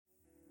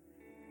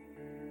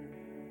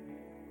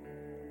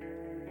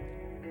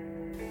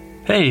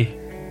Hey,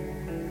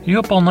 you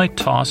up all night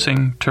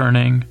tossing,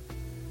 turning,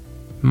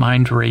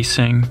 mind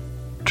racing,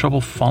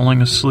 trouble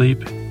falling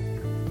asleep,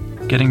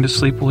 getting to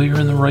sleep? Well, you're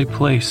in the right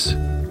place.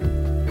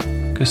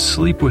 Because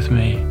Sleep With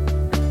Me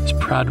is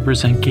proud to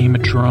present Game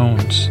of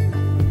Drones,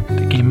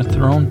 the Game of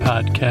Thrones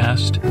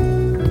podcast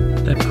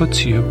that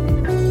puts you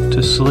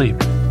to sleep.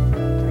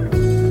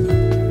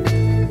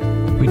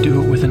 We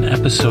do it with an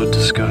episode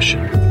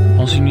discussion.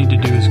 All you need to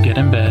do is get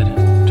in bed,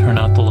 turn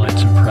out the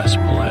lights, and press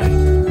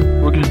play.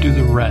 We're going to do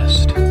the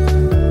rest.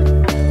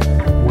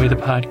 The way the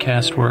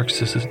podcast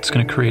works is it's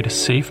going to create a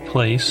safe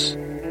place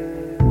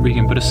where you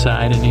can put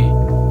aside any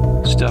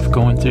stuff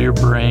going through your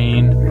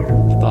brain,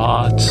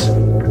 thoughts,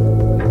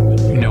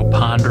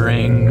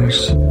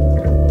 ponderings,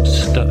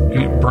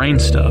 brain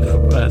stuff.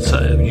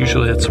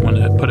 Usually that's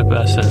when I put it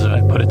best, as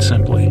I put it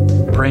simply.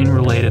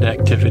 Brain-related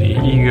activity,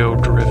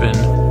 ego-driven.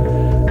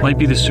 Might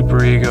be the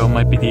superego,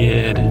 might be the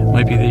id,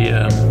 might be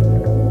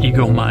the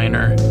ego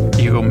minor,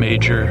 ego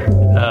major,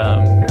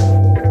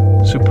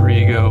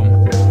 superego,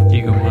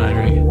 ego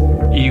minor,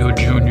 ego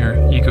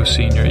junior, ego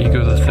senior,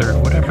 ego the third,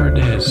 whatever it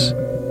is.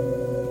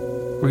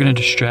 We're going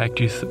to distract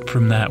you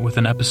from that with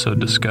an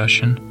episode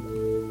discussion.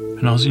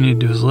 And all you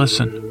need to do is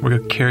listen. We're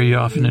going to carry you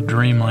off into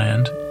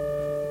dreamland.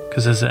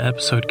 Because as the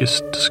episode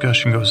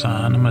discussion goes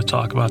on, I'm going to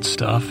talk about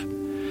stuff.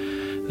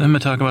 Then I'm going to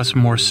talk about some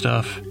more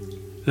stuff.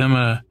 Then I'm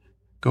going to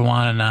go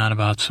on and on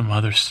about some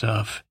other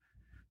stuff.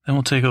 Then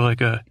we'll take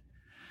kind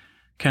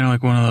of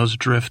like one of those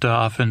drift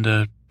off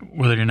into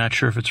whether you're not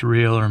sure if it's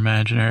real or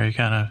imaginary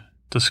kind of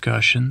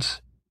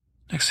discussions.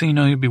 Next thing you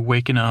know, you'll be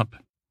waking up.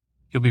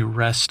 You'll be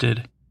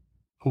rested.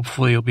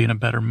 Hopefully you'll be in a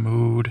better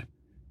mood.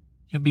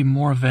 You'll be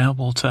more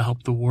available to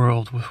help the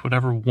world with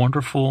whatever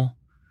wonderful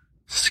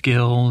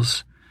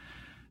skills,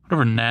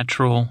 whatever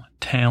natural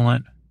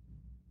talent.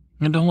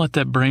 And don't let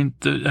that brain,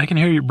 I can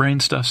hear your brain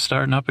stuff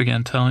starting up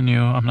again, telling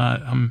you I'm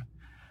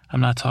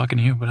not talking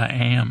to you, but I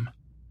am.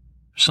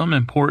 There's something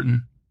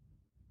important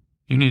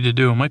you need to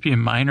do. It might be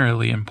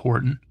minorly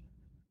important.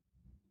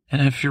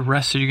 And if you're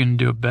rested, you're going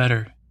to do it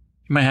better.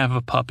 You might have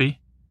a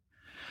puppy,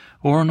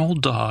 or an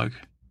old dog,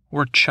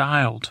 or a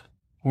child,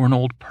 or an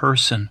old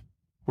person,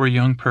 or a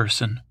young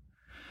person,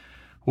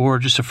 or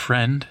just a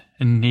friend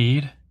in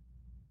need.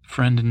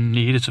 Friend in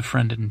need is a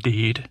friend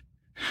indeed.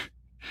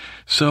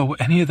 So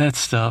any of that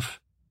stuff,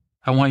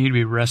 I want you to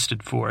be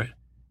rested for it.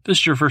 If this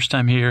is your first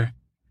time here,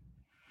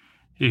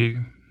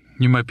 you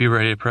might be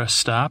ready to press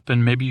stop,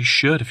 and maybe you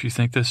should if you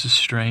think this is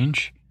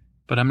strange.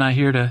 But I'm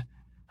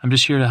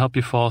just here to help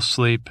you fall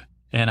asleep,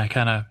 and I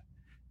kind of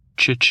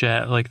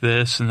chit-chat like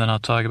this, and then I'll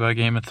talk about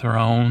Game of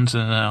Thrones,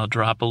 and then I'll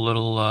drop a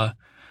little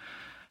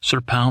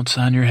sort of pounce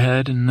on your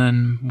head, and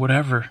then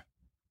whatever.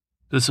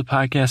 This is a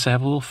podcast, I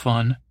have a little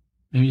fun.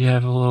 Maybe you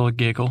have a little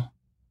giggle,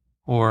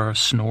 or a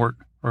snort,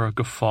 or a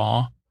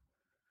guffaw.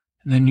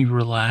 And then you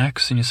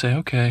relax, and you say,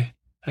 okay,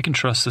 I can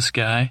trust this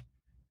guy.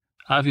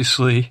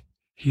 Obviously,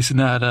 he's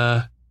not,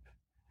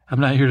 I'm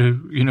not here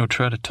to,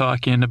 try to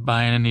talk you into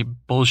buying any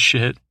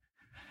bullshit,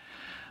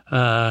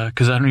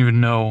 because I don't even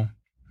know,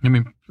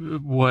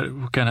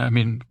 what kind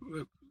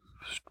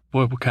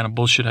of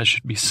bullshit I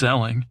should be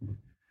selling.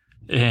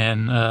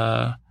 And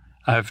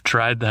I've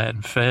tried that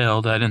and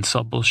failed. I didn't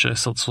sell bullshit. I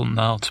sold something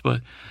else.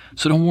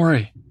 So don't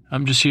worry.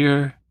 I'm just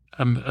here.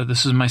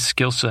 This is my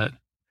skill set.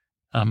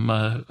 I'm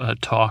a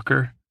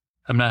talker.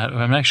 I'm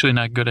actually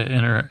not good at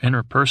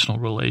interpersonal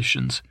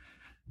relations.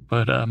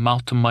 But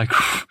mouth to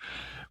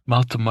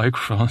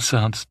microphone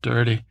sounds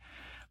dirty.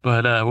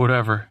 But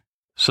whatever.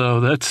 So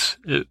that's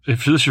it.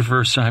 If this is your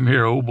first time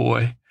here, oh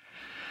boy.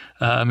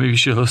 Maybe you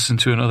should listen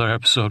to another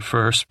episode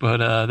first.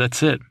 But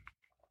that's it.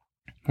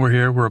 We're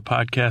here. We're a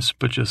podcast to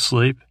put you to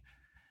sleep.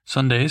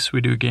 Sundays, we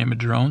do Game of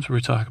Drones, where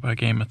we talk about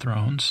Game of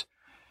Thrones.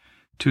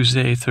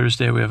 Tuesday,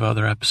 Thursday, we have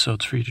other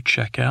episodes for you to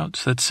check out.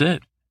 So that's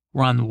it.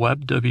 We're on the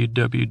web,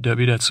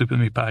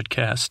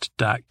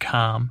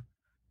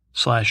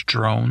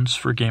 www.sleepwithmepodcast.com/drones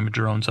for Game of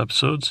Drones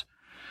episodes.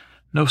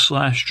 No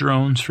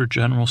 /drones for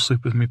general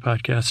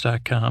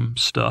sleepwithmepodcast.com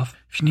stuff.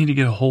 If you need to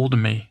get a hold of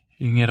me,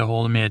 you can get a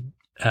hold of me at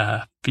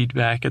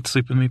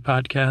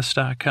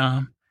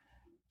feedback@sleepwithmepodcast.com.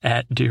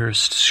 At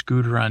Dearest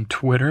Scooter on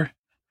Twitter,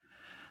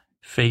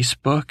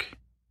 Facebook,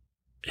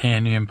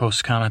 and you can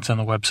post comments on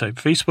the website.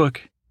 Facebook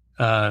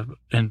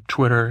and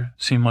Twitter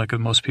seem like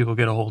most people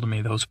get a hold of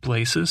me, those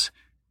places.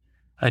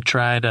 I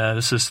tried,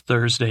 this is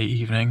Thursday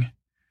evening,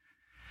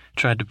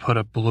 tried to put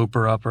a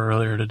blooper up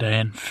earlier today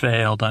and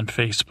failed on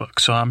Facebook.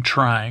 So I'm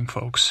trying,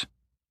 folks.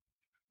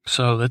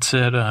 So that's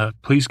it.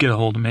 Please get a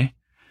hold of me.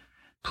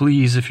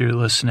 Please, if you're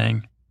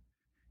listening,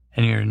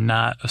 and you're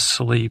not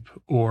asleep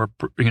or,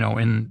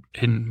 in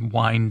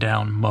wind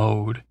down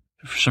mode,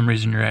 if for some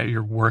reason you're at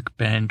your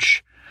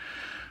workbench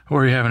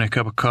or you're having a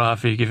cup of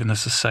coffee, giving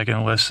this a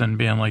second listen,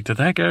 being like, did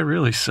that guy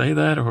really say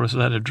that, or was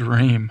that a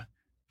dream?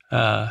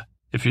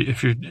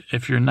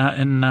 If you're not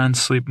in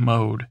non-sleep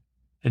mode,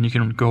 and you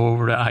can go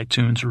over to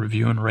iTunes,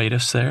 review and rate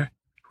us there,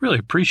 really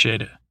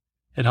appreciate it.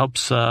 It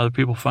helps other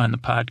people find the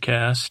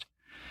podcast.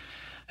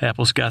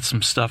 Apple's got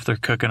some stuff they're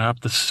cooking up.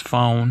 This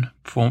phone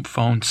 6,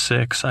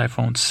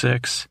 iPhone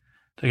 6.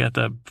 They got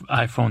the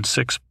iPhone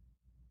 6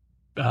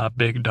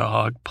 Big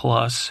Dog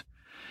Plus.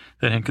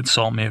 They didn't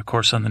consult me, of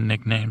course, on the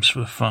nicknames for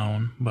the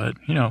phone. But,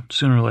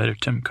 sooner or later,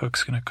 Tim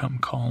Cook's going to come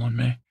calling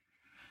me.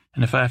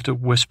 And if I have to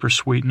whisper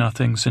sweet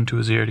nothings into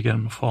his ear to get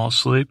him to fall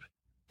asleep,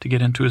 to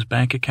get into his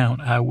bank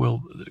account, I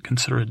will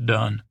consider it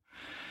done.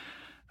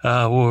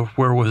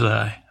 Where was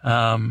I?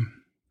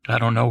 I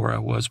don't know where I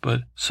was,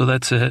 but so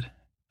that's it.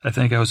 I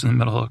think I was in the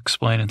middle of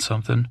explaining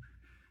something.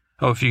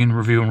 Oh, if you can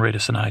review and rate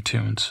us on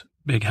iTunes,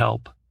 big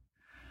help.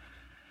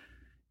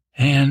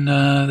 And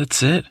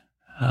that's it.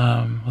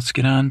 Let's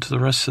get on to the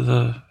rest of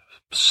the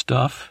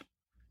stuff.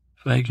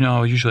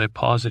 Usually I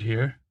pause it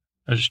here.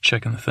 I was just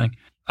checking the thing.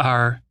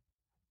 Our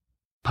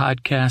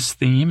podcast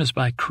theme is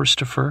by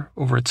Christopher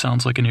over at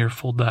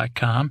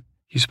soundslikeanearful.com.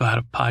 He's got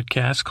a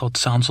podcast called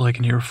Sounds Like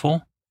an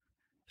Earful.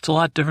 It's a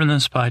lot different than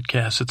this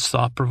podcast. It's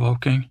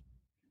thought-provoking.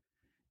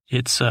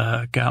 It's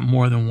got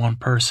more than one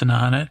person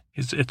on it.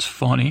 It's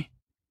funny.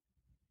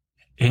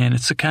 And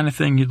it's the kind of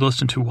thing you'd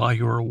listen to while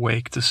you were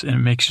awake, and it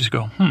makes you just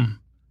go,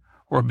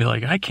 Or be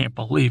like, I can't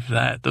believe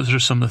that. Those are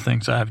some of the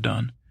things I've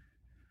done.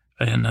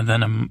 And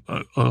then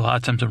a lot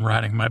of times I'm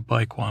riding my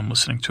bike while I'm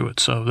listening to it.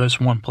 So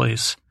that's one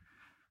place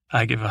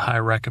I give a high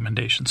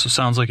recommendation. So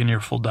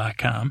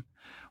soundslikeanearful.com.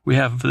 We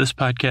have, this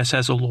podcast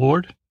has a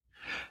Lord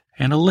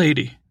and a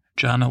lady.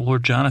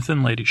 Lord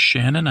Jonathan, Lady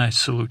Shannon, I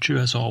salute you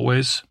as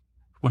always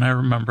when I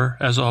remember.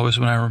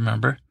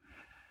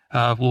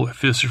 Well,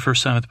 if this is your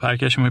first time at the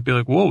podcast, you might be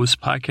like, whoa, this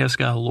podcast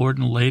got a Lord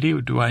and a lady.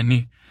 Do I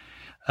need,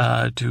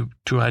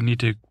 do I need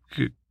to,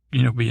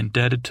 be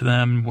indebted to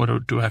them?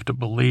 Do I have to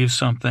believe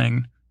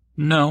something?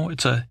 No,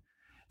 it's a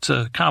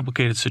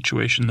complicated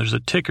situation. There's a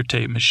ticker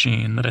tape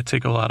machine that I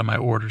take a lot of my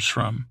orders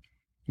from.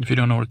 If you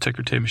don't know what a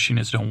ticker tape machine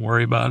is, don't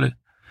worry about it.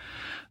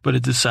 But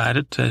it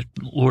decided that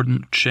Lord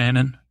and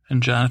Shannon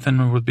and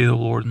Jonathan would be the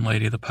Lord and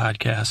Lady of the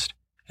podcast.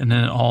 And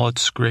then in all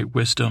its great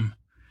wisdom,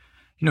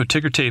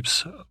 ticker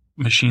tapes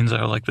machines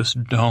are like this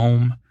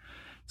dome.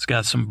 It's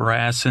got some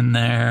brass in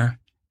there.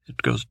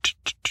 It goes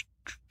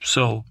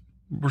so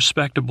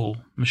respectable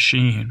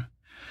machine.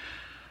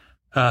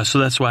 So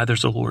that's why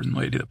there's a Lord and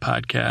Lady of the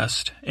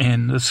podcast.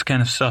 And this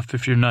kind of stuff,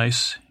 if you're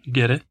nice, you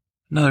get it.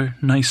 Another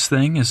nice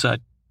thing is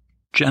that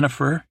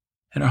Jennifer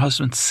and her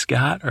husband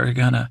Scott are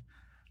going to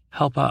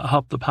help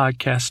the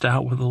podcast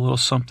out with a little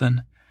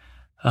something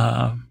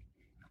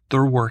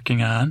they're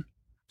working on.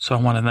 So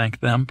I want to thank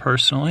them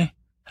personally.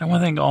 I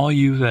want to thank all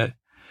you that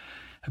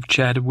I've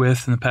chatted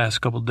with in the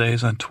past couple of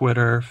days on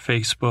Twitter,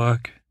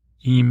 Facebook,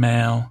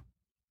 email,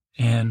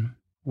 and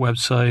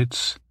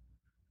websites,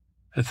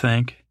 I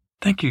think.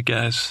 Thank you,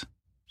 guys.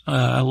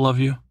 I love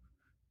you.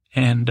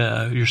 And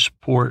your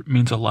support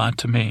means a lot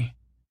to me.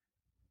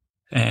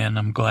 And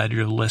I'm glad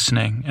you're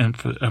listening. And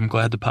I'm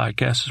glad the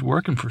podcast is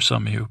working for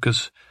some of you,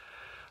 because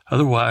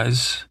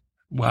otherwise,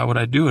 why would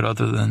I do it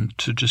other than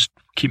to just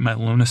keep my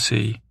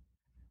lunacy,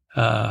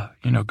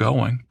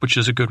 going, which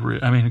is a good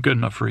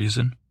enough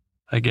reason,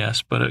 I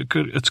guess. But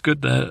it's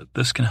good that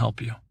this can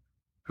help you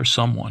or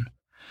someone.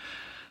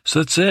 So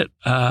that's it.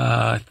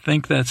 I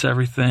think that's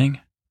everything.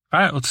 All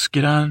right, let's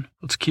get on.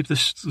 Let's keep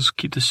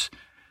this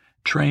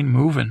train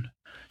moving.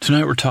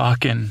 Tonight we're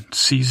talking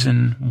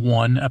season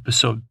 1,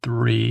 episode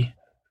 3.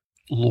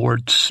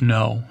 Lord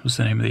Snow was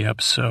the name of the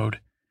episode.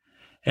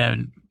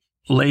 And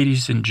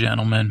ladies and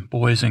gentlemen,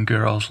 boys and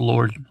girls,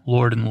 Lord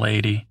and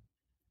Lady,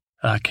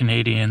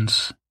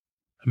 Canadians,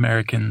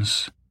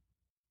 Americans,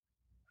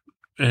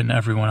 and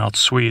everyone else,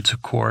 Swedes,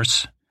 of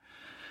course.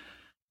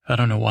 I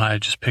don't know why I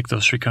just picked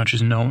those 3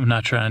 countries. No, I'm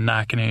not trying to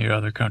knock any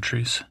other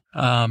countries.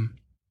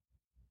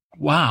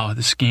 Wow,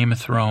 this Game of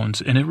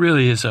Thrones. And it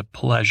really is a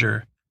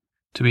pleasure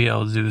to be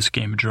able to do this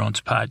Game of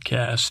Thrones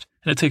podcast.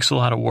 And it takes a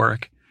lot of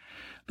work.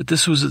 But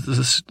this was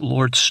this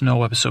Lord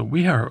Snow episode.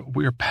 We are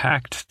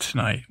packed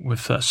tonight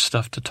with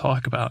stuff to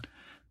talk about.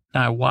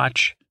 Now, I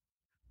watch,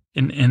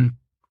 in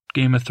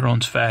Game of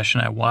Thrones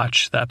fashion, I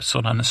watch the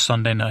episode on a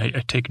Sunday night.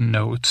 I take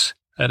notes.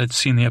 I had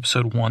seen the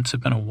episode once.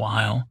 It's been a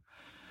while.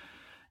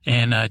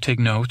 And I take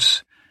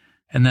notes.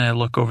 And then I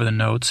look over the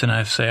notes and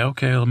I say,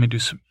 okay, let me do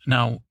some.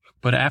 Now,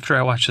 but after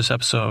I watched this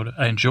episode,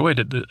 I enjoyed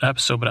the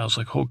episode, but I was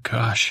like, oh,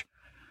 gosh.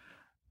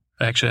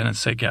 Actually, I didn't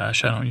say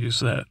gosh. I don't use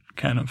that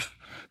kind of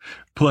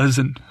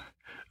pleasant,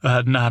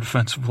 not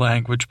offensive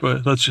language,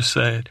 but let's just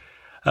say it.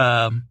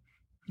 I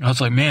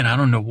was like, man, I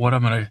don't know what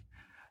I'm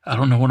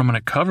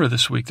gonna cover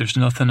this week. There's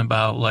nothing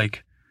about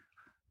like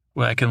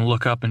where I can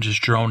look up and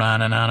just drone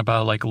on and on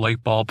about like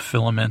light bulb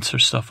filaments or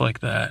stuff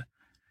like that.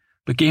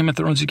 But Game of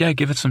Thrones, you gotta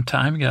give it some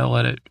time. You gotta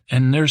let it.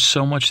 And there's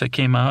so much that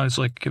came out. It's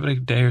like, give it a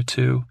day or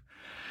two.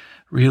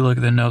 Relook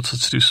at the notes.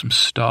 Let's do some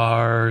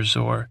stars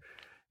or,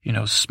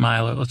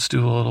 smile it. Let's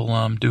do a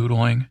little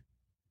doodling.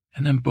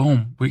 And then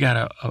boom, we got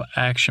a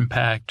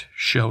action-packed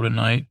show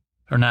tonight.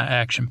 Or not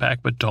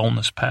action-packed, but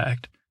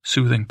dullness-packed,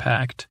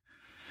 soothing-packed.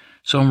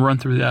 So I'm going to run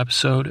through the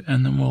episode,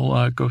 and then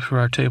we'll go through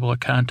our table of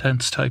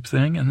contents type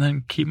thing, and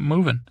then keep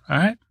moving. All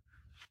right?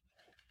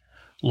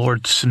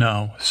 Lord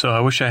Snow. So I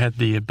wish I had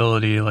the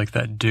ability, like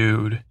that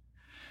dude,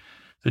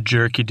 the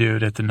jerky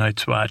dude at the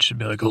Night's Watch would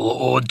be like,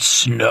 Lord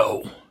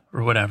Snow,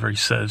 or whatever he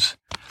says.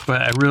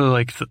 But I really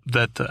like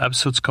that the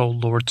episode's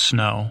called Lord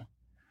Snow.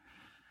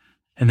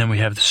 And then we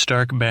have the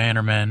Stark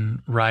Bannermen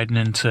riding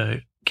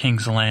into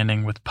King's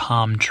Landing with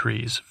palm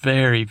trees.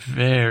 Very,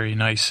 very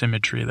nice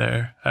symmetry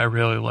there. I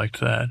really liked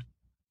that.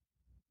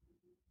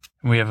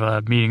 We have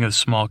a meeting of the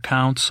small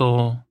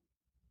council.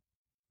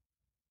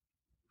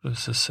 What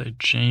does this say?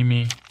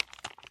 Jamie.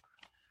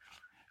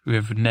 We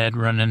have Ned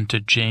running into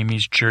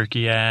Jamie's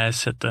jerky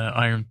ass at the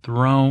Iron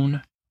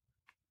Throne,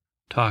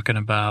 talking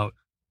about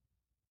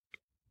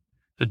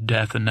the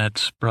death of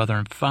Ned's brother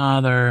and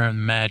father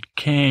and Mad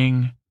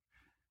King.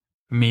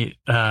 Meet,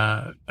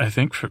 I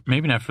think,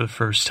 maybe not for the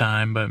first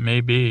time, but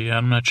maybe,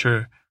 I'm not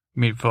sure.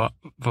 Meet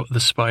the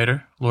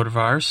Spider, Lord of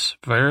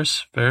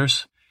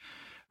Varys,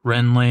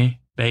 Renly,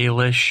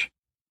 Baelish,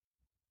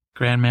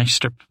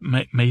 Grandmaster,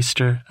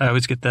 Maester. I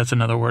always get that's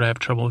another word I have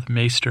trouble with.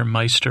 Meister,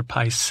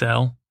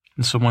 Pycelle.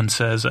 And someone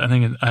says, I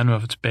don't know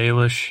if it's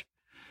Baelish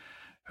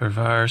or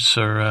Varys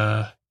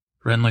or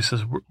Renly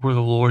says, we're the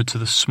lords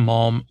of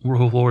small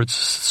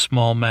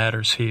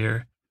matters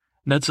here.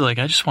 And that's like,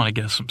 I just want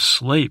to get some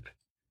sleep.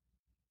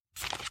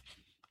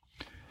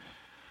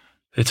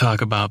 They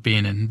talk about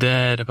being in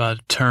debt, about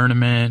a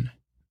tournament.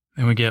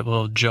 Then we get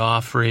little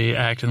Joffrey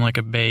acting like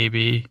a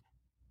baby.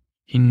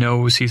 He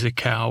knows he's a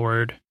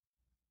coward.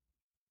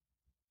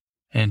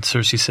 And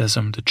Cersei says to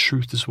him, the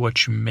truth is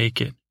what you make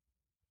it.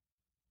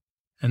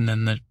 And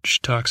then she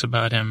talks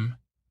about him,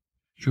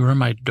 you are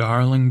my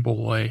darling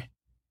boy,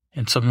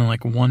 and something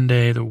like one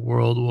day the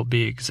world will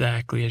be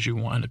exactly as you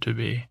want it to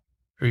be,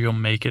 or you'll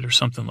make it, or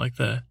something like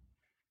that.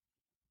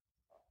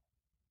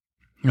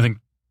 I think,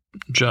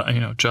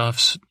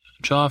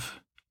 Joff,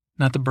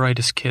 not the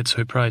brightest kid, so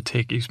he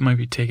might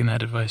be taking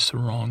that advice the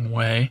wrong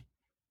way.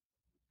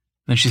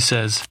 Then she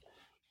says,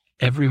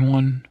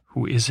 everyone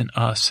who isn't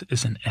us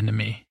is an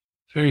enemy.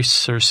 Very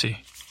Cersei.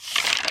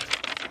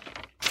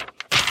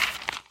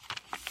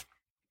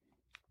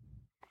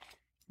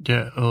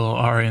 Yeah, a little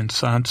Arya and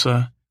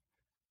Sansa.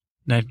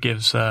 Ned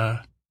gives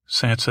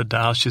Sansa a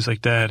doll. She's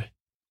like, Dad,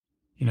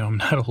 I'm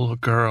not a little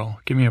girl.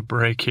 Give me a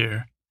break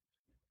here.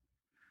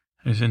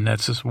 And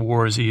Ned says,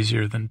 war is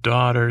easier than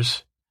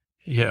daughters.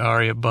 You get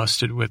Arya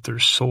busted with her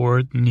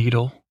sword,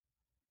 needle.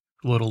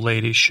 Little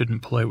ladies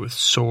shouldn't play with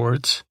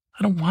swords.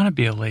 I don't want to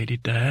be a lady,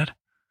 Dad.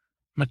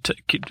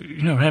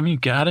 Haven't you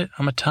got it?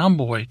 I'm a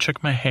tomboy.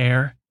 Check my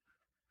hair.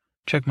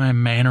 Check my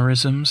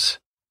mannerisms.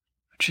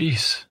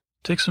 Jeez.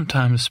 Take some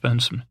time to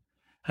spend some...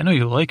 I know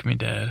you like me,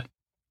 Dad,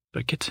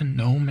 but get to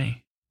know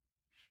me.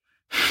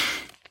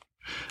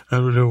 I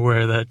don't know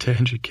where that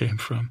tangent came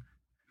from.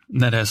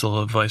 Ned has a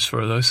little advice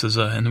for us. He says,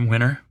 in the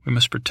winter, we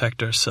must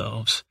protect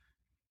ourselves.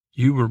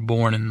 You were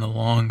born in the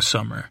long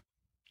summer.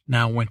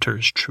 Now winter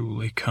is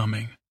truly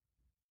coming.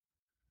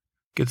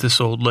 Get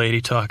this old lady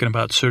talking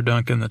about Sir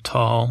Duncan the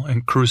Tall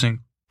and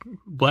cruising.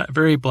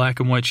 Very black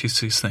and white, she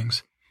sees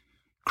things.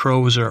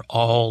 Crows are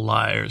all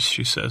liars,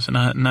 she says.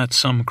 Not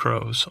some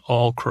crows,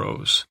 all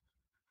crows.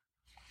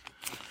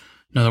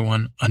 Another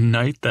one, a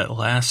night that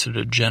lasted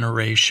a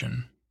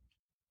generation.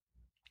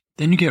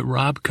 Then you get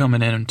Rob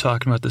coming in and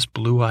talking about this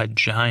blue-eyed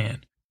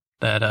giant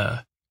that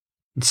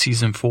in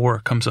season 4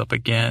 comes up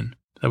again,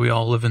 that we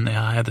all live in the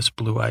eye of this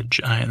blue-eyed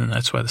giant, and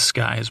that's why the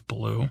sky is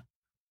blue.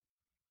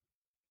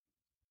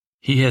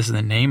 He has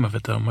the name of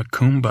it, though,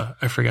 Macumba.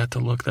 I forgot to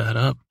look that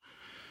up.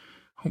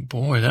 Oh,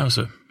 boy, that was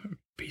a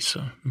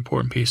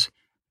important piece.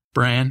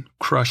 Bran,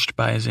 crushed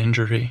by his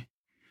injury,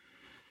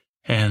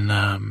 and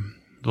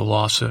the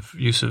loss of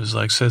use of his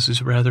legs, says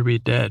he'd rather be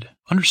dead.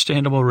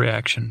 Understandable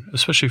reaction,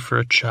 especially for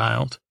a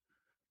child.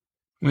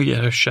 We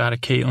get a shot of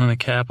Caitlyn in the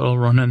Capitol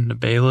running into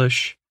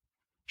Baelish.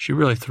 She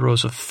really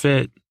throws a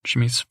fit. She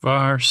meets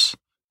Varys.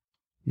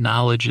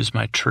 Knowledge is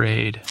my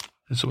trade,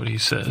 is what he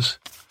says.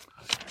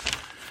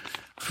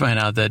 Find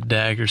out that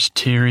dagger's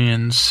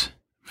Tyrion's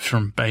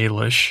from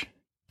Baelish.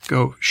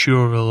 Go shoot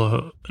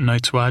over the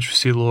Night's Watch. We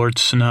see Lord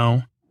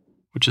Snow,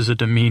 which is a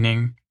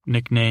demeaning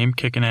nickname,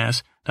 kicking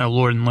ass. Now,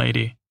 Lord and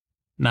Lady,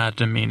 not a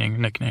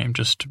demeaning nickname,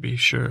 just to be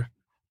sure.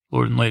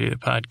 Lord and Lady, the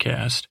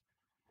podcast.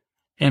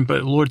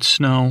 But Lord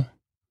Snow,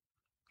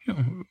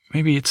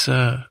 maybe it's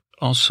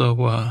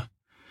also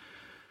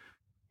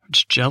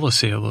it's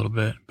jealousy a little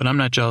bit. But I'm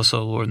not jealous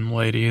of Lord and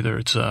Lady either.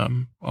 It's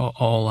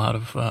all out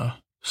of,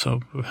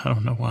 so I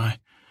don't know why.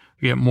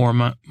 We get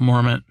Mormont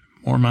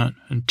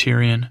and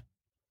Tyrion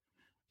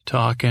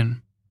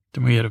talking.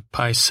 Then we get a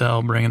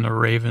Pycelle bringing the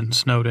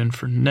Raven's note in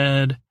for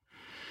Ned.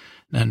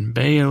 Then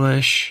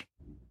Baelish,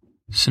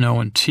 Snow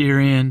and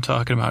Tyrion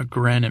talking about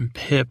Gren and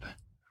Pip.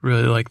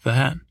 Really like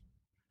that.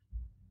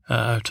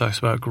 Talks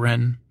about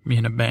Gren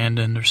being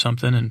abandoned or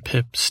something and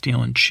Pip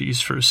stealing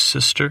cheese for his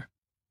sister.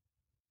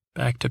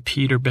 Back to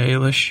Peter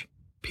Baelish.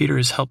 Peter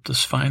has helped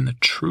us find the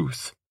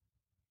truth.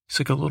 He's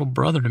like a little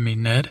brother to me,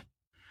 Ned.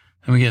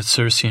 And we get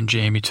Cersei and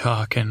Jaime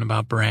talking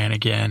about Bran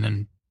again,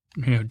 and,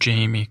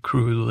 Jaime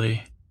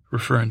crudely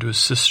referring to his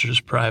sister's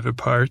private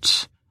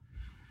parts.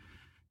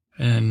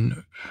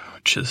 And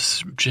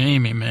just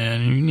Jamie,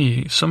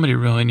 man. Somebody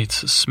really needs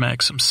to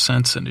smack some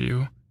sense into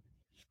you.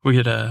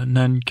 We get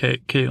Ned and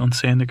Caitlin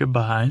saying their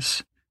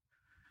goodbyes.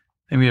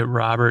 Then we get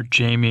Robert,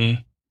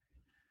 Jamie,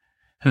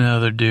 and the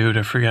other dude,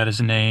 I forgot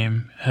his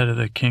name, head of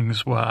the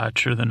King's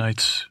Watch or the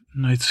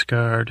Knights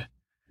Guard.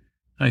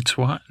 Knights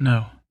Watch?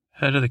 No,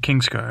 head of the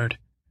King's Guard,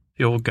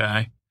 the old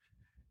guy.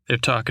 They're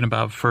talking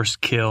about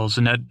first kills.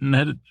 Not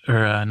Ned.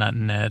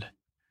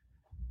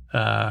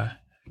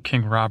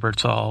 King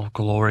Robert's all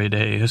glory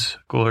days.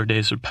 Glory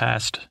days are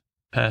passed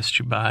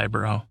you by,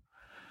 bro.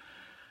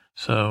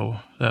 So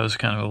that was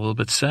kind of a little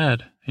bit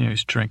sad.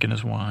 He's drinking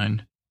his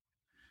wine.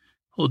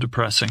 A little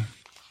depressing.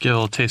 Get a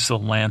little taste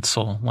of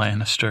Lancel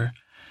Lannister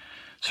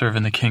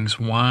serving the king's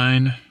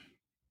wine.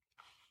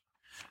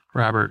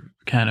 Robert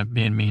kind of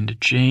being mean to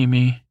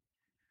Jamie.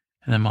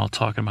 And them all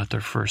talking about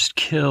their first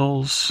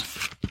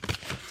kills.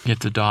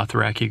 Get the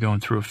Dothraki going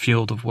through a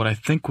field of what I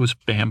think was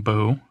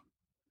bamboo.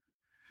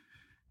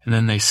 And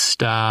then they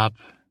stop.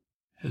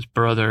 His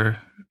brother,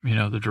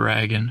 the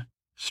dragon,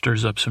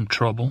 stirs up some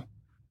trouble.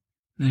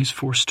 And he's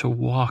forced to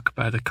walk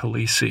by the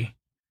Khaleesi.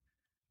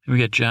 And we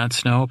get Jon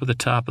Snow up at the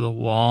top of the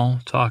wall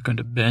talking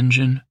to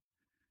Benjen.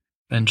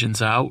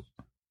 Benjen's out.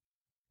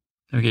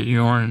 Then we get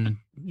Yoren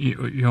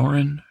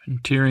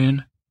and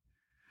Tyrion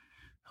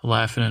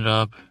laughing it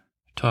up,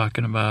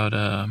 talking about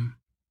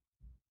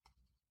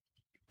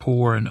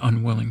poor and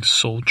unwilling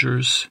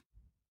soldiers.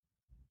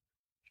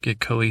 Get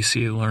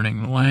Khaleesi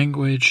learning the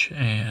language,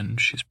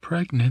 and she's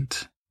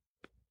pregnant.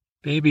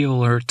 Baby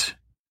alert.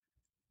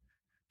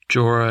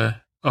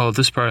 Jorah. Oh,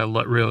 this part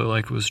I really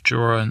liked was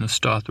Jorah and the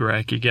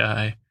Dothraki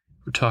guy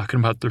were talking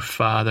about their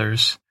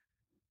fathers.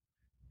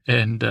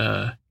 And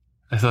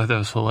I thought that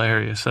was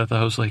hilarious. I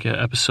thought it was like an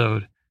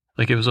episode,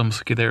 like it was almost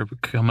like they were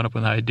coming up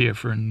with an idea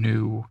for a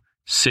new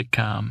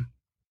sitcom.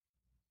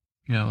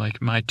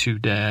 Like My Two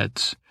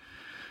Dads.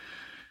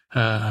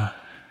 Or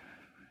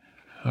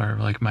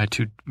like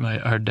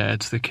our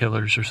dad's the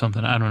killers or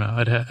something. I don't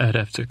know. I'd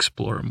have to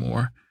explore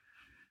more.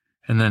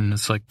 And then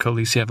it's like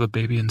Khaleesi have a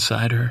baby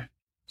inside her.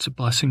 It's a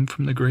blessing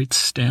from the great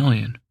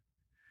stallion.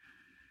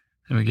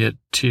 And we get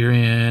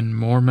Tyrion,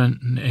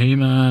 Mormont, and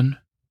Aemon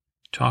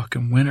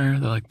talking winter.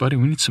 They're like, buddy,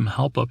 we need some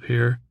help up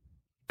here.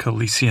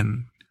 Khaleesi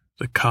and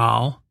the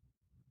Khal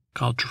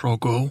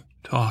Drogo,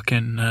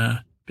 talking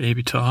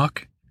baby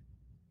talk.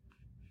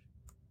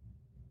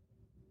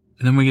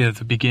 And then we get at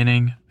the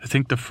beginning, I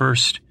think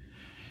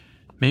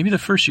maybe the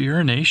first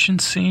urination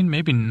scene,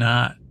 maybe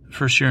not.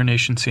 First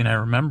urination scene I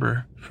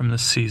remember from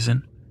this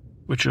season,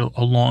 which are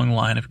a long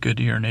line of good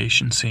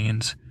urination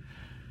scenes,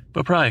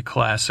 but probably a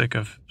classic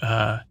of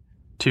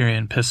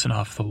Tyrion pissing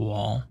off the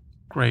wall.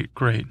 Great.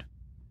 I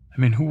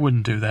mean, who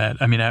wouldn't do that?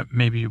 I mean,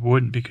 maybe you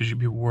wouldn't because you'd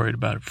be worried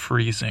about it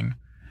freezing,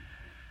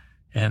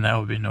 and that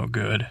would be no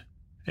good.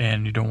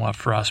 And you don't want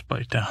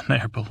frostbite down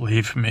there,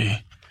 believe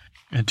me.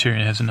 And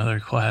Tyrion has another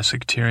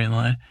classic Tyrion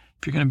line.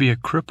 If you're going to be a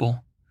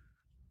cripple,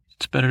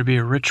 it's better to be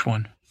a rich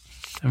one.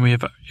 And we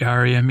have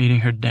Arya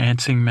meeting her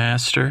dancing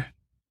master,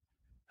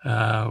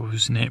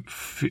 whose name,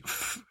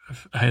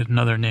 I had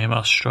another name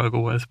I'll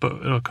struggle with, but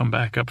it'll come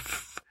back up,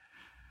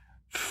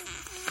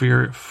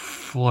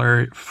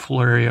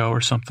 Florio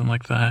or something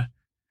like that.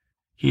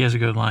 He has a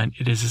good line.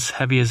 It is as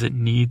heavy as it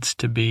needs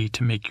to be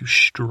to make you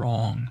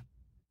strong.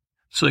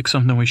 It's like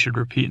something we should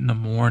repeat in the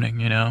morning,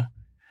 It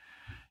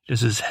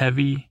is as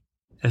heavy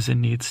as it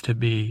needs to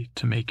be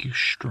to make you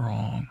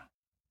strong.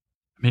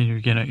 I mean,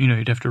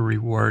 you'd have to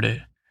reword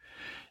it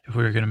if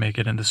we were going to make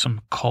it into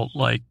some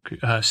cult-like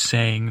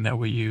saying that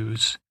we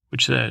use,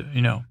 which I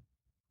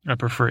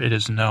prefer it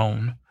is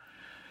known.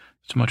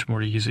 It's much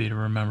more easy to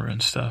remember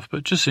and stuff.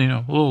 But just,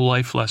 a little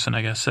life lesson,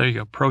 I guess. There you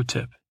go. Pro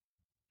tip.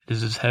 It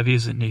is as heavy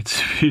as it needs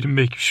to be to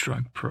make you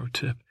strong. Pro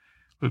tip.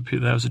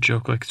 That was a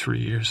joke like 3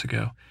 years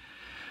ago.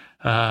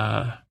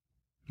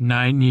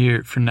 9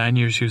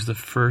 years, he was the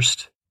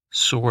first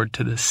sword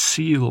to the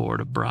Sea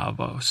Lord of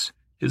Braavos.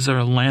 Is there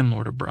a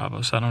landlord of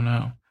Braavos? I don't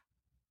know.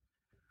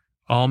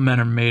 All men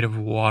are made of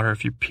water.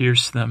 If you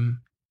pierce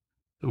them,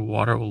 the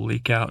water will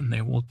leak out and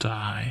they will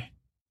die.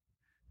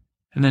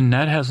 And then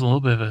Ned has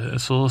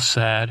it's a little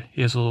sad.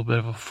 He has a little bit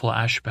of a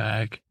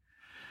flashback.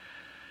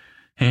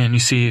 And you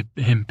see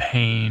him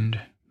pained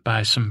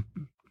by some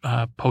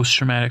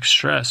post-traumatic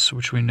stress,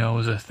 which we know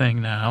is a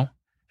thing now.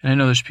 And I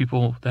know there's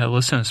people that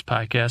listen to this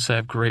podcast that I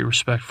have great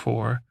respect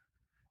for,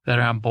 that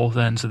are on both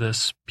ends of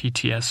this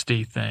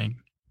PTSD thing.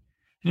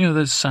 The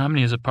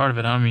insomnia is a part of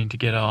it. I don't mean to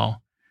get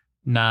all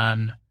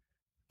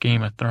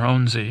non-Game of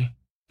Thronesy,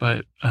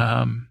 but,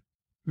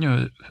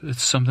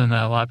 it's something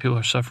that a lot of people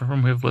are suffering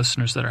from. We have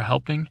listeners that are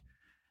helping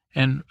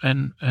and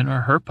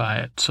are hurt by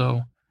it.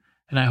 So,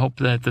 and I hope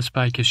that this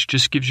podcast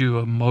just gives you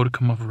a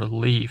modicum of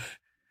relief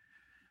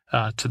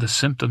to the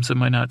symptoms. It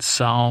might not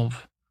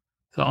solve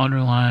the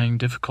underlying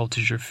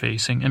difficulties you're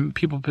facing. And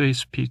people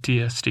face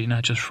PTSD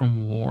not just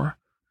from war,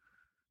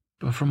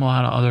 but from a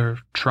lot of other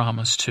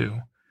traumas too.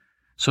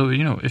 So,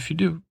 if you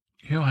do,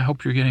 I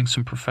hope you're getting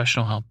some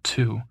professional help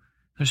too.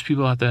 There's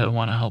people out there that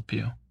want to help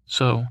you.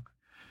 So,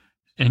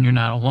 and you're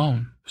not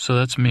alone. So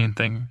that's the main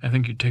thing I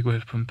think you take away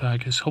from the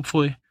podcast.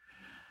 Hopefully,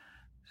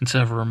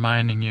 instead of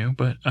reminding you,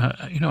 but,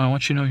 I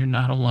want you to know you're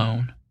not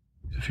alone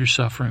if you're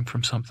suffering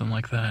from something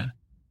like that.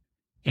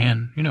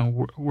 And,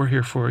 we're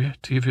here for you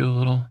to give you a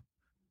little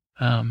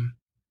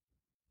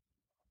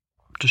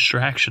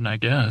distraction, I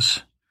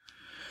guess.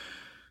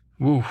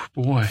 Whoa,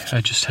 boy,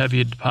 I just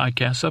heavied the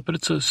podcast up, but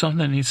it's something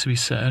that needs to be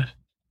said.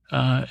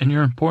 And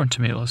you're important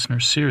to me,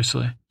 listeners.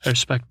 Seriously. I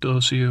respect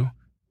those of you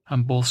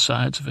on both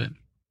sides of it.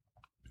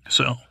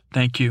 So,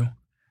 thank you.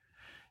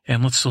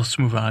 And let's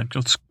move on.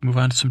 Let's move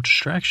on to some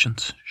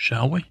distractions,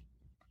 shall we?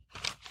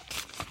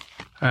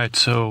 All right,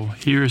 so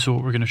here's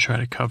what we're going to try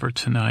to cover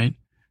tonight.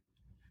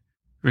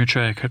 We're going to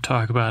try to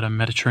talk about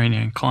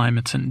Mediterranean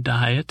climates and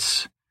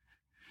diets.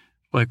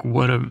 Like,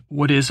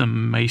 what is a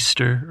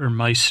Meister or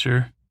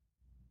Meister?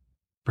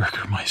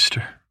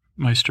 Burgermeister.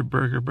 Meister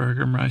Burger,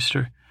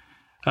 Burgermeister.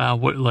 I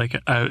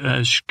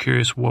was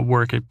curious what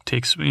work it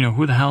takes.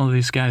 Who the hell are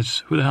these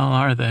guys? Who the hell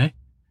are they?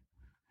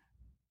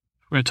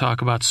 We're going to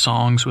talk about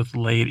songs with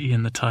lady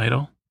in the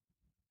title.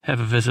 Have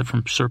a visit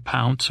from Sir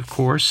Pounce, of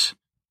course.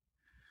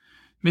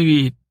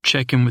 Maybe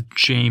check in with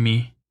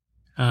Jamie.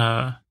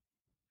 We're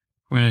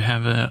going to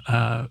have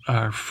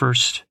our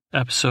first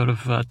episode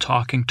of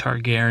Talking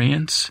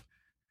Targaryens.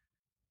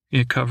 We're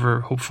going to cover,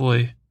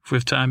 hopefully, if we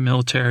have time,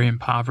 military and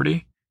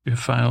poverty. We'll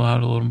find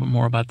out a little bit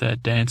more about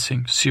that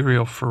dancing.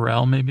 Serial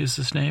Pharrell, maybe is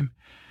his name.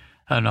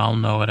 I don't know. I'll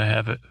know it. I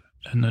have it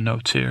in the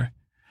notes here.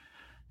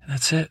 And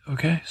that's it,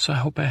 okay? So I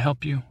hope I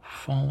help you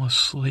fall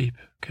asleep,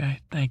 okay?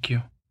 Thank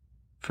you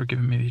for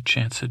giving me the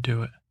chance to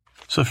do it.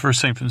 So the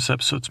first thing from this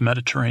episode is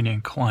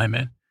Mediterranean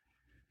climate.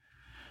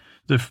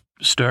 The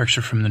Starks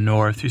are from the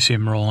north. You see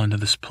them roll into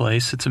this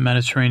place. It's a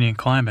Mediterranean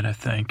climate, I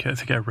think. I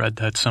think I read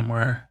that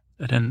somewhere.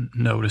 I didn't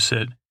notice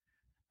it.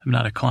 I'm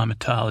not a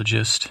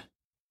climatologist.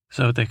 Is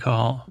that what they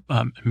call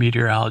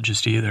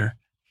meteorologist either?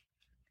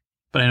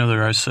 But I know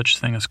there are such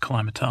thing as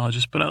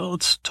climatologists. But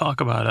let's talk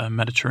about a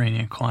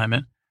Mediterranean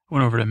climate. I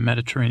went over to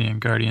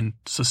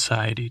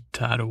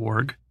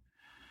MediterraneanGuardianSociety.org.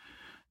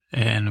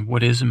 And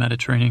what is a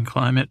Mediterranean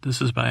climate?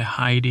 This is by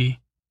Heidi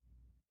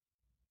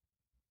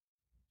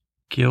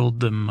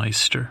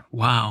Gildemeister.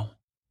 Wow.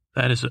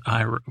 That is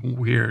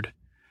weird.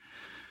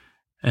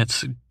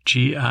 It's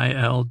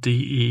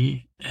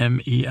Gildemeister,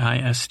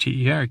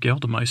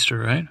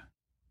 Gildemeister, right?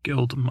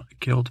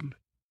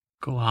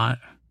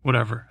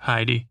 Whatever.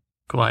 Heidi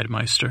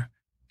Gildemeister.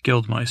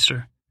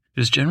 It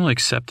is generally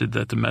accepted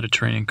that the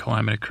Mediterranean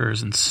climate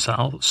occurs in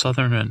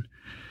southern and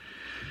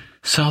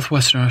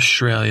southwestern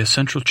Australia,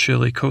 central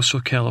Chile, coastal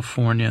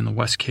California, and the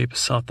West Cape of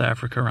South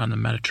Africa around the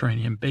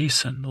Mediterranean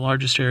basin. The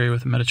largest area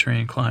with a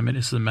Mediterranean climate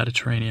is the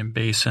Mediterranean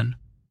basin,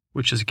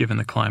 which has given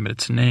the climate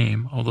its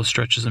name, although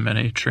stretches of the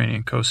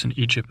Mediterranean coast in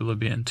Egypt,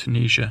 Libya, and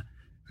Tunisia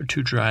are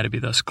too dry to be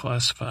thus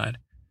classified.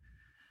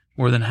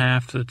 More than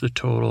half of the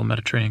total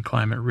Mediterranean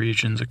climate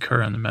regions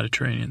occur in the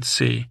Mediterranean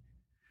Sea.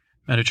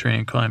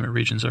 Mediterranean climate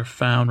regions are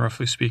found,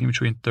 roughly speaking,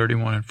 between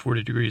 31 and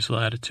 40 degrees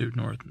latitude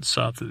north and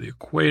south of the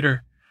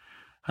equator.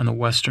 On the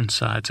western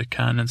sides of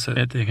continents,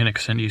 they can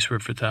extend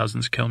eastward for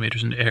thousands of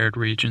kilometers into arid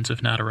regions,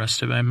 if not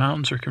arrested by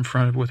mountains, or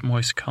confronted with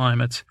moist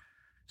climates,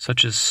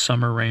 such as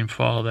summer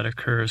rainfall that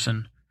occurs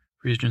in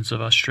regions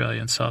of Australia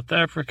and South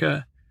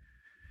Africa.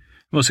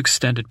 Most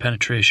extended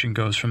penetration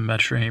goes from the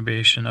Mediterranean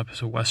basin up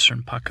to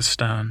western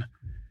Pakistan,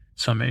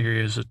 some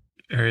areas of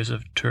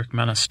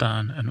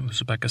Turkmenistan and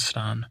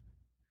Uzbekistan,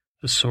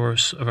 the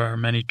source of our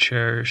many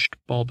cherished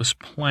bulbous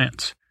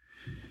plants.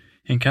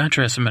 In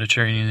contrast, the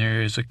Mediterranean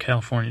areas of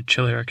California and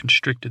Chile are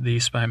constricted to the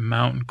east by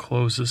mountain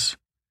closes.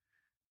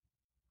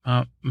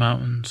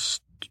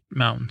 Mountains.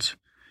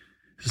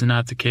 This is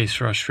not the case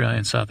for Australia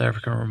and South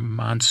Africa, where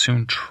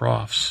monsoon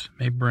troughs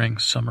may bring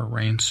summer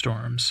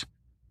rainstorms.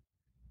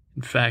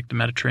 In fact, the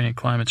Mediterranean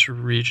climates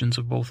of regions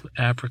of both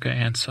Africa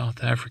and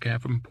South Africa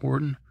have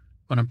important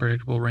but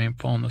unpredictable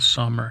rainfall in the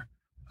summer,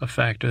 a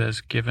factor that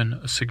has given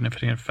a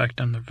significant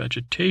effect on the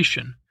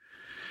vegetation.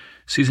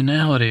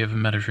 Seasonality of the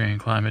Mediterranean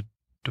climate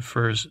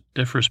differs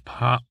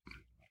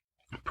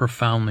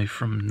profoundly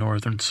from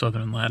northern and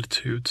southern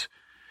latitudes.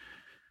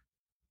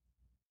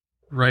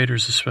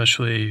 Writers,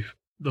 especially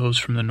those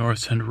from the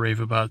north, tend to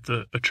rave about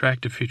the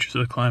attractive features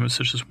of the climate,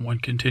 such as one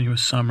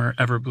continuous summer,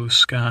 ever blue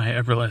sky,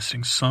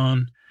 everlasting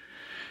sun.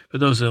 But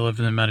those that live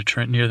in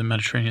the near the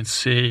Mediterranean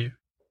Sea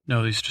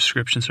know these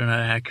descriptions are not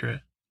accurate.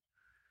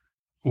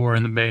 Or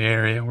in the Bay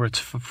Area, where it's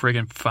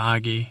friggin'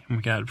 foggy, and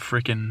we got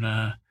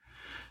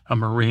a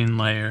marine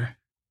layer.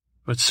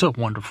 But it's so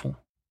wonderful.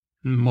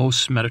 In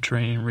most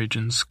Mediterranean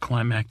regions,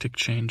 climatic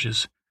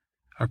changes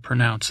are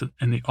pronounced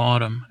in the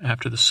autumn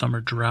after the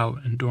summer drought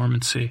and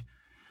dormancy.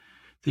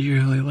 The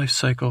yearly life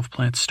cycle of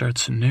plants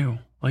starts anew,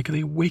 like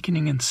the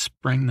awakening in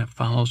spring that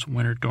follows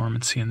winter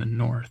dormancy in the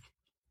north.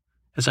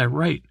 As I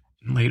write,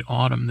 in late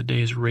autumn, the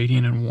day is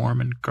radiant and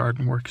warm, and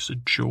garden work is a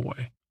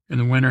joy. In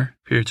the winter,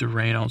 periods of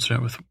rain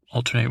alternate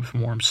with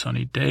warm,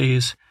 sunny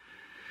days.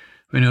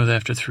 We know that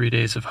after 3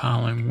 days of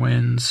howling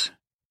winds,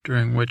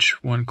 during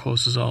which one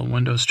closes all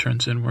windows,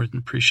 turns inward,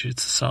 and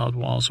appreciates the solid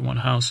walls of one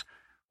house,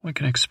 One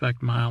can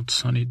expect mild,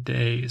 sunny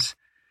days.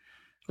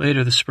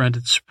 Later, the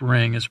splendid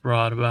spring is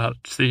brought about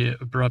to the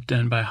abrupt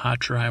end by hot,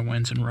 dry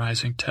winds and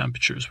rising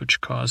temperatures, which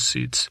cause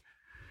seeds.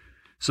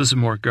 So this is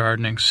more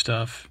gardening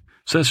stuff.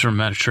 So that's from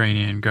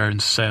Mediterranean Garden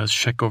Society. Let's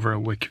check over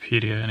at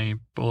Wikipedia. Any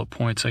bullet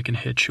points I can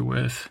hit you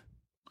with?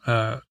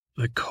 The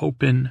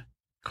Köppen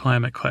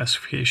climate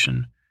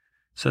classification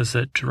says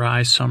that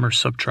dry summer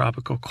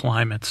subtropical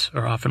climates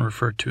are often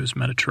referred to as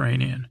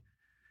Mediterranean.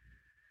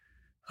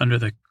 Under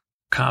the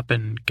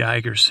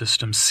Köppen-Geiger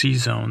system, sea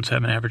zones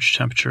have an average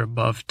temperature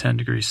above 10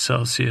 degrees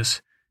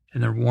Celsius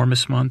in their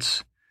warmest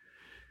months,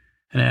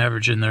 and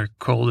average in their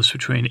coldest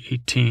between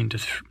 18 to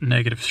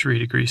 -3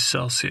 degrees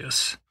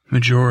Celsius.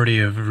 Majority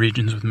of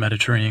regions with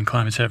Mediterranean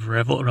climates have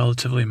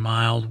relatively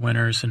mild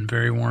winters and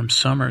very warm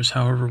summers.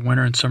 However,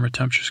 winter and summer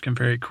temperatures can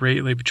vary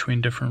greatly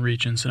between different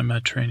regions in a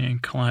Mediterranean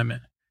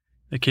climate.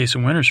 In the case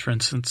of winters, for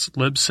instance,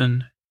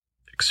 Libsyn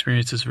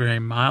experiences very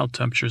mild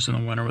temperatures in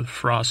the winter with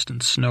frost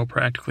and snow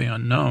practically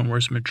unknown,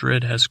 whereas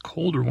Madrid has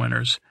colder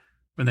winters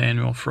with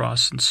annual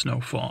frost and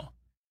snowfall.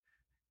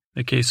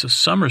 In the case of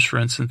summers, for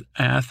instance,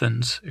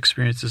 Athens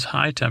experiences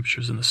high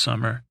temperatures in the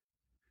summer.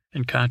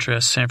 In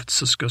contrast, San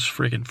Francisco's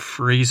friggin'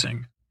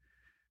 freezing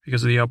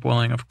because of the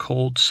upwelling of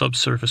cold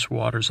subsurface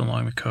waters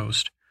along the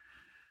coast,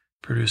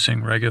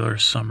 producing regular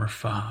summer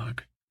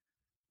fog.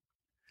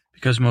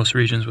 Because most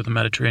regions with a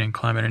Mediterranean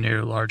climate are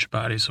near large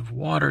bodies of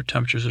water,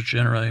 temperatures are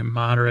generally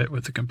moderate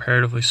with a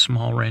comparatively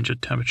small range of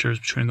temperatures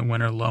between the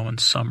winter low and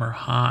summer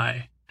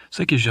high.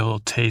 So that gives you a little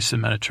taste of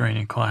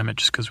Mediterranean climate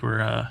just because we're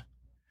got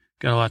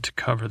a lot to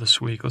cover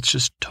this week. Let's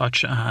just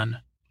touch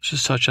on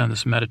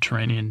this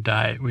Mediterranean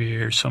diet we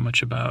hear so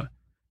much about.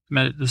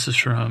 This is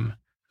from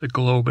the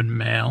Globe and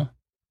Mail,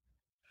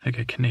 like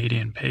a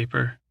Canadian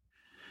paper.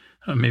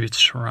 Maybe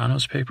it's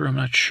Toronto's paper, I'm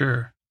not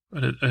sure.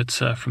 But it's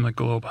from the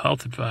Globe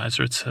Health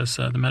Advisor. It says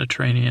the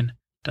Mediterranean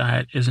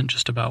diet isn't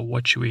just about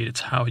what you eat,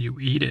 it's how you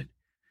eat it.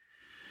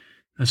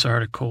 This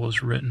article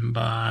is written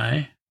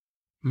by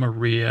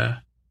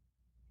Maria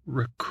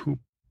Recupiero.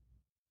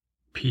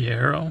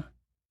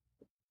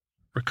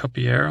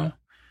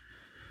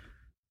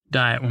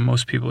 Diet, when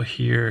most people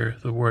hear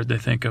the word, they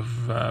think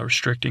of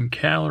restricting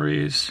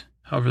calories.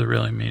 However, the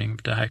real meaning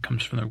of diet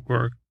comes from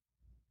the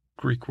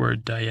Greek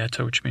word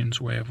dieta, which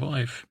means way of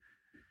life.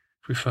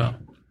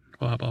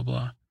 Blah, blah,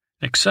 blah.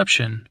 An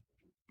exception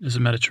is the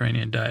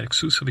Mediterranean diet,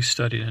 exclusively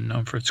studied and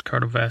known for its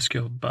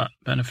cardiovascular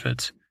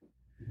benefits.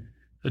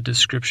 The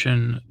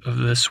description of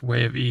this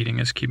way of eating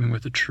is keeping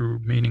with the true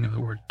meaning of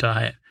the word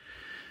diet.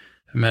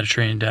 The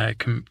Mediterranean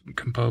diet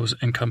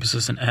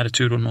encompasses an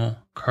attitudinal,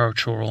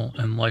 cultural,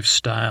 and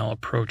lifestyle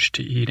approach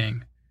to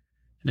eating.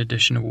 In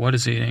addition to what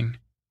is eating,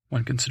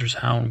 one considers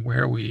how and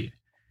where we eat.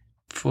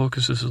 It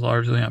focuses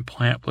largely on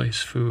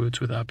plant-based foods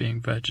without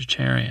being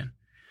vegetarian.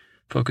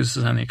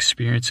 Focuses on the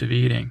experience of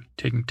eating,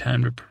 taking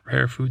time to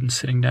prepare food and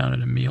sitting down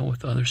at a meal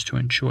with others to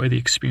enjoy the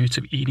experience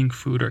of eating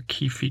food are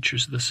key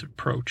features of this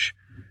approach.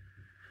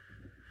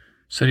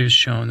 Study has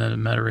shown that a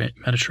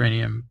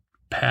Mediterranean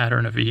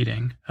pattern of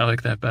eating, I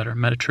like that better,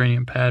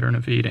 Mediterranean pattern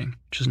of eating,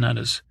 which is not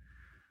as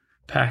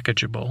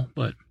packageable,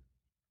 but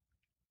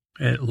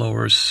it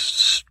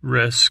lowers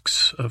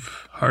risks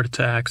of heart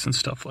attacks and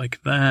stuff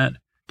like that.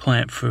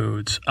 Plant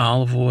foods,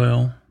 olive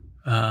oil,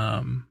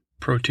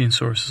 protein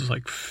sources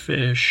like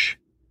fish.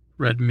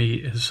 Red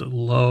meat is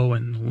low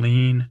and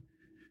lean.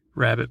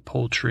 Rabbit,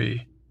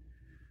 poultry,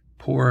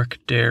 pork,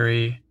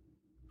 dairy,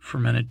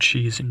 fermented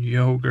cheese and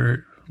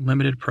yogurt,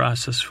 limited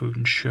processed food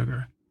and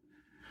sugar.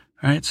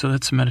 All right, so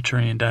that's the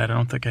Mediterranean diet. I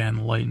don't think I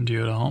enlightened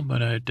you at all,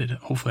 but I did.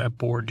 Hopefully I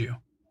bored you.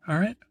 All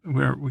right,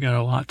 we got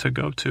a lot to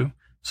go to,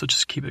 so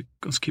let's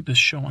keep this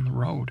show on the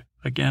road.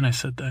 Again, I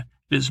said that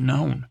it is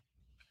known.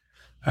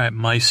 All right,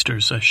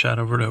 Meisters, I shot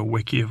over to a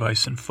Wiki of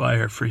Ice and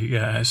Fire for you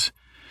guys.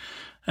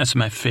 That's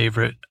my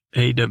favorite,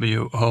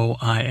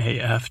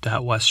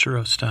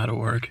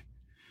 awoiaf.westeros.org.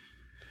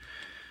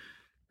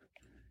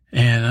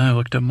 And I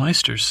looked up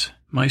Meisters.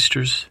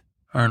 Meisters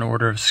are an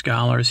order of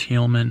scholars,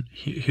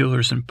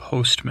 healers, and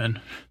postmen,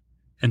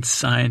 and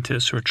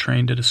scientists who are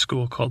trained at a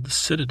school called the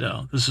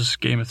Citadel. This is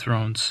Game of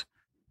Thrones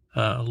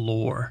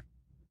lore.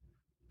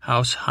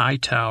 House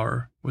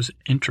Hightower was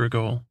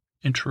integral.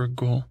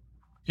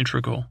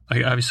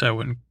 Obviously, I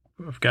wouldn't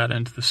have got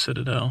into the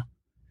Citadel.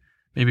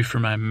 Maybe for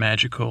my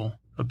magical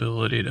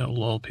ability to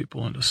lull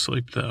people into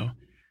sleep, though.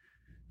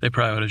 They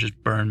probably would have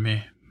just burned me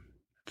at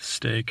the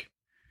stake.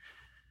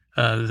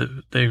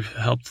 They've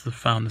helped to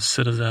found the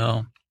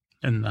Citadel,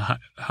 and the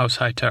House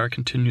Hightower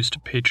continues to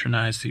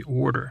patronize the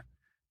order.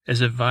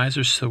 As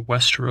advisors to the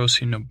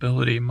Westerosi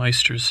nobility,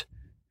 Meisters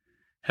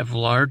have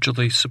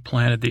largely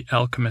supplanted the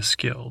Alchemist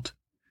Guild.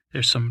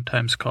 They're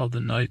sometimes called the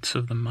Knights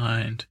of the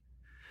Mind.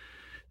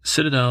 The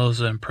Citadel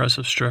is an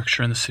impressive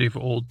structure in the city of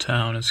Old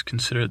Town, is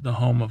considered the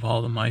home of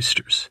all the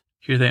Meisters.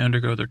 Here they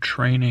undergo their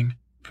training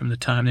from the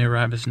time they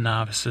arrive as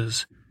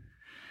novices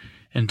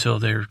until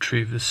they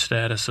retrieve the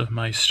status of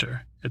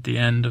Meister. At the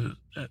end,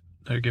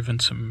 they're given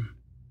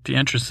the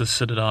entrance to the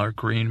Citadel are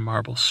green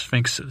marble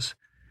sphinxes.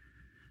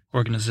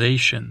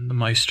 organization. The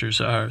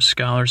Meisters are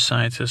scholars,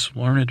 scientists,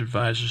 learned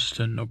advisors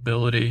to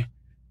nobility,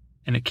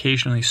 and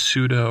occasionally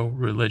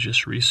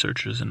pseudo-religious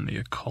researchers in the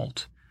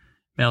occult.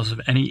 Males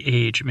of any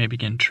age may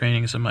begin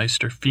training as a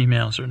Meister.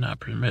 Females are not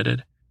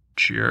permitted.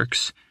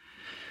 Jerks.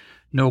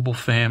 Noble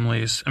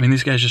families. I mean,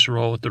 these guys just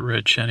roll with the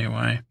rich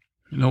anyway.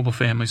 Noble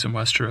families in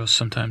Westeros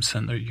sometimes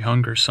send their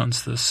younger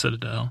sons to the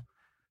Citadel.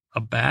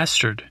 A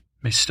bastard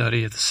may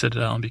study at the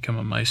Citadel and become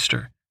a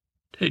Meister.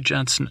 Hey,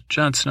 Jon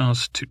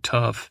Snow's too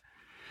tough.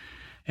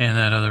 And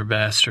that other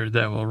bastard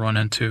that we'll run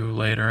into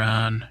later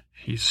on,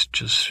 he's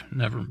just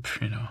never,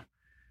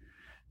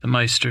 The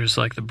Meisters,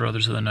 like the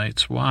Brothers of the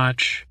Night's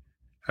Watch,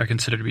 are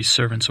considered to be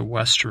servants of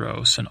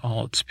Westeros and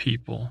all its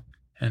people,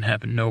 and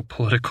have no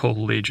political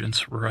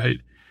allegiance. Right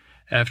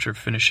after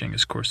finishing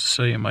his course of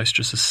study, a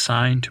Meister is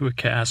assigned to a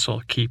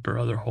castle, keep, or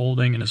other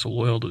holding, and is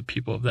loyal to the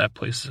people of that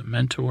place as a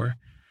mentor,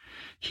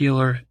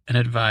 healer, and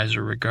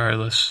advisor,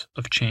 regardless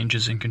of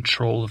changes in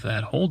control of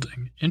that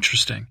holding.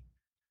 Interesting.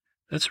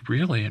 That's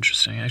really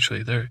interesting,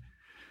 actually. They're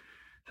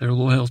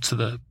loyal to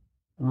the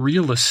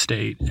real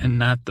estate and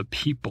not the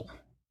people.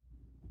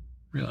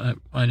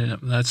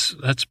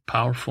 That's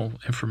powerful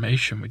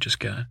information we just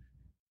got.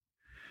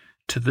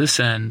 To this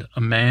end,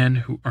 a man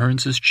who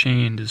earns his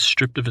chain is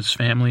stripped of his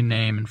family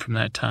name, and from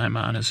that time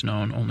on is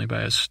known only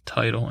by his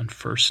title and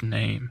first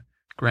name.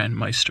 Grand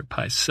Meister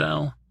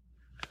Pycelle.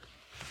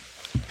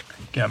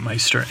 Got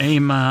Meister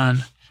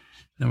Aemon.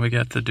 Then we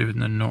got the dude in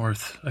the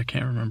north. I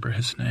can't remember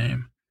his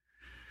name.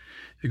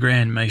 The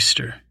Grand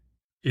Meister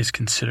is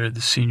considered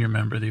the senior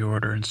member of the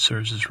order and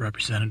serves as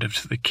representative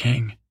to the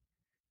king.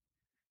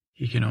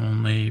 He can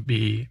only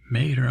be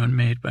made or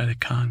unmade by the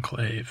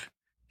conclave.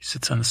 He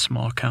sits on the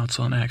small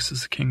council and acts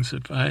as the king's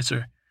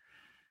advisor.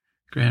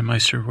 Grand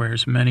Meister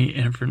wears many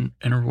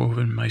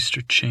interwoven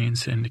Meister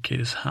chains to indicate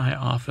his high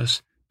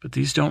office, but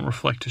these don't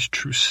reflect his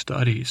true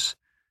studies.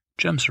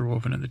 Gems are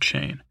woven in the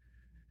chain.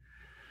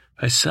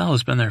 Pycelle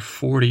has been there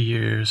 40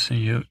 years,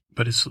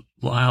 but his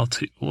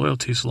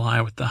loyalties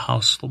lie with the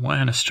House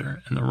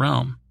Lannister and the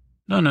realm.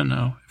 No.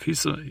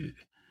 The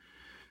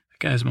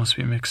guys must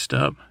be mixed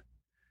up.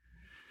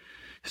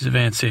 His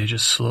advanced age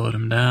has slowed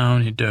him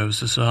down. He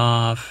dozes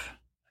off.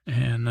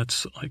 And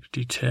that's like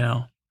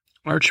detail.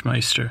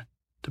 Archmeister,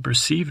 the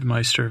perceived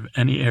Meister of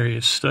any area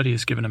of study,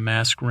 is given a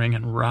mask, ring,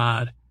 and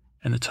rod,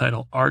 and the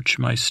title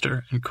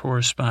Archmeister and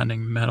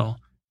corresponding medal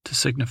to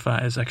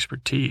signify his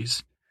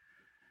expertise.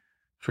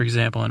 For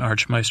example, an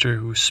Archmeister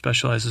who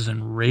specializes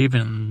in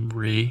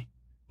ravenry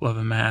will have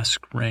a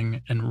mask,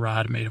 ring, and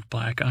rod made of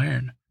black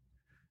iron.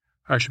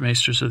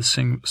 Archmeisters are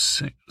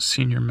the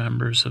senior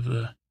members of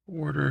the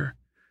order.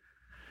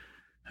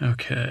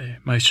 Okay,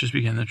 Meisters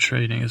begin their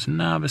training as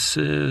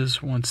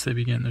novices. Once they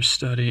begin their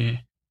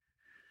study,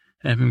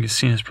 having been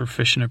seen as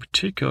proficient in a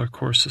particular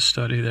course of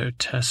study, they're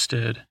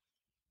tested.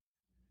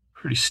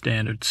 Pretty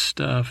standard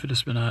stuff. It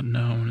has been not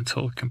known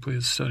until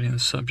completed studying the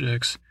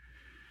subjects.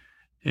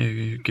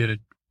 You get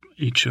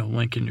each a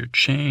link in your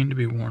chain to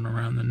be worn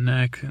around the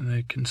neck, and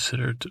they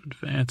consider it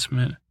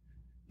advancement.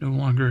 No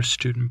longer a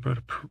student, but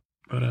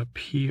a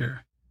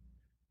peer.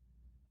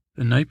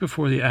 The night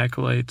before the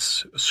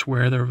acolytes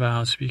swear their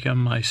vows to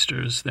become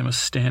Meisters, they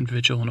must stand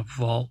vigil in a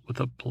vault with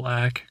a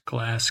black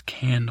glass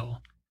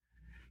candle.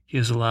 He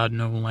is allowed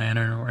no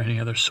lantern or any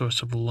other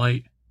source of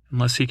light.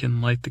 Unless he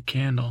can light the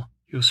candle,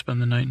 he will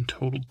spend the night in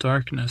total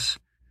darkness.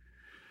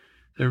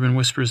 There have been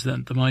whispers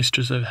that the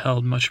Meisters have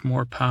held much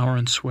more power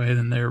and sway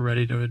than they are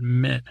ready to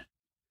admit.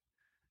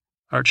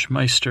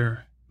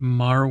 Archmeister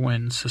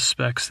Marwyn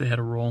suspects they had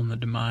a role in the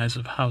demise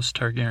of House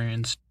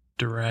Targaryen's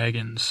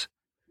dragons.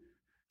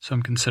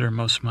 Some consider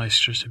most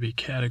Meisters to be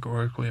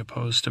categorically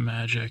opposed to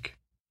magic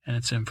and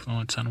its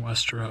influence on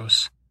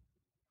Westeros.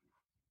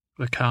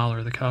 The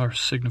collar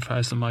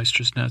signifies the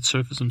Meisters not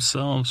serve as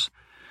themselves,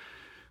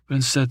 but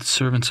instead the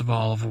servants of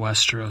all of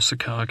Westeros. The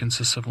collar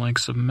consists of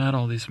links of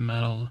metal. These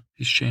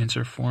chains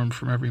are formed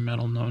from every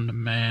metal known to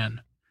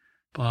man.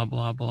 Blah,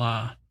 blah,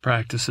 blah.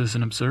 Practices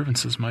and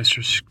observances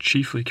Meisters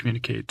chiefly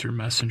communicate through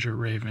messenger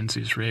ravens.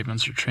 These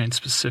ravens are trained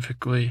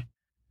specifically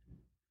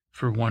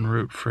for one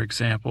route. For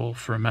example,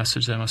 for a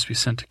message that must be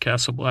sent to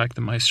Castle Black,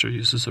 the Meister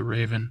uses a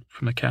raven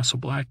from the Castle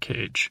Black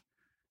cage.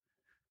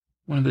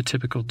 One of the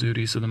typical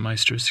duties of the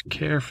Meister is to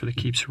care for the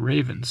keep's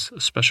ravens.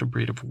 A special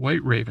breed of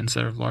white ravens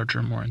that are larger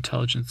and more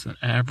intelligent than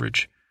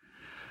average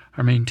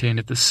are maintained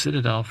at the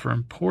Citadel for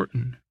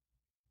important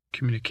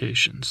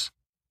communications.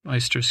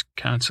 Meisters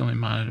constantly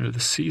monitor the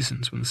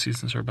seasons. When the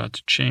seasons are about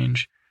to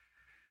change,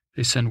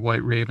 they send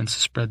white ravens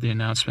to spread the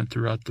announcement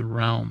throughout the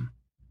realm.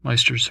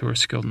 Meisters who are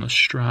skilled in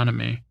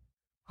astronomy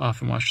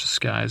often watch the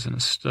skies in a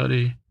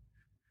study.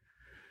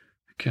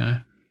 Okay.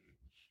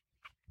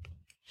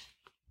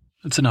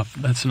 That's enough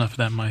of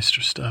that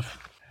Meister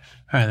stuff.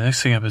 All right, the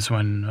next thing up is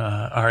when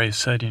Arya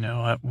said,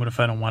 what if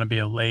I don't want to be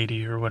a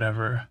lady or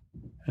whatever?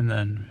 And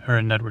then her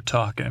and Ned were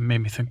talking. It made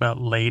me think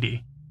about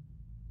lady.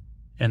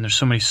 And there's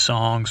so many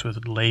songs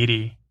with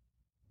lady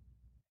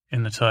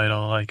in the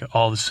title, like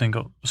all the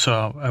single.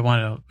 So I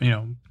want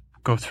to,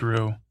 go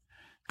through,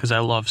 because I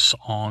love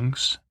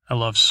songs. I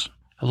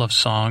I love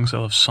songs. I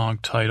love song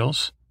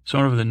titles. So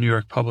I went over to the New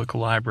York Public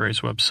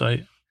Library's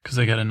website because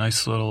they got a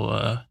nice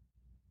little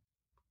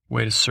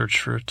way to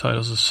search for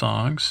titles of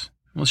songs.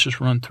 Let's just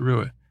run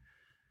through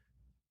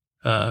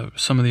it.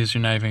 Some of these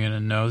you're not even going to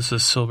know. This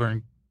is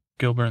a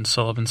Gilbert and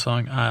Sullivan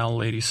song, Isle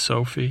Lady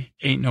Sophie.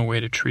 Ain't No Way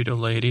to Treat a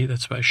Lady.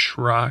 That's by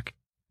Schrock.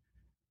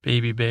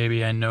 Baby,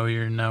 Baby, I Know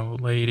You're No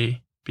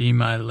Lady. Be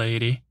My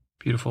Lady.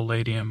 Beautiful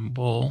Lady in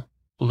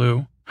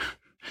Blue.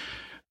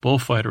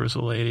 Bullfighter is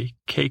a lady.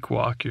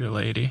 Cakewalk, Your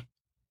Lady.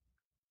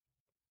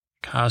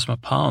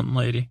 Cosmopolitan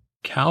Lady.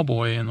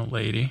 Cowboy and the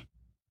Lady.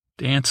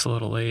 Dance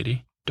Little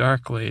Lady.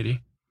 Dark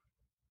Lady.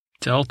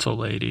 Delta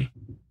Lady.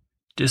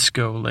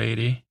 Disco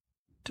Lady.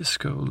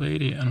 Disco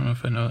Lady. I don't know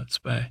if I know that's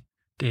by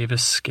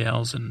Davis,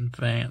 Scales, and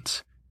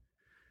Vance.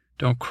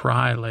 Don't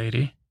Cry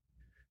Lady.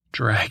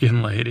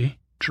 Dragon Lady.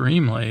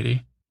 Dream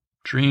Lady.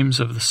 Dreams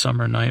of the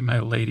Summer Night, My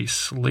Lady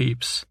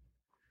Sleeps.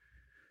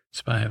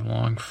 It's by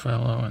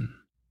Longfellow and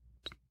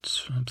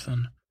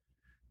something.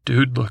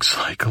 Dude Looks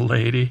Like a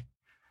Lady.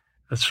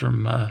 That's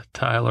from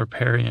Tyler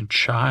Perry and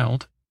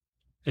Child,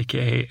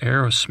 a.k.a.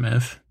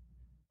 Aerosmith.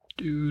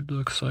 Dude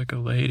Looks Like a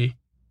Lady.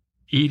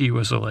 Edie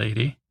Was a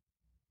Lady.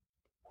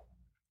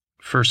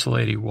 First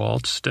Lady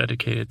Waltz,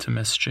 dedicated to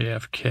Miss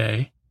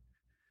JFK.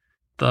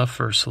 The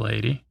First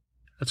Lady.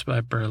 That's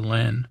by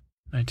Berlin,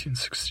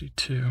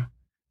 1962.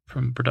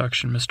 From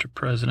production Mr.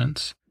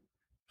 President's.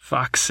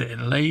 Foxy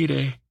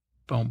Lady.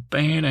 Boom,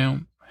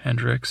 bam,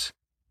 Hendrix.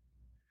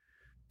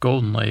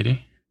 Golden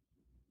Lady.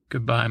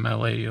 Goodbye, My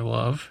Lady of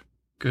Love.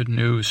 Good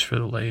News for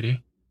the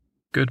Lady.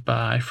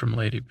 Goodbye from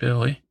Lady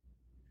Billy.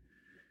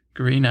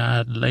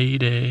 Green-Eyed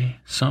Lady.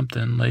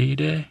 Something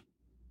Lady.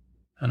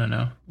 I don't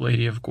know.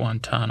 Lady of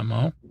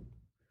Guantanamo.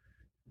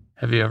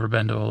 Have you ever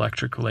been to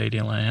Electric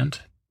Ladyland?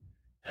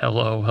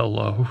 Hello,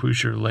 hello,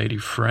 who's your lady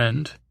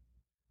friend?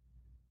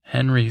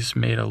 Henry's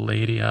made a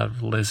lady out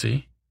of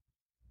Lizzie.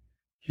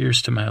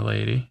 Here's to my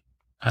lady.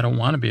 I don't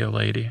want to be a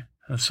lady.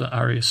 That's the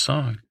Aria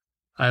song.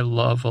 I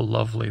love a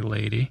lovely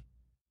lady.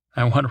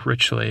 I want a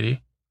rich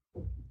lady.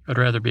 I'd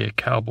rather be a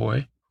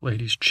cowboy.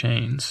 Lady's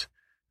Chains.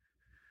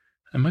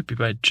 That might be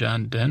by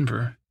John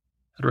Denver.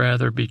 I'd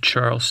rather be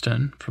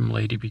Charleston from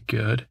Lady Be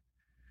Good.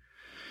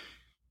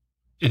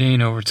 It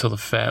ain't over till the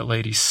fat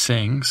lady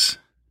sings.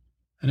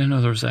 I didn't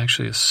know there was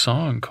actually a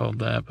song called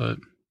that, but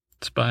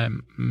it's by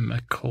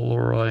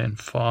McElroy and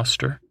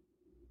Foster.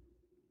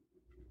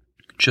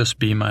 Just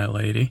Be My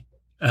Lady.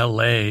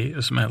 L.A.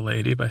 is My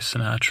Lady by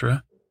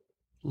Sinatra.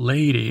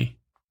 Lady.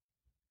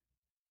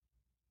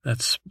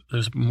 There's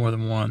more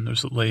than one.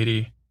 There's a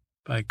Lady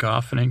by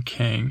Goffin and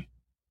King.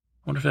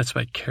 I wonder if that's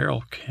by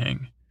Carole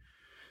King.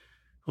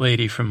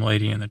 Lady from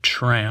Lady and the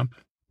Tramp.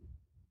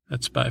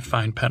 That's by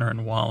Fine Penner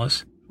and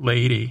Wallace.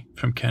 Lady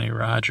from Kenny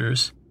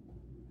Rogers.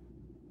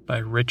 By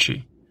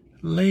Ritchie.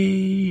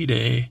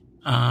 Lady,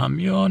 I'm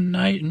your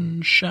knight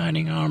in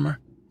shining armor,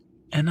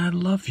 and I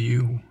love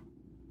you.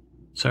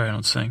 Sorry, I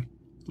don't sing.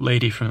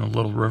 Lady from the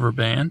Little River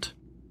Band.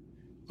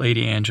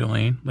 Lady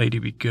Angeline. Lady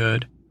Be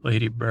Good.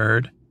 Lady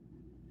Bird.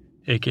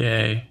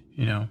 A.K.A.,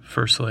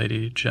 First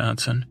Lady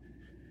Johnson.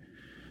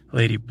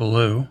 Lady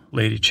Blue.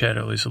 Lady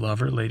Chatterley's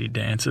Lover. Lady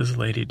Dances.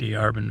 Lady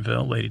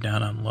D'Arbonville. Lady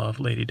Down on Love.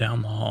 Lady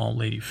Down the Hall.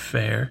 Lady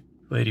Fair.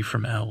 Lady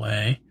from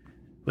L.A.,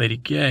 Lady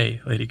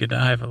Gay, Lady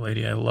Godiva,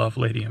 Lady I Love,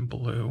 Lady in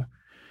Blue,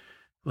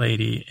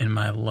 Lady in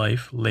My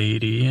Life,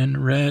 Lady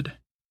in Red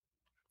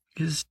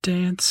is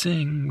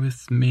dancing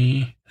with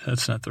me.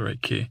 That's not the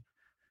right key.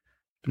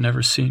 I've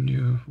never seen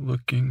you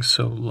looking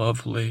so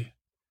lovely.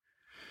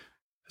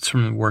 It's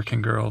from the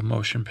Working Girl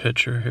motion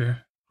picture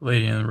here.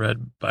 Lady in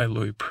Red by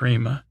Louis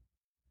Prima.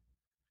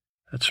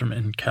 That's from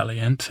In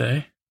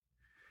Caliente.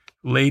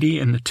 Lady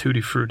in the Tutti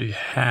Frutti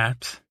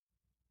Hat.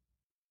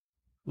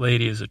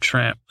 Lady is a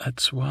Tramp.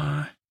 That's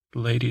why.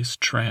 Lady is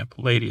Tramp.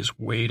 Lady is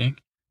Waiting.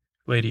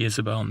 Lady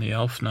Isabel and the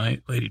Elf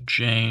Knight. Lady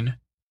Jane.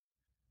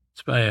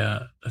 It's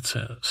by that's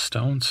a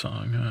Stone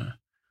song.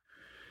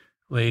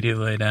 Lady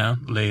Lay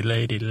Down. Lay,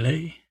 Lady,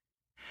 Lay.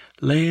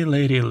 Lay,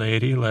 Lady,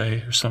 Lady,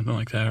 Lay. Or something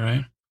like that,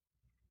 right?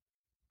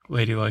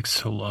 Lady Likes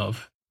to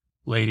Love.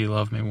 Lady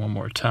Love Me One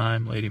More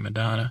Time. Lady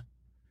Madonna.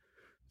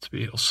 It's a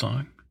Beatles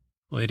song.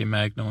 Lady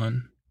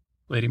Magdalene.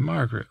 Lady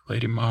Margaret.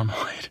 Lady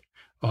Marmalade.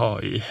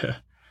 Oh, yeah.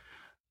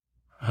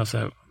 How's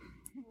that?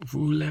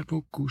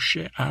 Voulez-vous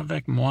coucher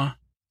avec moi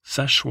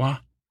ce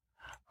soir?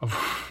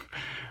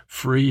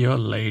 Free your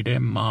lady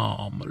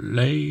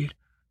marmalade.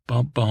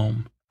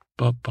 Ba-boom,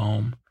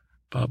 ba-boom,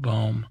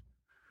 ba-boom.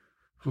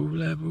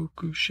 Voulez-vous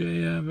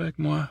coucher avec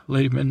moi?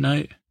 Lady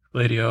Midnight.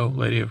 Lady O.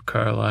 Lady of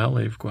Carlisle.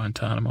 Lady of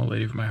Guantanamo.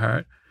 Lady of My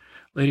Heart.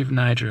 Lady of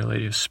Niger.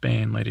 Lady of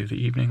Spain. Lady of the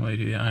Evening.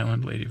 Lady of the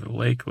Island. Lady of the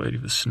Lake. Lady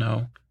of the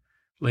Snow.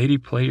 Lady,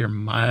 play your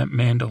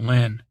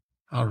mandolin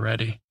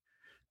already.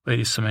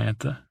 Lady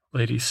Samantha.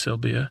 Lady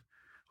Sylvia.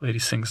 Lady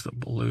Sings the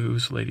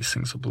Blues. Lady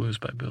Sings the Blues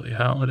by Billie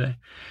Holiday.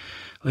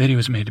 Lady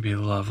Was Made to Be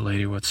Loved.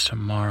 Lady What's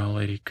Tomorrow.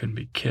 Lady Couldn't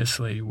Be Kissed.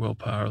 Lady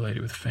Willpower. Lady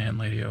with Fan.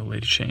 Lady O.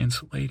 Lady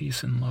Chains.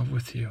 Lady's in Love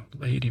with You.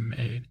 Lady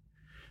Maid.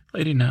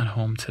 Lady Not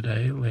Home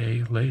Today.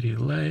 Lady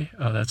Lay.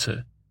 Oh, that's it.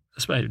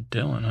 That's by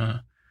Dylan,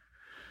 huh?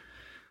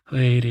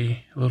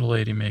 Lady, little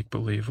lady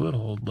make-believe,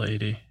 little old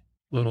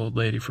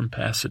lady from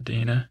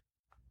Pasadena.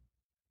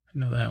 I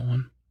know that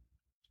one.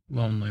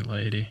 Lonely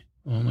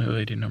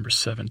lady number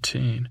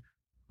 17.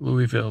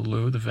 Louisville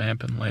Lou, the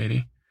vampin'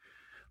 lady.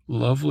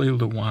 Lovely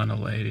Luana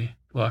lady,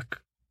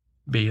 luck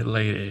be a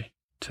lady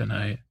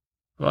tonight.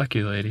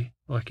 Lucky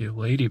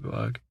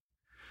ladybug.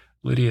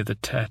 Lydia the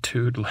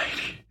tattooed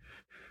lady.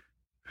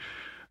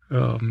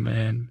 Oh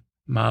man,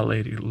 my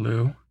lady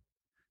Lou.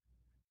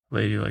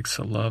 Lady likes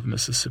to love,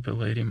 Mississippi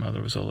lady,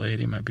 mother was a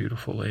lady, my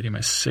beautiful lady,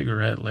 my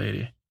cigarette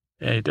lady.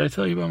 Hey, did I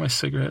tell you about my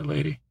cigarette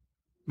lady?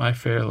 My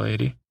fair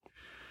lady.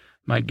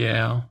 My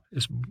gal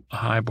is a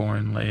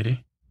highborn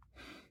lady.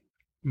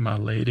 My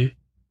lady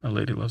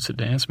loves to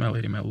dance, my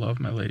lady, my love,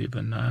 my lady of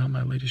the Nile,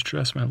 my lady's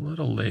dress, my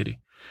little lady.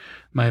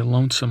 My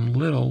lonesome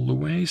little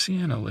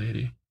Louisiana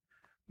lady.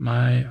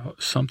 My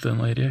something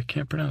lady, I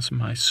can't pronounce,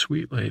 my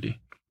sweet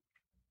lady.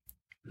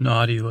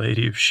 Naughty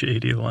lady of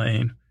Shady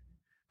Lane.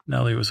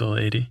 Nellie was a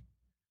lady.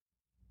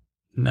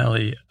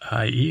 Nellie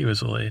I.E.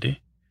 was a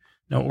lady.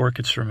 No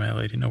orchids for my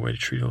lady, no way to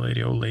treat a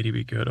lady. Oh, lady,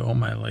 be good. Oh,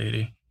 my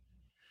lady.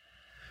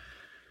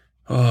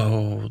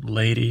 Oh,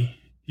 lady,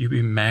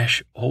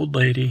 old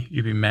lady,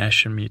 you be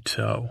mashing me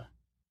toe.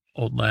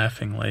 Old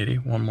laughing lady,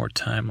 one more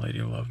time,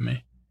 lady, love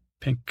me.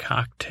 Pink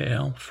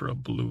cocktail for a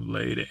blue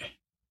lady.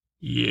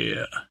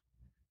 Yeah.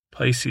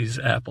 Pisces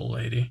apple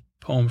lady,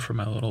 poem for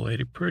my little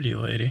lady, pretty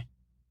lady.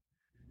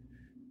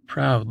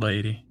 Proud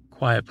lady,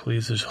 quiet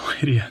please, there's a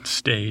lady on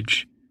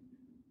stage.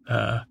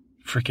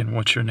 Frickin'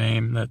 what's your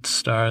name, that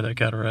star that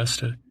got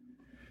arrested?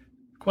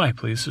 Quiet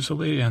please, there's a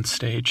lady on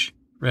stage.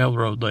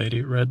 Railroad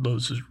lady, red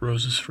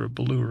roses for a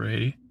blue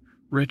lady.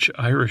 Rich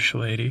Irish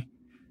lady,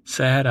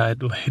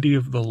 sad-eyed lady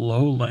of the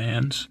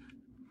lowlands.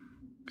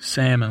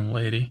 Salmon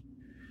lady.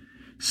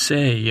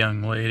 Say,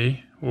 young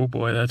lady. Oh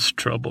boy, that's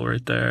trouble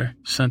right there.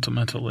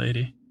 Sentimental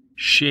lady.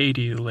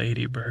 Shady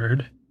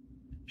ladybird.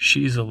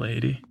 She's a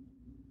lady.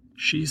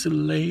 She's a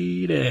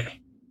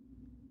lady.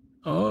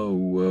 Oh,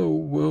 whoa,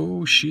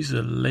 whoa, she's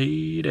a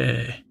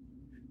lady.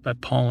 By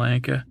Paul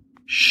Anka.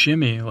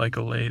 Shimmy like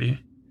a lady.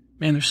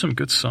 Man, there's some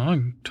good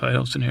song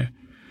titles in here.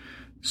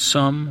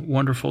 Some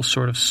wonderful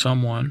sort of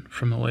someone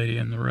from the Lady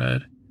in the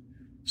Red.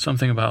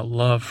 Something about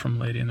love from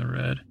Lady in the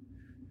Red.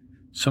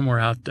 Somewhere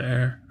out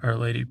there, Our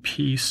Lady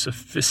Peace,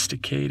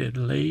 sophisticated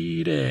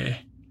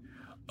lady.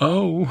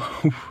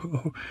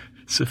 Oh,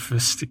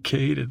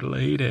 sophisticated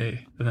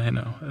lady. I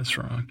know, that's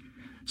wrong.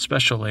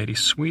 Special lady,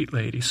 sweet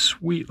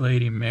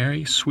lady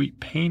Mary, sweet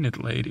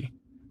painted lady.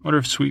 I wonder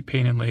if sweet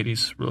painted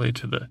ladies relate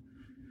to the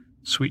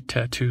sweet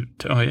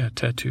tattooed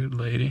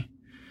lady.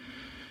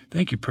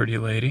 Thank you, pretty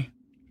lady.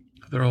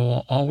 There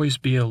will always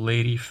be a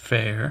lady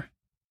fair.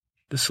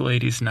 This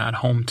lady's not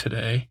home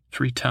today.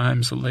 3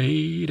 times a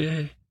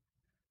lady.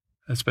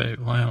 That's by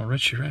Lionel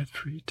Richie, right?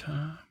 3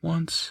 times.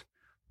 Once,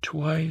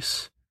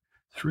 twice,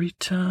 3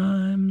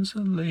 times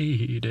a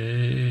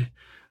lady.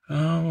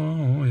 I'll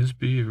always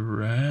be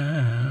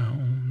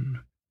around.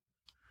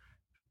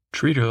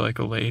 Treat her like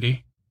a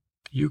lady.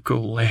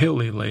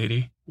 Ukulele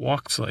lady.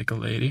 Walks like a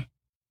lady.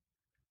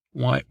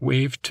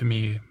 Wave to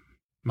me,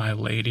 my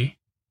lady.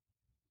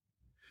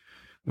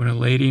 When a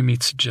lady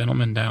meets a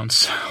gentleman down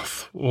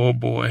south, oh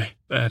boy,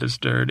 that is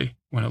dirty.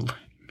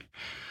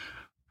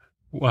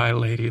 Why,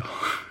 lady?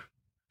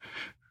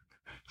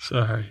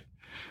 Sorry.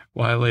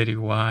 Why, lady,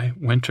 why?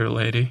 Winter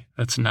lady,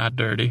 that's not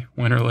dirty.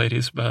 Winter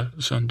lady's about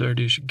as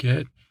undirty as you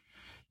get.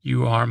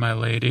 You are my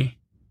lady.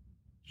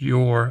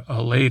 You're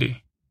a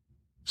lady.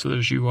 So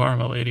there's you are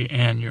my lady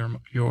and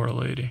you're a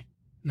lady.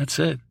 And that's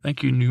it.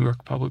 Thank you, New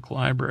York Public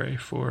Library,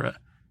 for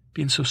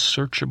being so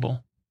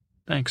searchable.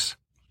 Thanks.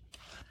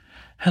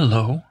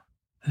 Hello,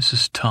 this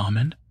is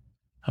Tommen.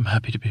 I'm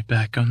happy to be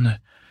back on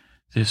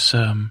this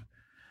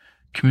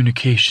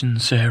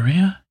communications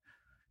area.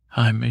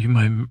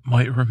 You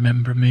might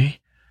remember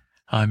me.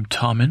 I'm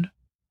Tommen.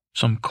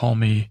 Some call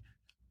me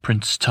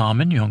Prince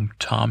Tommen, young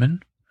Tommen.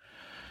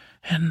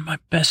 And my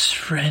best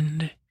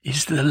friend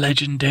is the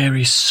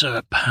legendary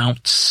Sir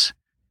Pounce.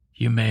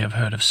 You may have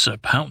heard of Sir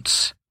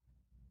Pounce.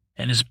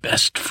 And his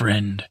best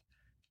friend,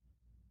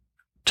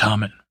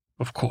 Tommen,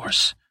 of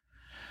course.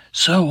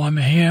 So I'm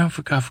here.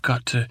 I've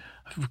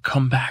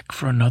come back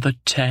for another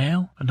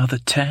tale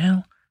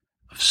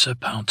of Sir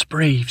Pounce,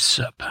 brave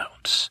Sir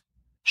Pounce,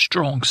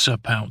 strong Sir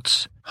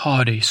Pounce,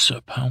 hardy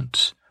Sir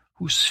Pounce,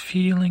 whose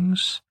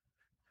feelings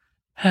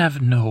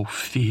have no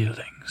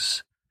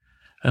feelings,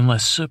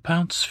 unless Sir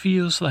Pounce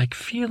feels like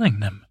feeling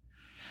them.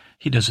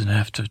 He doesn't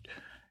have to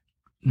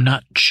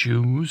not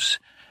choose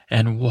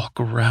and walk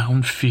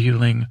around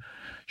feeling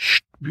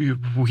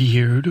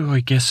weird,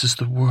 I guess is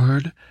the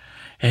word,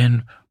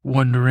 and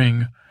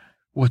wondering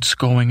what's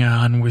going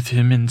on with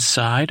him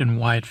inside and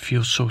why it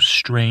feels so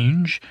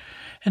strange,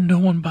 and no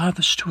one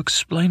bothers to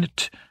explain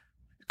it,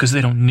 because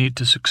they don't need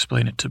to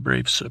explain it to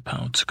brave Sir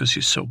Pounce, because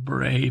he's so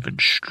brave and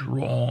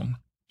strong.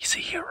 He's a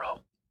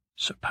hero,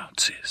 Sir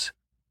Pounce is.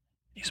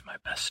 He's my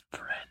best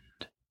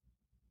friend.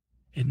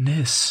 And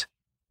this,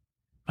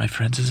 my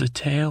friends, is a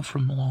tale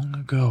from long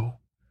ago.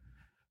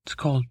 It's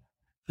called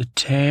the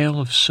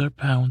tale of Sir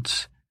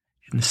Pounce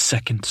in the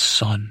second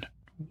son,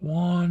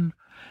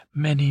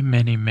 many,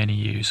 many, many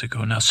years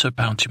ago. Now, Sir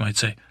Pounce, you might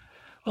say,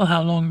 well,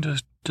 how long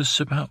does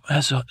Sir Pounce,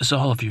 as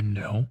all of you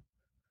know,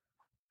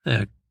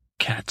 the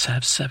cats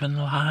have 7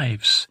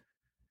 lives.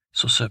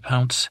 So Sir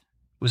Pounce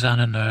was on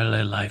an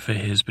early life of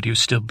his, but he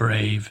was still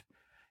brave.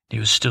 He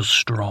was still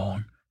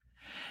strong.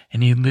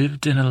 And he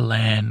lived in a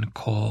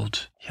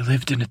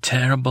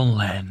terrible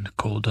land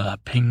called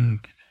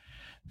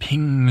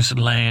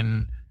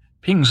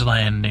Ping's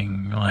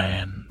Landing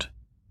Land.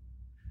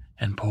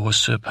 And poor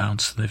Sir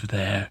Pounce lived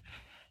there,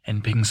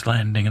 and Ping's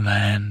Landing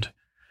Land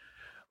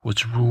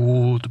was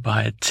ruled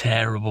by a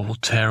terrible,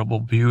 terrible,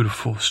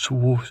 beautiful,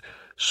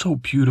 so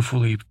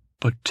beautifully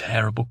but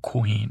terrible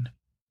queen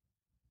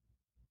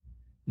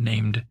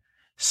named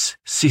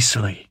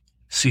Cecily.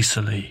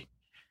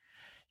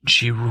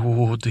 She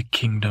ruled the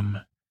kingdom,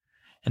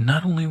 and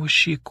not only was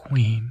she a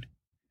queen,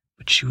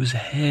 but she was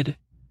head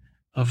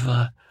of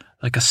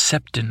like a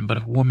septon,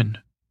 but a woman.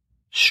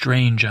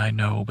 Strange, I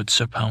know, but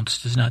Sir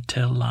Pounce does not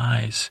tell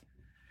lies.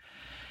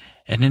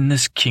 And in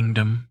this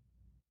kingdom,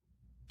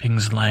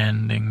 Ping's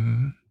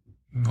Landing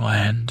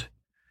Land,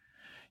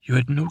 you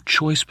had no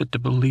choice but to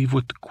believe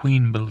what the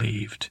queen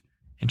believed,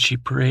 and she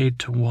prayed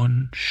to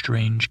one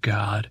strange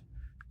god,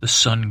 the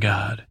sun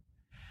god.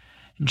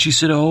 And she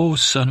said, "Oh,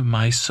 son of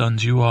my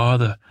sons, you are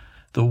the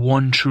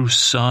one true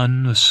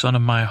son, the son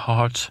of my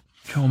heart.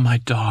 You're my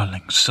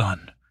darling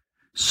son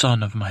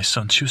of my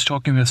sons." She was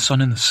talking to the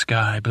sun in the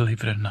sky,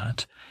 believe it or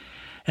not.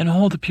 And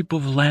all the people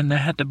of the land, they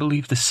had to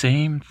believe the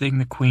same thing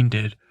the queen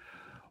did,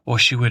 or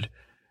she would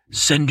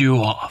send you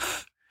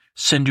off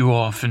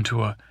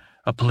into a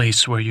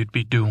place where you'd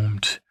be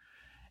doomed.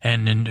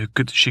 And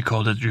she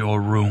called it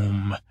your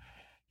room.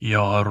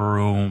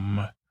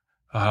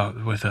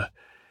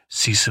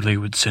 Cecily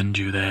would send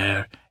you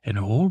there, and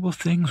horrible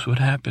things would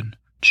happen.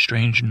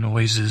 Strange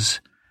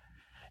noises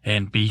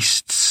and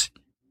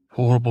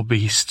horrible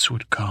beasts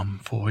would come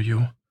for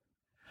you.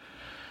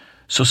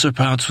 So Sir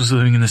Pounce was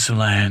living in this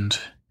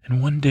land,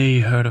 and one day he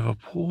heard of a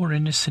poor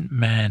innocent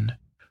man,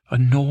 a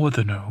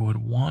northerner who had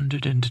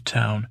wandered into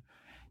town,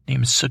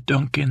 named Sir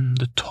Duncan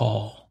the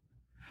Tall.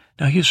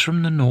 Now he was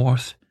from the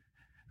north,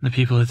 and the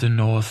people at the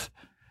north,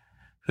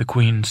 the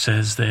queen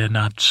says they're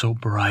not so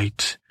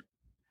bright,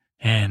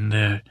 and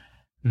they're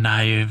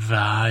naive,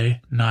 and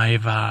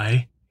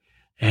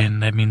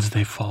that means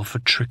they fall for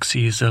tricks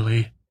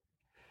easily.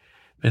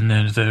 And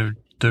then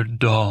they're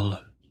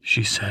dull,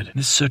 she said. And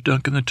this Sir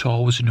Duncan the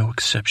Tall was no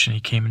exception. He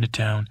came into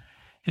town,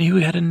 and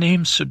he had a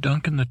name, Sir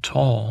Duncan the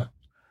Tall,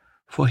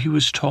 for he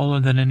was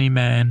taller than any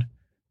man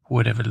who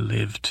had ever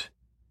lived.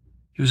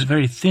 He was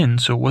very thin,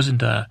 so it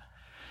wasn't a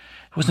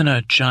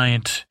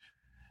giant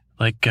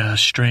like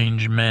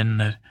strange men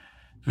that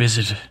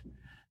visit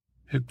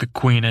the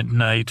queen at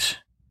night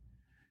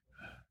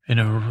in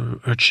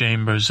her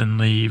chambers and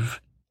leave.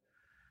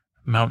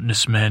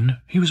 Mountainous men.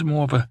 He was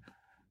more of a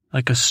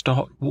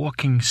stout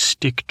walking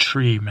stick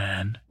tree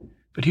man,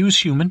 but he was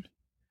human.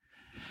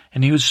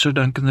 And he was Sir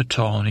Duncan the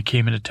Tall, and he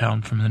came into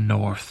town from the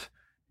north.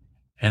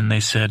 And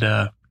they said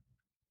at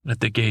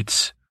the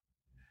gates,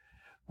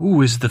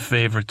 "Who is the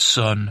favorite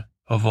son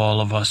of all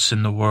of us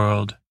in the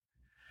world?"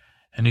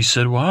 And he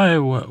said, "Why,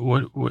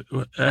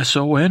 what,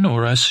 S-O-N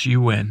or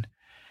S-U-N?"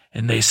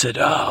 And they said,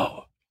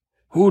 "Oh,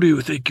 who do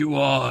you think you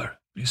are?"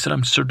 He said,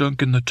 "I'm Sir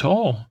Duncan the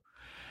Tall."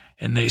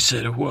 And they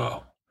said,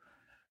 "Well,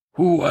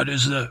 what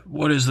is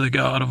the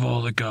god of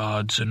all the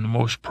gods, and the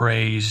most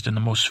praised and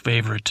the most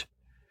favorite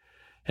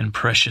and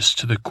precious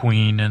to the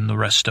queen and the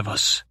rest of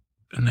us?"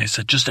 And they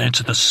said, "Just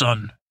answer the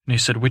sun." And he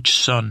said, "Which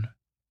sun?"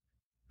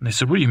 And they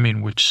said, "What do you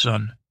mean, which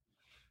sun?"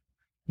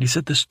 And he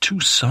said, "There's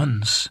 2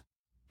 suns.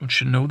 Don't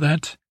you know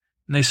that?"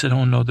 And they said,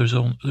 "Oh, no, there's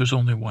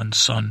only one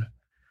sun.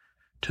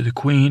 To the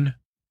queen,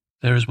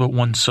 there is but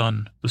one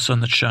sun, the sun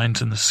that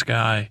shines in the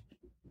sky.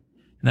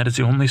 And that is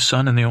the only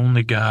sun and the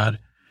only god,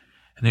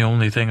 and the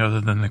only thing other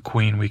than the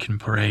queen we can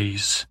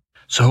praise.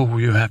 So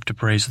you have to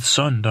praise the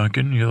sun,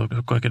 Duncan. You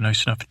look like a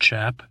nice enough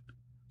chap.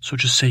 So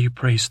just say you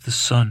praise the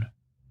sun."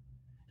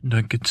 And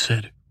Duncan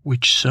said,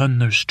 "Which sun?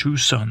 There's 2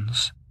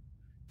 suns.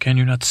 Can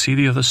you not see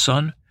the other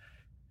sun?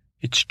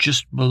 It's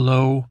just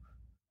below,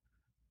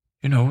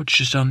 it's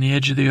just on the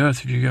edge of the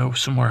earth. If you go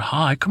somewhere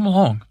high, come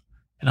along,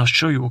 and I'll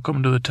show you. We'll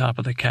come to the top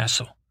of the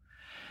castle."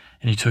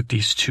 And he took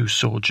these 2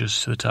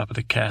 soldiers to the top of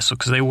the castle,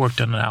 because they worked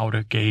on an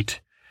outer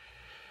gate,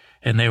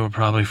 and they were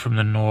probably from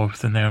the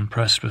north, and they're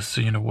impressed with,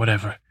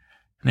 whatever.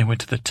 And they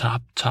went to the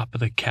top of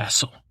the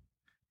castle.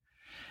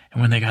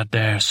 And when they got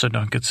there, Sir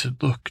Duncan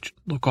said,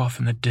 Look off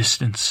in the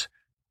distance,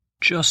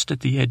 just at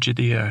the edge of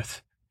the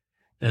earth,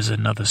 there's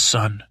another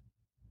sun."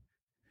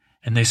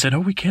 And they said, "Oh,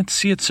 we can't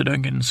see it, Sir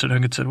Duncan." And Sir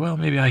Duncan said, "Well,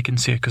 maybe I can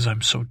see it because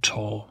I'm so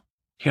tall.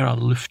 Here, I'll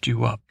lift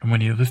you up." And when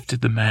he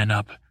lifted the man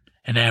up,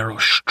 an arrow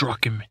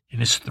struck him in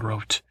his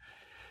throat.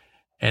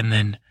 And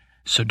then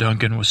Sir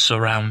Duncan was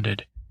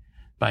surrounded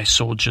by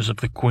soldiers of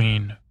the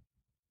queen.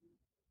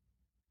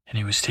 And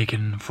he was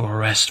taken for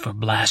arrest for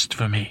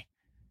blasphemy.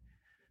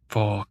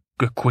 For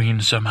the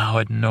queen somehow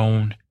had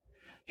known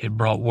he had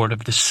brought word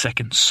of the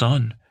second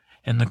son,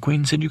 and the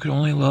queen said you could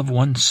only love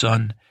one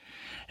son,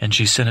 and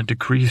she sent a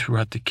decree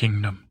throughout the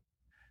kingdom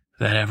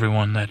that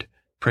everyone that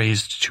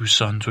praised 2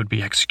 sons would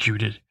be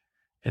executed,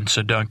 and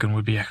Sir Duncan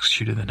would be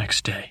executed the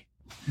next day.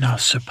 Now,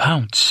 Sir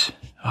Pounce,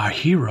 our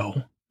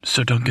hero,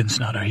 Sir Duncan's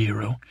not our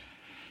hero.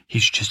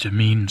 He's just a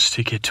means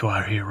to get to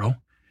our hero.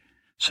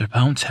 Sir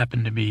Pounce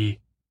happened to be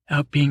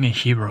out being a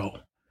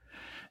hero.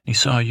 He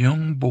saw a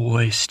young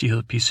boy steal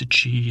a piece of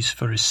cheese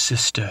for his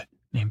sister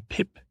named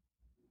Pip.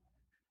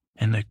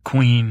 And the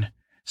queen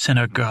sent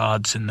her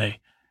guards, and they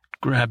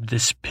grabbed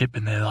this Pip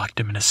and they locked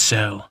him in a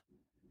cell.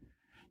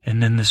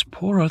 And then this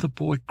poor other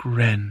boy,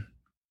 Gren,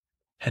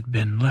 had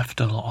been left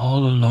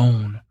all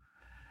alone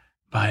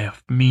by a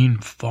mean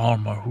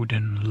farmer who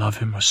didn't love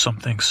him or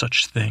something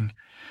such thing.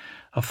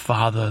 A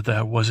father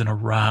that wasn't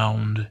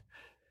around,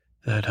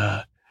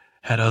 that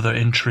had other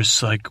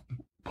interests like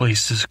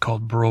places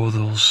called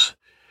brothels,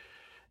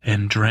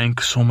 and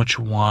drank so much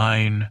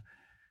wine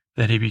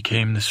that he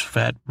became this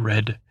fat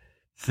red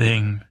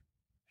thing.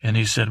 And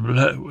he said,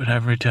 blah, and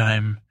every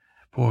time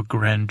poor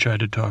Gren tried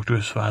to talk to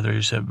his father,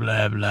 he said,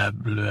 blah, blah,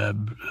 blah,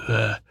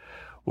 blah.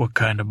 What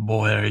kind of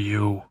boy are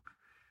you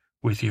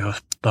with your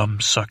thumb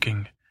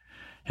sucking?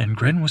 And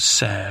Gren was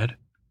sad.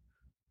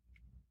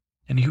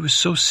 And he was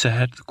so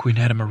sad, the queen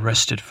had him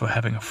arrested for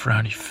having a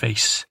frowny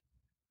face.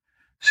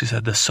 She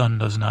said the sun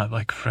does not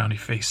like frowny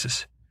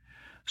faces.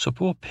 So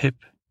poor Pip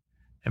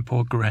and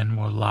poor Gren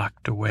were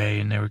locked away,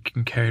 and they were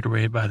carried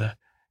away by the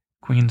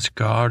queen's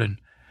guard, and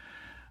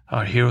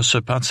our hero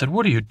Sir Pounce said,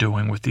 what are you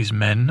doing with these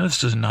men?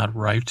 This is not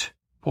right.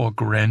 Poor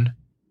Gren,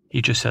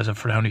 he just has a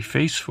frowny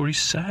face, for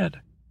he's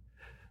sad.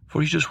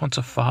 For he just wants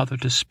a father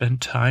to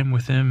spend time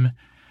with him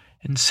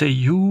and say,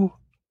 you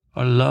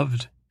are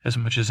loved as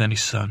much as any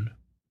son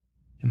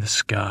in the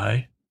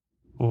sky,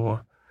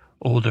 or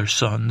older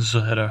sons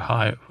that are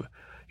higher.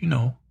 You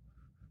know,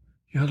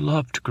 you're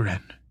loved,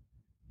 Gren,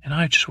 and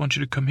I just want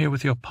you to come here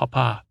with your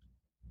papa.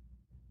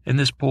 And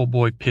this poor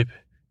boy Pip,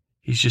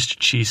 he's just a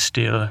cheese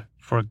stealer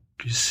for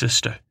his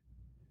sister.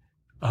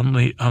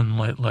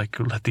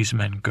 Let these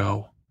men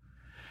go.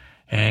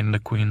 And the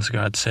queen's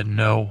guard said,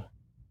 no,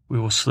 we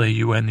will slay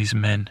you and these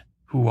men.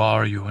 Who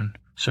are you? And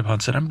Sir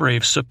Pounce said, I'm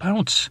brave Sir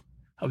Pounce.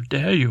 How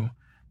dare you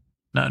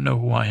not know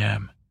who I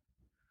am?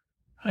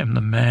 I am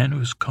the man who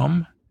has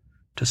come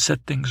to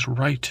set things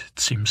right, it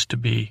seems to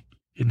be,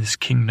 in this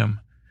kingdom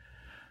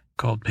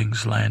called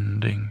King's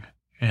Landing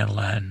and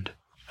Land.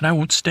 And I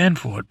won't stand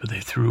for it, but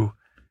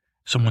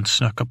someone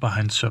snuck up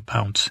behind Sir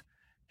Pounce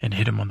and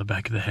hit him on the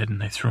back of the head,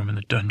 and they threw him in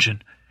the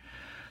dungeon.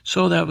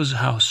 So that was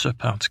how Sir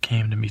Pounce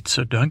came to meet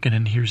Sir Duncan,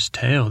 and here's the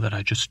tale that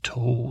I just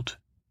told.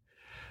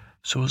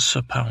 So it was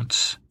Sir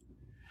Pounce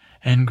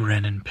and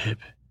Gren and Pip.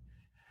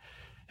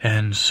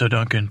 And Sir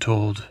Duncan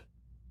told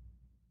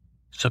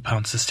Sir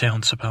Pounce's tale,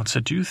 and Sir Pounce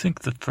said, do you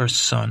think the first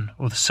son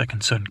or the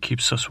second son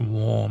keeps us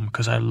warm?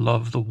 Because I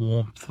love the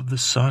warmth of the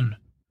sun.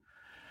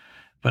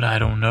 But I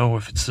don't know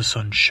if it's the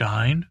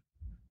sunshine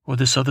or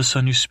this other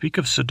son you speak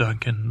of, Sir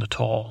Duncan, the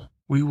tall.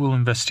 We will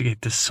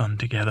investigate this son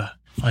together.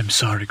 I'm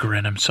sorry,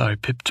 Gren, I'm sorry,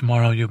 Pip.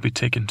 Tomorrow you'll be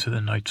taken to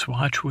the Night's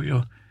Watch, where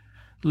you'll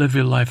live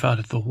your life out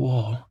at the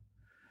wall.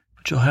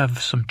 But you'll have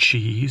some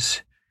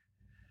cheese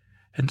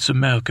and some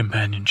male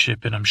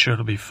companionship, and I'm sure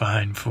it'll be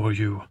fine for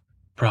you.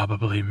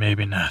 Probably,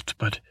 maybe not,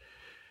 but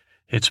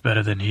it's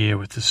better than here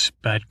with this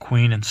bad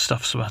queen and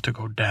stuff's about to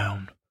go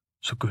down.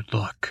 So good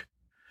luck.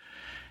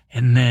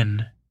 And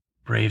then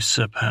brave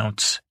Sir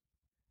Pounce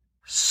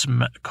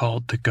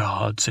called the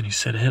guards, and he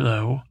said,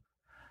 hello,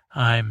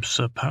 I'm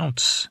Sir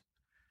Pounce.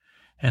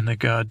 And the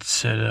guards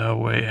said,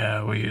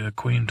 the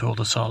queen told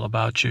us all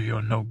about you.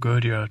 You're no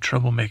good, you're a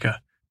troublemaker,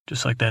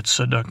 just like that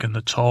Sir Duncan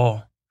the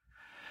Tall.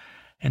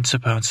 And Sir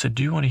Pounce said,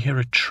 do you want to hear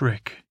a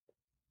trick?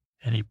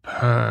 And he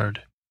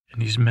purred.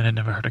 And these men had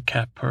never heard a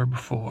cat purr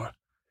before.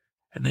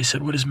 And they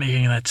said, what is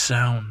making that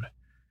sound?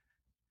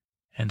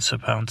 And Sir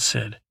Pounce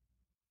said,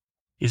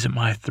 is it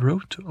my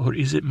throat or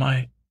is it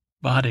my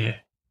body?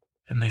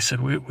 And they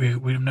said,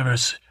 we've never,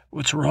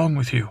 what's wrong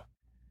with you?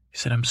 He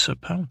said, I'm Sir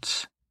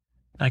Pounce,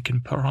 and I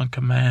can purr on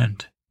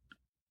command.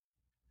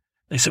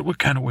 They said, what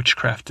kind of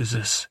witchcraft is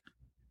this?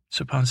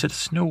 Sir Pounce said,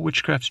 it's no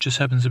witchcraft, it just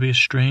happens to be a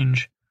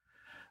strange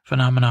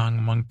phenomenon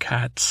among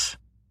cats,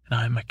 and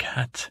I'm a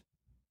cat,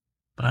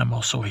 but I'm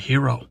also a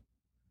hero.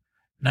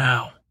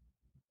 Now,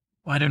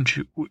 why don't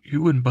you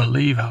wouldn't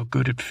believe how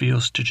good it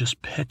feels to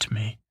just pet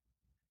me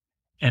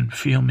and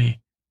feel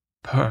me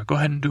purr. Go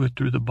ahead and do it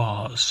through the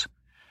bars.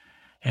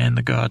 And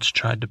the guards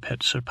tried to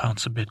pet Sir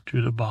Pounce a bit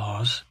through the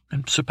bars,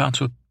 and Sir Pounce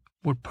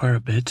would purr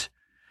a bit,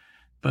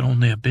 but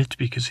only a bit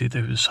because it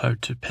was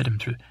hard to pet him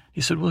through.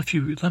 He said, well, if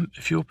you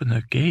open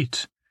the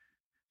gate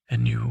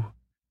and you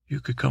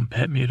could come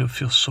pet me, it'll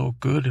feel so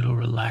good, it'll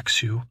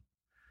relax you,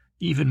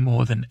 even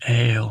more than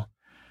ale.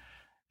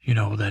 You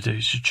know, that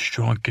is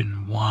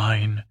drunken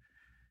wine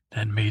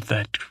that made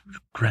that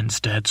Gren's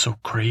dad so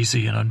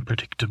crazy and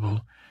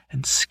unpredictable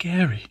and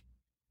scary.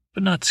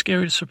 But not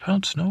scary to Sir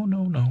Pounce, no.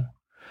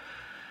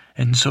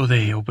 And so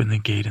they opened the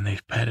gate and they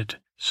petted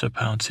Sir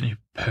Pounce, and he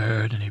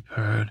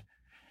purred,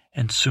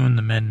 And soon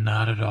the men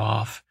nodded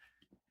off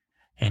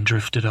and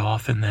drifted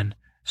off, and then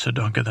Sir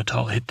Duncan the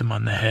Tall hit them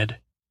on the head.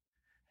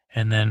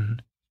 And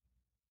then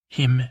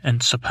him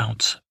and Sir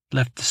Pounce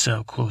left the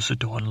cell, closed the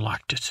door, and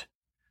locked it.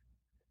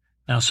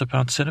 Now Sir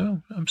Pounce said,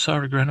 "Oh, I'm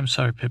sorry, Gran, I'm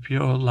sorry, Pip,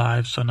 your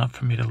lives are not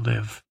for me to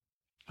live,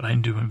 but I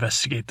need to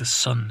investigate the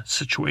sun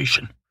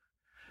situation."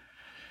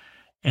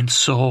 And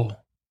so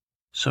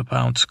Sir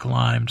Pounce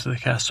climbed the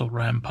castle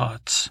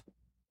ramparts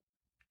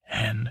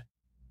and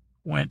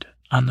went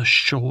on the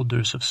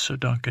shoulders of Sir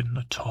Duncan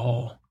the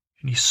Tall,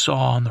 and he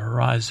saw on the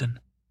horizon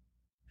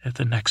at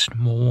the next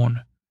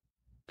morn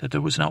that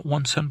there was not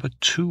one sun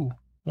but two.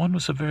 One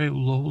was a very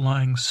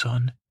low-lying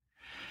sun,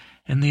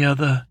 and the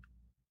other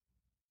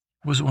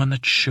was one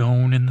that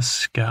shone in the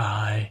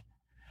sky,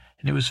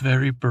 and it was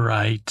very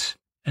bright.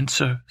 And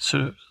Sir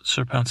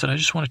Pounce said, "I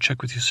just want to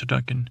check with you, Sir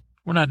Duncan.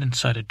 We're not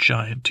inside a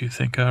giant, do you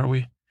think, are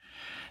we?"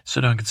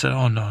 Sir Duncan said,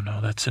 "Oh,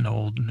 no, that's an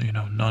old,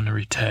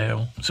 nunnery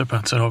tale." Sir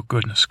Pounce said, "Oh,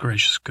 goodness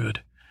gracious,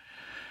 good."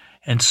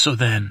 And so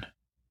then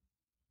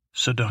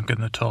Sir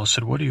Duncan the Tall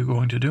said, "What are you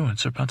going to do?" And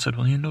Sir Pounce said,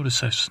 "Well, you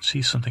notice I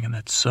see something in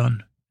that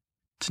sun.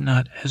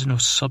 Has no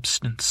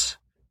substance.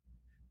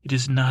 It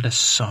is not a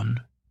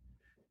sun.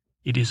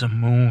 It is a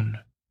moon."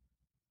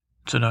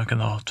 Sir Duncan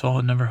the Tall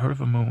had never heard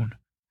of a moon.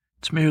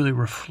 It's merely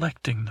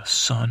reflecting the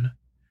sun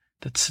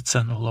that sits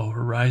on the low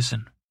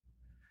horizon.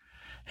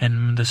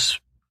 And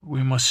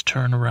we must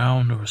turn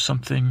around or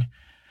something.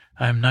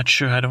 I'm not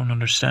sure, I don't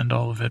understand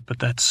all of it, but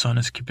that sun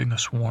is keeping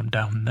us warm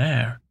down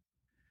there.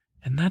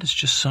 And that is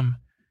just some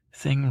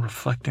thing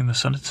reflecting the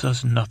sun. It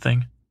does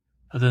nothing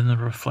other than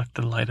reflect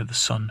the light of the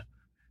sun.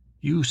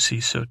 You see,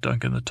 Sir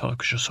Duncan the Tall,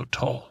 because you're so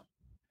tall.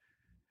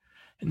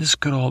 And this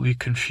could all be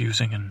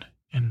confusing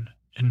and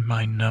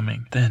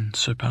mind-numbing. Then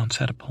Sir Pounce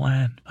had a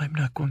plan. I'm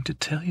not going to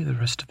tell you the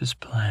rest of his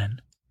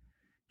plan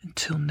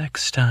until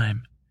next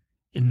time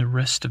in the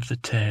rest of the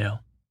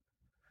tale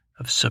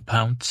of Sir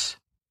Pounce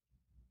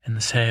and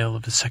the tale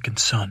of the second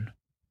son,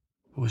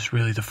 who was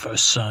really the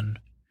first son,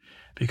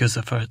 because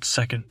the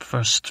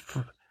first,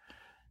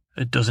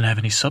 it doesn't have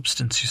any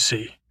substance, you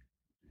see.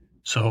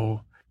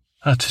 So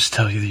I'll just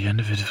tell you the end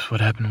of it.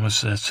 What happened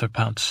was that Sir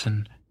Pounce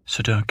and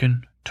Sir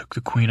Duncan took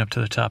the queen up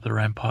to the top of the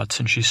ramparts,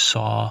 and she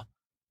saw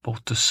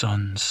both the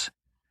suns.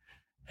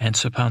 And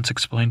Sir Pounce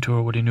explained to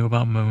her what he knew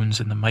about moons,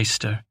 and the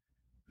maester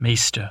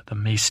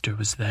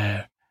was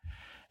there.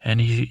 And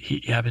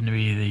he happened to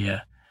be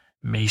the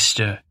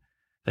maester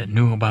that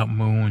knew about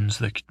moons,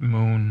 the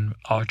moon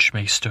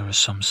archmaester or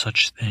some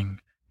such thing.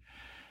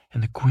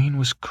 And the queen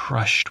was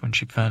crushed when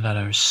she found out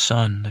her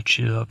son that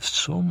she loved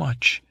so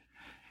much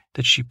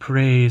that she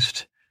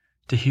praised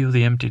to heal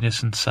the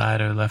emptiness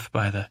inside her left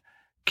by the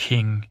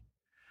king,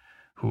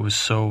 who was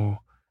so,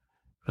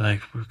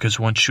 because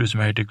once she was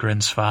married to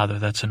Gren's father,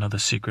 that's another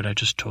secret I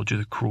just told you,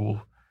 the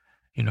cruel,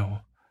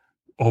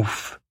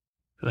 oath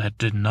that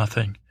did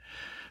nothing.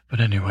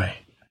 But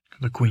anyway,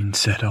 the queen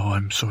said, "Oh,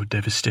 I'm so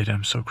devastated,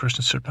 I'm so crushed."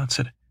 And Sir Pounce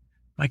said,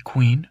 "My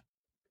queen,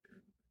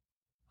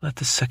 let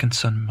the second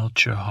son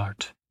melt your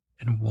heart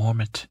and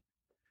warm it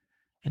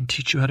and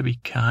teach you how to be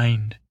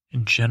kind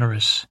and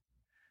generous.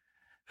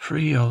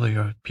 Free all of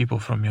your people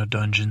from your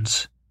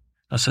dungeons.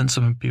 Now send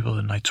some people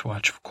to Night's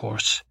Watch, of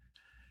course.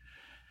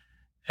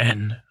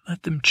 And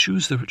let them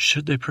choose,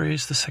 should they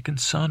praise the second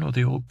son or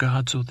the old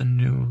gods or the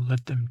new,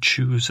 let them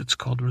choose. It's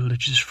called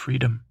religious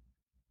freedom.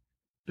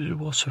 But it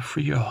will also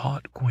free your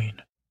heart,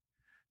 queen.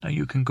 Now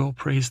you can go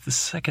praise the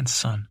second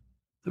son,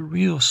 the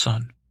real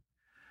son,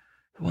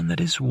 the one that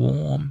is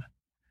warm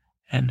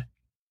and,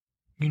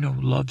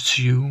 loves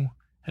you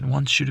and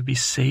wants you to be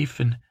safe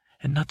and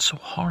not so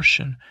harsh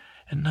and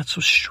not so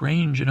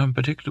strange and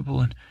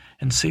unpredictable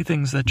and say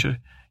things that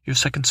your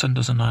second son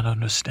does not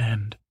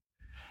understand."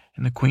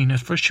 And the queen, at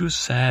first she was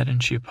sad,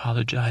 and she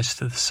apologized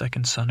to the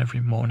second son every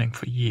morning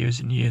for years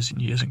and years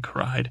and years, and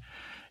cried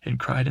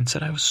and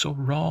said, "I was so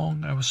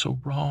wrong, I was so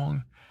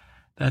wrong.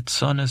 That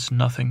son is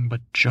nothing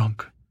but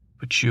junk,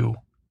 but you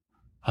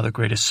are the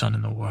greatest son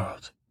in the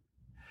world."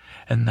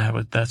 And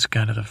that's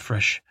kind of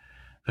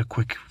the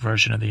quick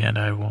version of the end.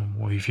 I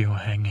won't leave you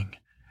hanging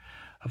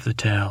of the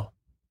tale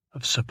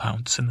of Sir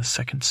Pounce and the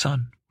second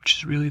son, which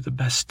is really the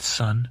best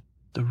son,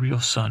 the real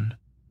son,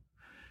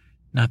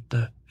 not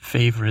the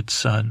favorite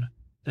son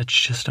that's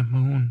just a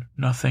moon,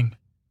 nothing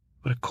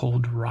but a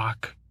cold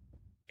rock,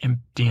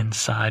 empty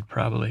inside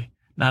probably,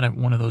 not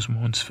one of those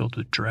moons filled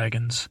with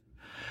dragons,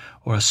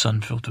 or a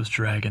sun filled with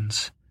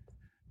dragons.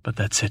 But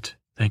that's it.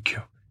 Thank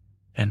you.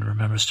 And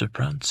remember, Sir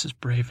Pounce is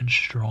brave and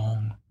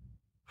strong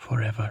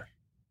forever,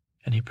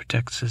 and he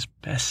protects his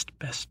best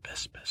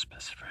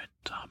friend,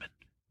 Tommen,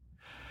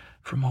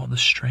 from all the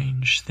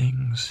strange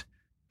things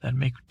that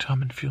make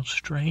Tommen feel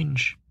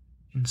strange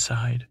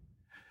inside.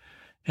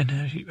 And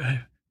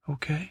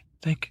okay,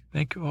 thank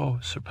you. Oh,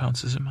 Sir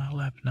Pounce is in my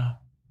lap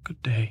now.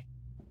 Good day.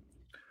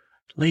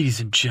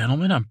 Ladies and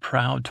gentlemen, I'm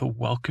proud to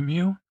welcome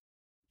you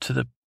to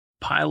the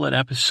pilot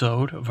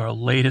episode of our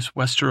latest,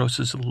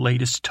 Westeros'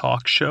 latest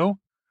talk show.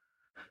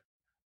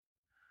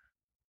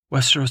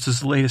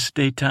 Westeros' latest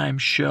daytime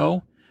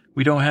show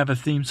We don't have a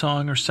theme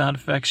song or sound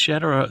effects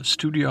yet or a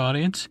studio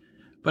audience,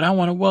 but I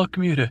want to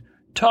welcome you to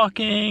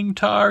Talking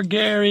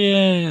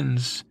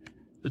Targaryens,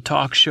 the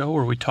talk show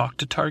where we talk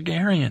to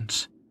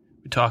Targaryens.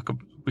 We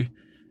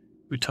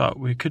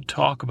could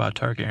talk about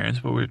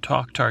Targaryens, but we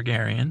talk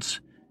Targaryens,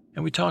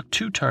 and we talk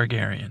to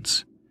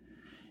Targaryens.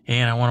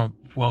 And I want to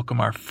welcome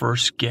our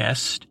first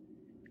guest.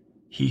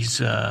 He's,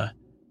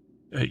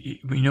 we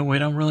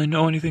don't really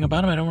know anything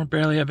about him. I don't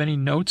barely have any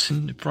notes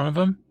in front of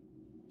him.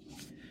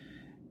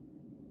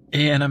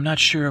 And I'm not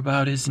sure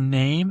about his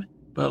name,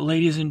 but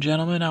ladies and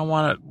gentlemen, I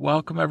want to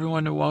welcome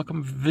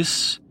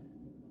Viserys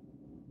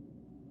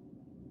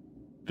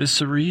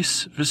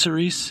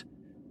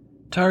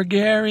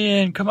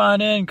Targaryen. Come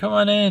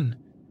on in.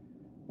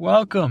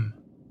 Welcome,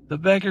 the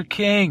Beggar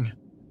King.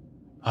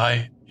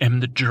 I am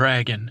the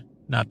dragon,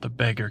 not the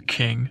Beggar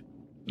King.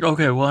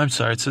 Okay, well, I'm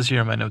sorry. It says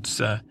here in my notes,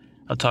 I'll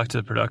talk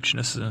to the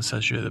productionist, and it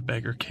says you're the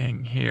Beggar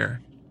King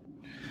here.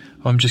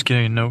 Oh, I'm just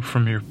getting a note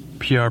from your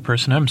PR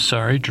person. I'm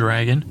sorry,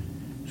 dragon.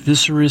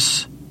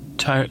 Viserys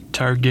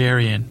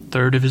Targaryen,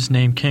 third of his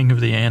name, king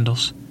of the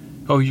Andals.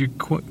 Oh, you're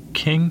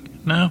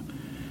king now?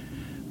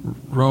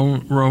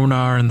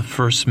 Ronar and the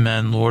First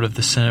Men, lord of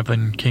the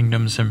Seven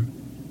Kingdoms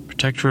and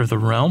protector of the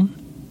realm?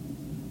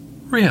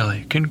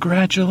 Really?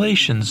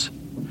 Congratulations.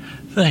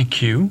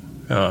 Thank you.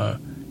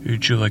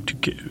 Would you like to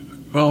get...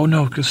 Oh,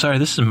 no, sorry,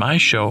 this is my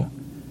show.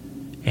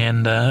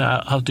 And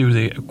I'll do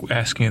the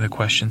asking of the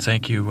questions.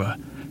 Thank you.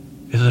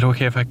 Is it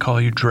okay if I call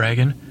you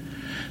Dragon?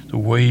 The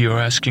way you're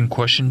asking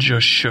questions,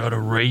 you're sure to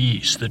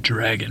raise the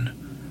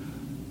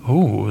dragon.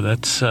 Oh,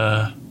 that's,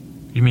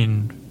 you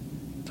mean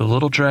the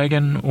little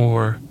dragon,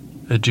 or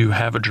do you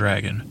have a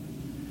dragon?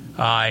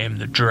 I am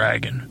the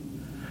dragon.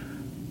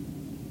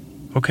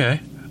 Okay.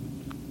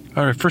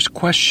 All right, first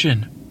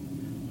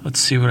question.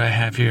 Let's see what I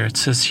have here. It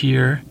says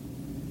here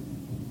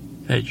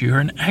that you're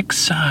in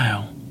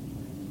exile,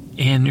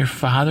 and your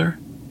father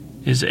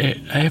is, I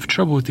have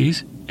trouble with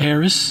these,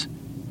 Aerys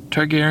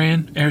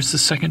Targaryen, Aerys the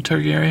Second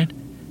Targaryen,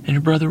 and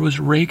your brother was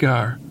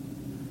Rhaegar.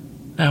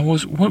 Now,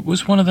 was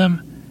one of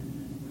them,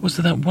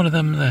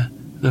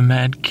 the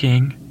Mad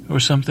King or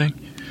something?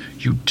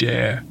 You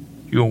dare.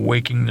 You're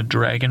waking the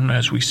dragon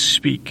as we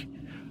speak.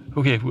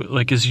 Okay,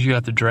 like, is you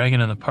got the dragon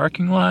in the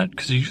parking lot?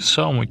 Because you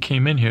saw when we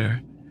came in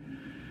here.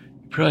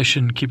 You probably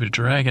shouldn't keep a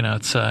dragon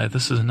outside.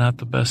 This is not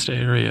the best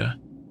area.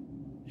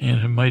 And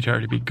it might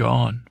already be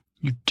gone.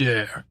 You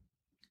dare.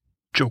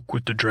 Joke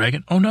with the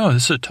dragon? Oh, no,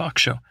 this is a talk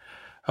show.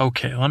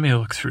 Okay, let me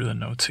look through the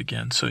notes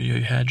again. So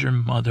you had your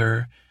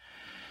mother,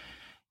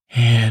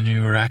 and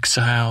you were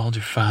exiled.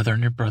 Your father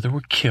and your brother were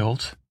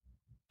killed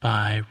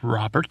by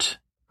Robert's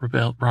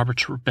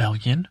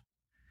rebellion.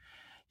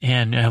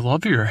 And I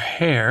love your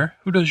hair.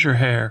 Who does your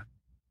hair?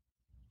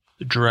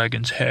 The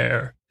dragon's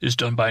hair is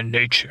done by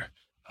nature.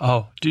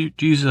 Oh, do you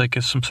use like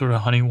some sort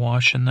of honey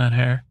wash in that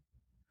hair?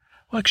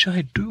 Well, actually,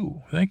 I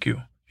do. Thank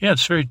you. Yeah,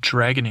 it's very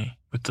dragony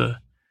with the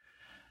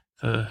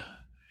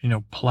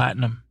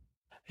platinum.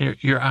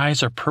 Your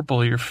eyes are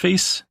purple. Your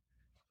face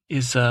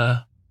is,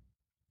 are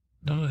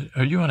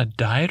you on a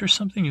diet or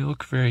something? You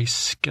look very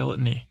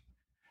skeleton-y.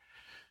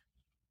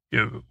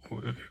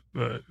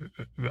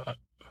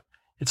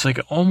 It's like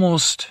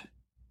almost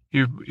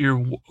you're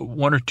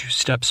one or two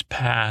steps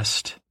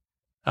past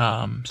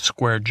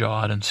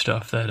square-jawed and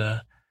stuff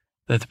that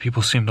the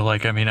people seem to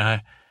like. I mean,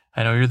 I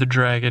know you're the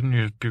dragon,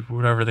 you're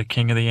whatever, the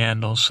king of the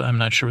Andals. I'm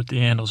not sure what the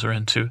Andals are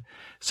into.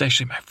 It's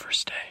actually my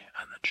first day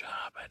on the job.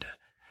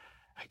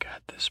 I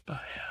got this by,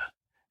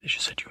 they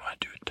just said, you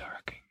want to do a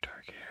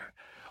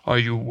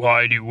Targaryen.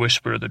 Why do you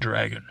whisper the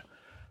dragon?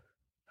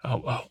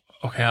 Oh,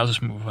 okay, I'll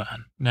just move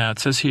on. Now, it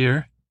says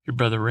here, your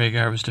brother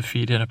Rhaegar was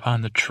defeated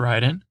upon the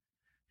Trident.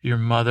 Your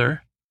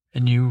mother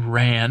and you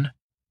ran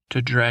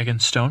to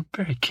Dragonstone.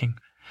 Very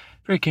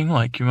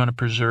king-like. You want to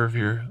preserve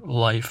your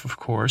life, of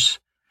course.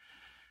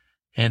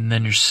 And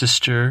then your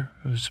sister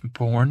was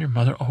born. Your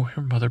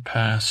mother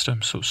passed.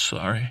 I'm so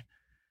sorry.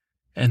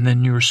 And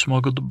then you were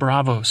smuggled to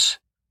Braavos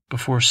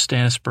before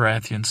Stannis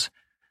Baratheon's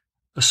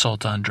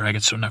assault on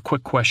Dragonstone. Now,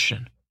 quick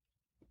question.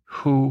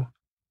 Who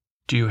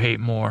do you hate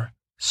more,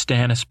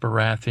 Stannis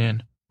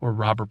Baratheon or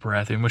Robert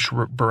Baratheon? Which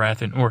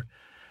Baratheon? Or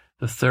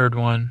the third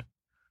one,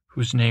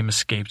 whose name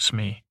escapes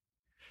me.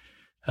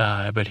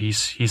 But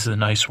he's the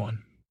nice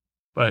one.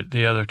 But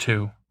the other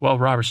two, well,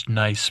 Robert's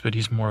nice, but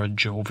he's more a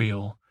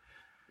jovial.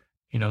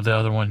 The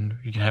other one,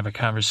 you can have a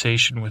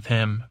conversation with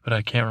him, but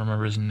I can't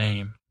remember his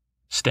name.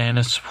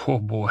 Stannis, oh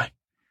boy.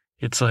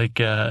 It's like,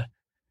 have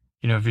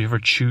you ever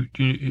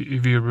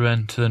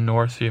been to the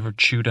north? Have you ever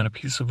chewed on a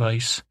piece of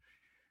ice?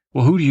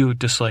 Well, who do you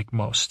dislike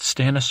most,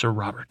 Stannis or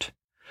Robert?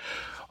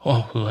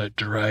 Oh, that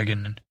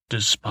dragon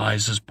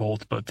despises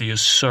both, but the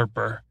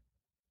usurper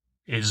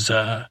is,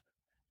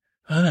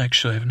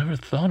 actually, I've never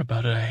thought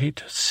about it. I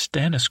hate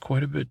Stannis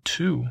quite a bit,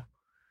 too.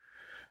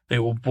 They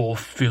will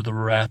both feel the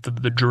wrath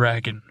of the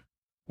dragon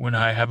when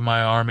I have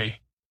my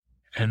army,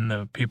 and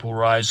the people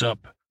rise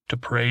up to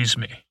praise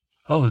me.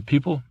 Oh, the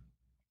people?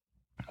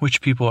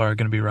 Which people are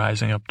going to be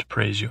rising up to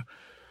praise you?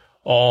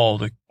 All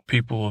the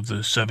people of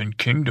the Seven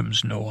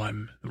Kingdoms know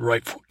I'm the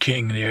rightful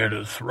king, the heir to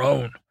the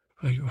throne.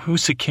 Like,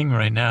 who's the king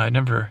right now? I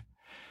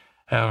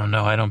don't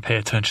know. I don't pay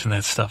attention to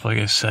that stuff. Like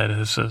I said,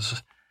 it's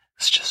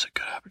just a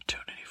good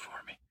opportunity for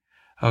me.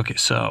 Okay,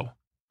 so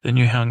then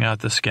you hung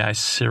out this guy,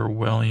 Sir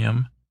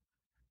William.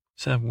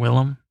 Is that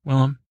Willem?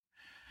 Willem?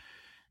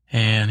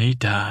 And he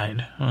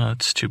died. Well,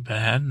 that's too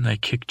bad. And they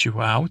kicked you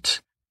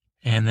out.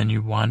 And then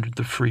you wandered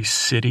the free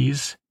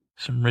cities.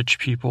 Some rich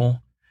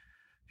people.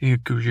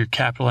 You're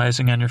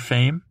capitalizing on your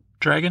fame,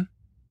 dragon?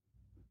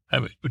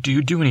 Do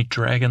you do any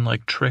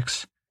dragon-like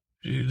tricks?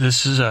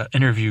 This is an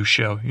interview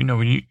show. You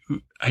know,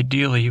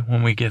 ideally,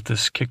 when we get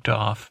this kicked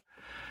off,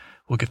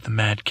 we'll get the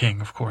Mad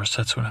King, of course.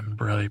 That's what I'm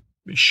really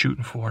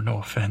shooting for. No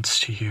offense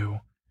to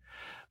you.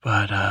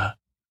 But,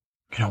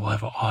 we'll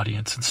have an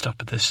audience and stuff.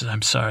 But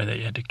I'm sorry that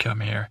you had to come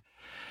here.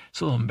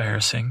 It's a little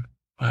embarrassing.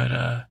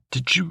 But,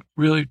 do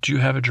you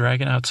have a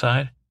dragon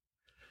outside?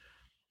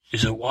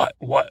 Is it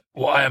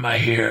why am I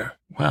here?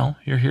 Well,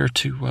 you're here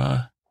to,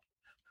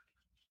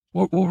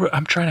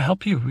 I'm trying to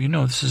help you. You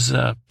know, this is,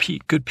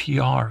 good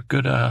PR,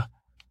 good,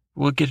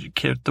 we'll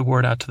get the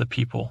word out to the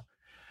people.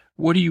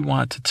 What do you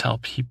want to tell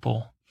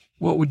people?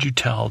 What would you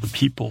tell the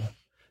people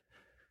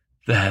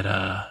that,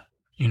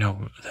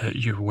 that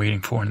you're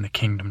waiting for in the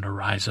kingdom to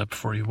rise up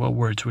for you? What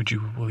words would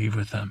you leave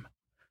with them?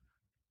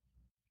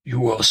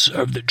 You will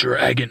serve the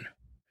dragon.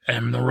 I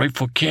am the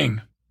rightful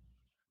king.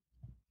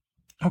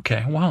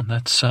 Okay, well,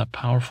 that's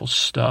powerful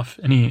stuff.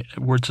 Any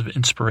words of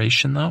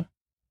inspiration, though?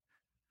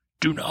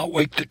 Do not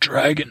wake the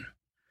dragon.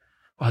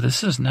 Wow,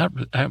 this is not...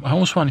 I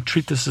almost want to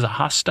treat this as a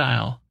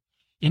hostile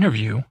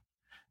interview.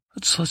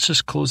 Let's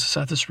just close this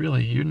out. This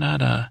really... You're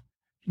not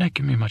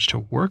giving me much to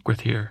work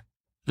with here.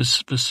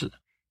 This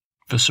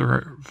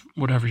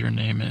whatever your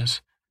name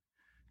is.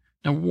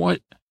 Now,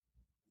 what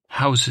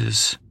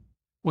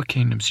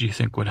kingdoms do you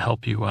think would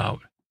help you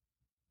out?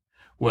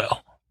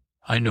 Well...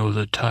 I know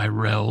the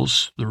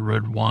Tyrells, the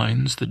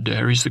Redwynes, the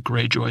Darys, the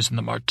Greyjoys, and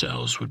the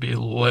Martells would be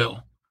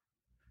loyal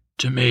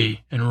to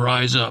me and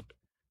rise up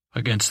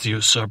against the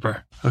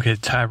usurper. Okay,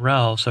 the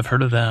Tyrells, I've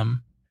heard of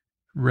them.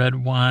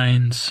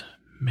 Redwynes,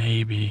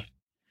 maybe.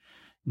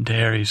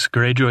 Darys,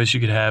 Greyjoys, you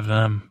could have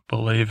them.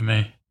 Believe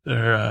me,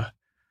 they're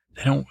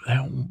they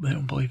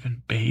don't believe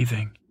in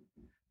bathing.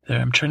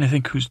 I'm trying to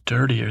think who's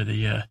dirtier,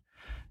 the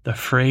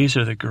Freys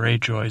or the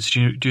Greyjoys.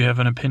 Do you have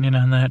an opinion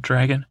on that,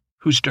 Dragon?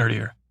 Who's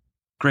dirtier?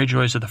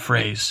 Greyjoys or the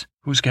Freys?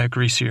 Who's got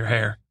greasier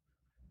hair?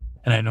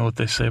 And I know what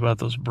they say about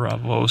those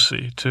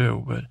Bravosi,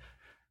 too, but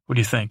what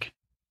do you think?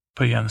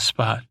 Put you on the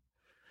spot.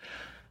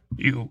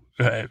 The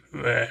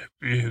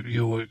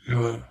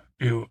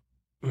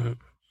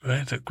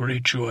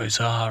Greyjoys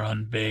are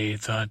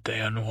unbathed, aren't they?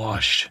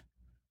 Unwashed.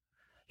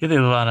 Yeah, they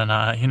live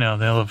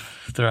on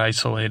they're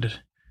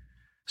isolated.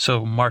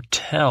 So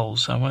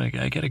Martells,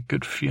 I get a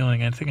good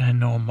feeling. I think I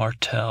know a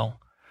Martell.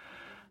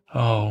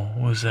 Oh,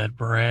 what was that?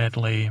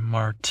 Bradley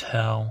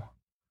Martell.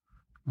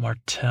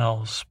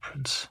 Martell's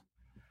Prince.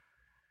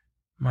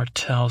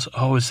 Martell's.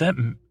 Oh, is that?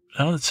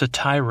 Oh, it's a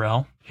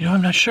Tyrell.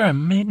 I'm not sure. I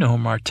may know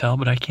Martell,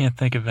 but I can't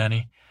think of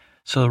any.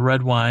 So the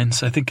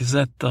Redwynes, I think, is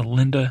that the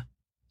Linda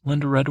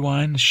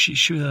Redwyne? She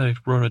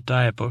wrote a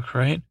diet book,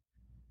 right?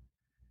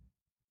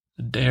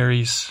 The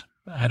Darys,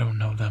 I don't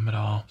know them at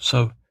all.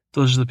 So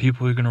those are the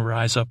people you're going to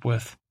rise up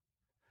with.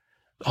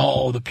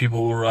 All the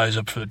people will rise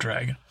up for the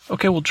dragon.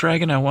 Okay, well,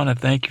 Dragon, I want to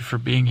thank you for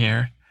being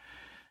here.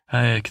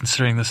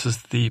 Considering this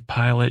is the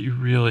pilot,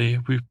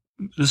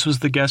 this was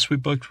the guest we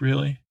booked,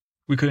 really.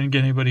 We couldn't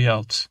get anybody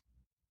else.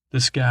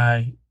 This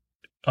guy,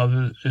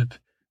 this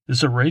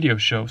is a radio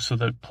show, so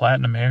the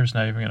Platinum Air's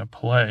not even going to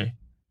play.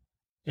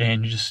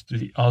 And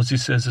all he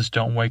says is,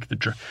 don't wake the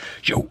dragon.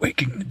 You're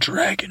waking the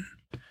dragon.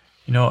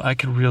 I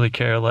could really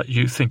care.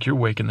 You think you're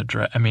waking the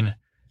dragon. I mean,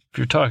 if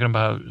you're talking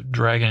about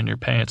dragging in your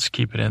pants,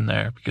 keep it in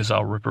there, because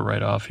I'll rip it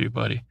right off you,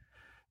 buddy.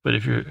 But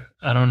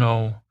I don't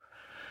know.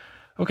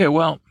 Okay,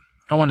 well,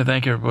 I want to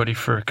thank everybody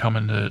for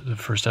coming to the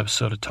first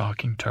episode of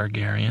Talking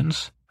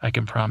Targaryens. I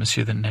can promise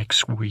you the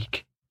next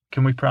week.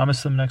 Can we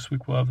promise them next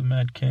week we'll have the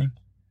Mad King?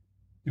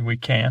 We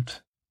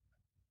can't.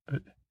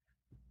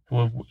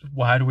 Well,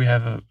 why do we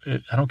have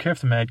I don't care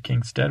if the Mad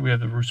King's dead. We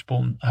have the Roose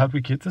Bolton. How'd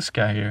we get this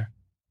guy here?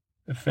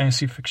 A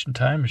fantasy fiction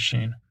time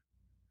machine.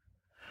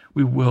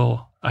 We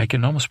will. I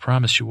can almost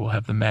promise you we'll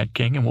have the Mad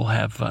King, and we'll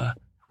have,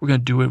 we're going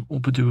to do it. We'll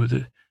do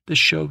this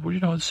show.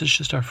 This is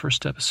just our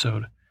first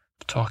episode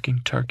of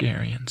Talking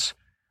Targaryens.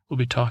 We'll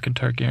be talking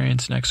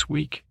Targaryens next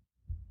week,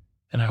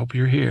 and I hope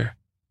you're here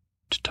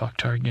to talk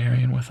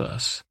Targaryen with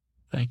us.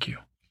 Thank you.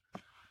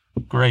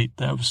 Great.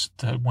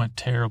 That went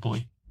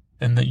terribly.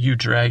 And you,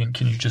 Dragon,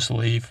 can you just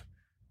leave?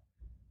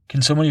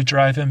 Can somebody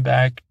drive him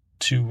back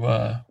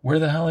to, where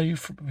the hell are you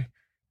from?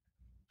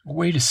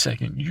 Wait a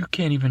second. You're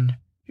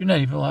not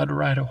even allowed to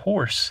ride a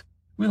horse.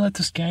 We let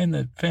this guy in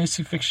the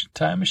fantasy fiction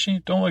time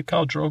machine? Don't let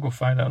Khal Drogo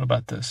find out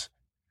about this.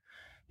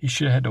 He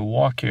should have had to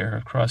walk here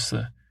across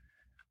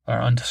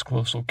our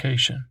undisclosed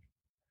location.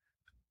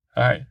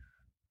 All right.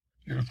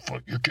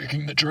 You're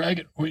kicking the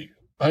dragon.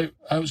 I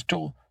was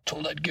told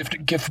I'd gift a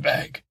gift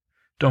bag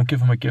Don't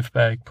give him a gift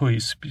bag,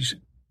 please.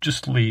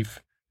 Just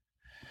leave.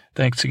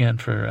 Thanks again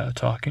for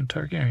talking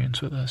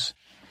Targaryens with us.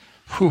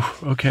 Whew.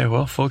 Okay,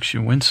 well, folks,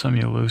 you win some,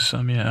 you lose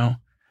some,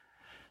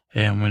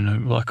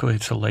 And luckily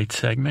it's a late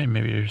segment,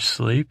 maybe you're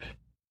asleep.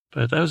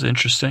 But that was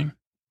interesting.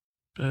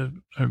 We're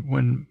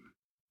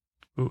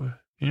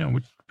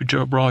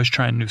always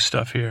trying new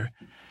stuff here.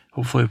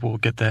 Hopefully we'll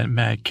get that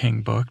Mad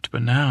King booked.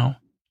 But now,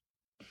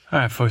 all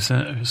right, folks.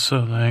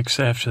 So next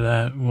after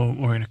that, we're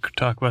going to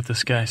talk about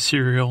this guy,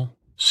 Serial.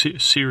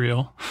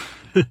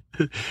 I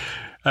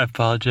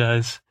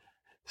apologize.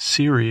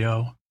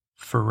 Sirio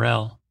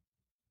Farrell.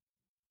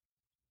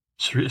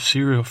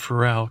 Serial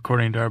Farrell,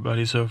 according to our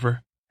buddies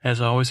over,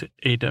 as always,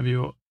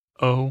 AWOIAF,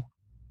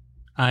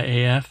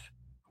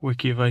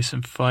 Wiki of Ice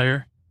and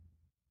Fire,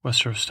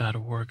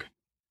 Westeros.org.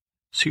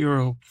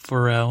 Serial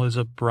Farrell is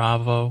a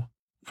Bravo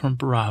from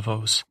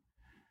Bravos,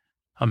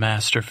 a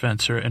master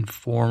fencer and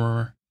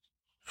former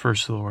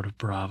First Lord of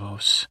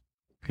Bravos.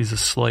 He's a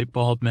slight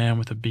bald man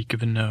with a beak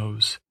of a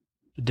nose.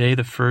 The day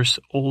the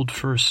old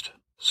first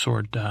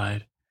sword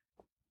died,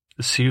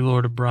 the Sea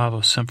Lord of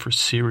Bravos sent for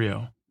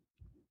Sirio.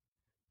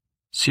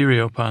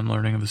 Sirio, upon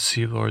learning of the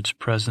Sea Lord's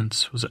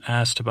presence, was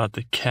asked about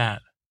the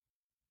cat.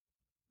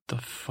 The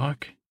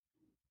fuck?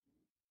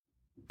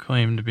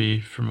 Claimed to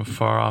be from a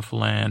far-off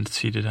land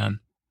seated on...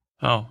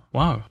 Oh,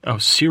 wow. Oh,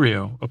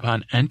 Sirio,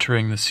 upon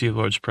entering the Sea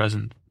Lord's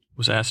presence,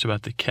 was asked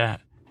about the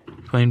cat.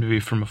 Claimed to be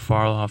from a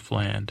far-off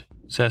land.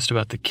 Was asked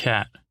about the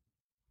cat.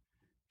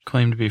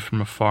 Claimed to be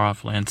from a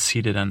far-off land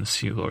seated on the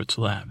Sea Lord's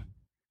lap.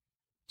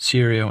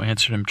 Sirio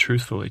answered him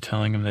truthfully,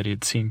 telling him that he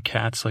had seen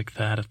cats like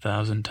that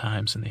 1,000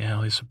 times in the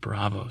alleys of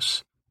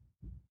Bravos.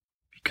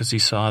 Because he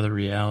saw the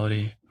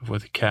reality of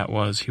what the cat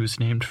was, he was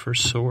named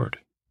First Sword.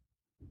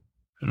 I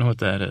don't know what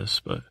that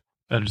is, but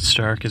Eddard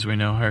Stark, as we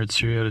know, hired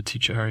Sirio to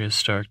teach Arya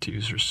Stark to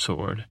use her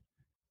sword.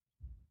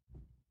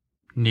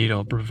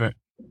 Needle,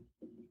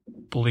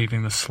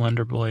 believing the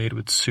slender blade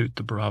would suit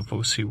the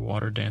Bravosi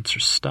water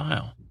dancer's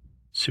style,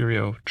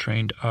 Sirio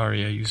trained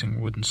Arya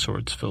using wooden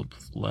swords filled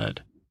with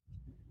lead.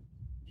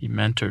 He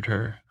mentored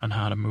her on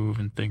how to move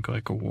and think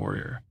like a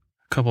warrior.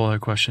 A couple other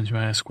questions you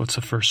might ask. What's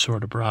the First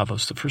Sword of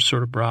Bravos? The First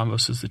Sword of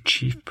Bravos is the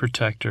chief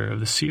protector of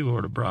the Sea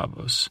Lord of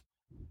Bravos.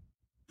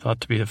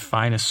 Thought to be the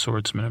finest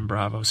swordsman in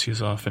Bravos, he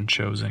is often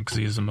chosen because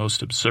he is the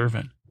most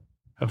observant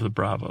of the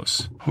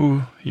Bravos.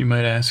 Who, you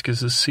might ask, is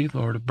the Sea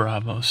Lord of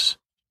Bravos?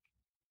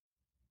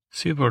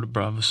 Sea Lord of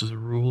Bravos is the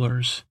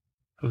rulers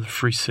of the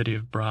free city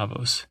of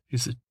Bravos.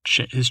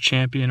 His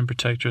champion and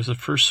protector is the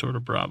First Sword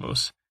of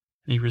Bravos,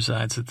 and he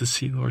resides at the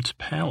Sea Lord's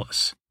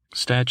palace.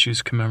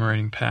 Statues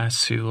commemorating past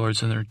Sea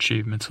Lords and their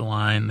achievements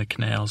line the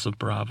canals of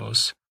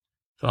Bravos.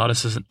 The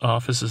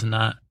office is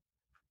not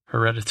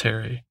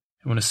hereditary,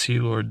 and when a Sea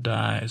Lord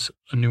dies,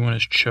 a new one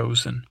is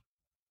chosen,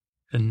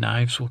 and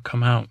knives will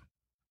come out.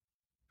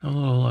 A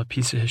little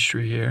piece of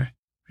history here.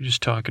 We're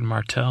just talking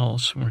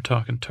Martells, and we're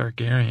talking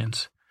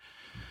Targaryens.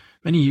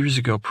 Many years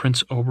ago,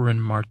 Prince Oberyn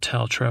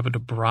Martell traveled to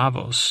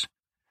Bravos,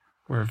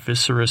 where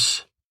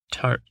Viserys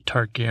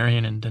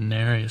Targaryen and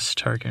Daenerys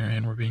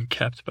Targaryen were being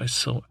kept by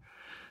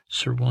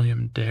Sir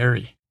William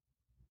Darry.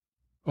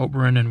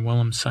 Oberyn and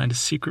Willem signed a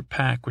secret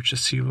pact which the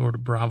Sea Lord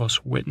of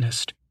Bravos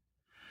witnessed,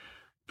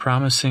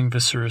 promising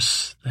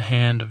Viserys the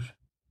hand of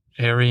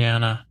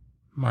Arianna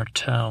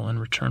Martell in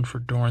return for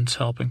Doran's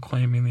help in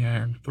claiming the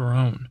Iron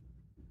Throne.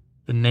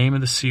 The name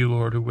of the Sea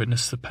Lord who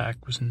witnessed the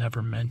pact was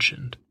never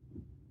mentioned.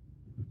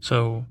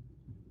 So,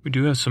 we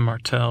do have some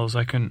Martells.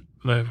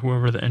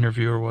 Whoever the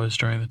interviewer was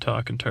during the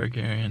talk in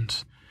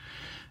Targaryens,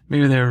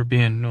 maybe they were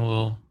being a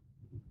little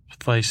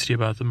feisty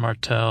about the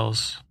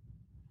Martells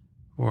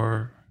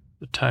or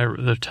the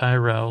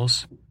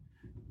Tyrells,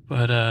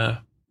 but it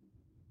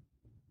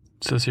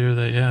says here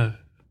that,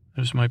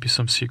 there might be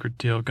some secret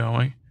deal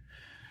going.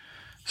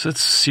 So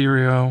that's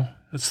Sirio.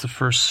 That's the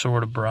First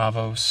Sword of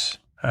Bravos.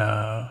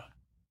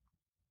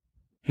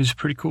 He's a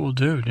pretty cool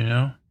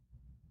dude,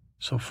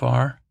 so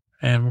far.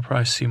 And we'll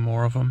probably see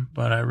more of him,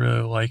 but I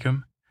really like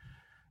him.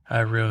 I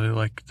really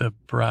like the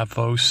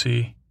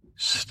Bravosi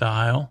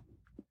style.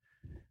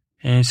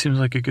 And he seems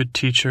like a good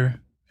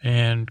teacher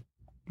and,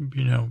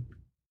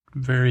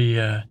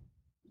 very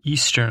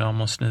Eastern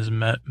almost in his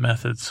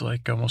methods,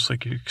 almost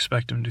like you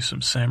expect him to do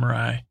some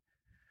samurai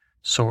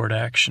sword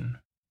action.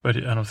 But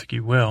I don't think he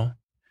will.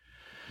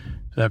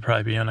 That'd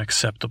probably be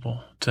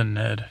unacceptable to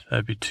Ned.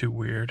 That'd be too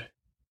weird.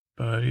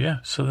 But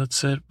so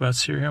that's it about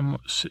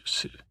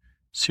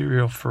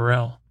Serial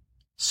Farrell.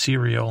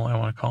 Cereal, I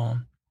want to call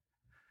him.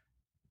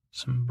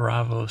 Some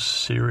Bravos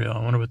cereal.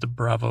 I wonder what the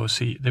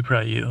Bravos eat. They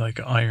probably eat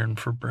like iron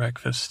for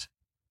breakfast.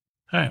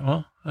 All right,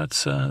 well,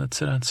 that's it on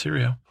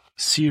Sirio.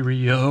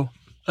 Sirio.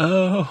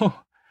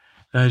 Oh.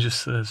 I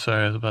just,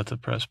 sorry, I was about to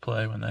press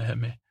play when that hit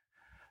me.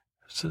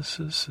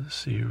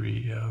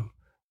 Sirio.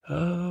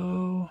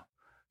 Oh.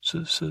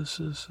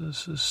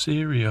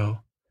 Sirio.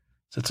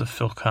 That's a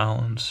Phil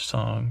Collins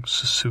song,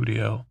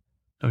 Susudio.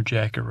 No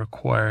jacket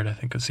required, I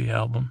think is the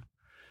album.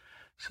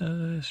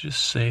 So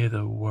just say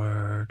the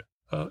word.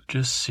 Oh,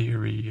 just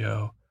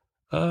Sirio.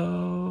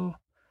 Oh,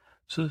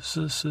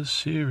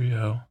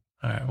 Cerio.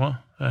 Alright, well,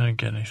 I didn't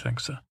get anything,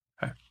 so.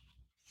 Alright.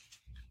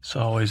 So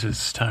always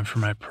it's time for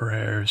my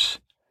prayers.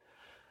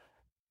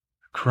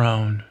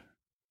 Crone,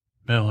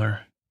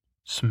 Miller,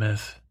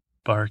 Smith,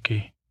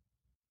 Barkey,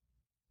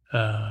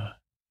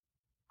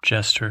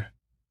 Jester,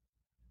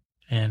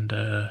 and,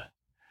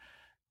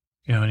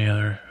 any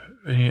other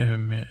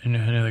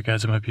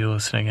guys that might be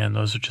listening in.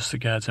 Those are just the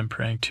guys I'm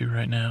praying to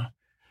right now.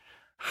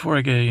 Before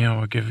I get,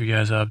 we'll give you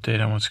guys an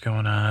update on what's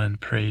going on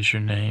and praise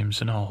your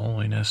names in all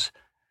holiness.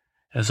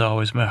 As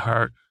always, my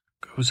heart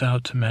goes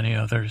out to many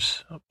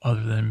others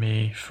other than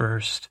me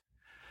first.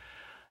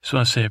 Just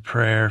want to say a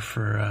prayer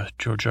for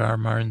George R. R.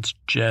 Martin's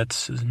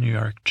Jets, his New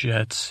York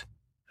Jets.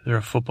 They're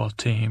a football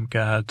team,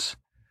 gods.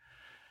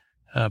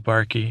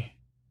 Barkey,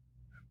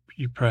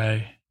 you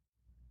pray.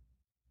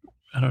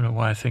 I don't know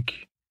why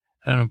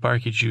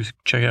Barkey, did you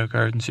check out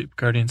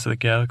Guardians of the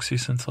Galaxy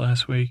since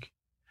last week?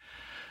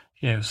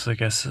 Yeah, I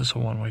guess it's a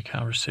one-way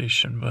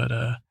conversation, but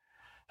I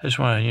just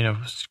want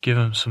to, give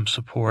him some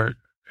support.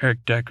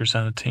 Eric Decker's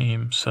on the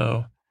team,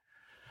 so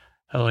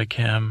I like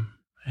him,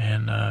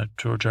 and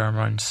George R. R.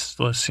 Martin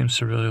seems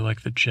to really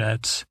like the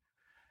Jets,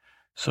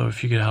 so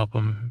if you could help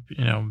them,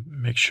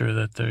 make sure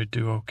that they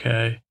do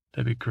okay,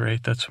 that'd be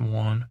great. That's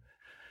one.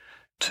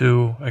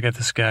 Two, I got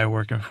this guy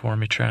working for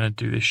me trying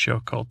to do this show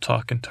called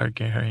Talking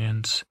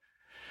Targaryens,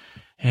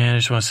 and I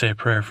just want to say a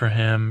prayer for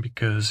him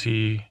because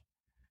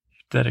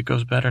that it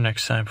goes better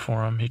next time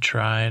for him. He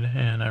tried,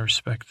 and I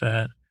respect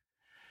that.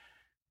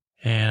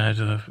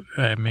 And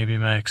maybe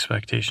my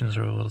expectations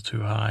are a little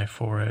too high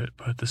for it,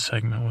 but the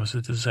segment was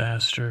a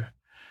disaster.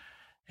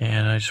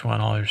 And I just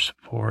want all your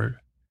support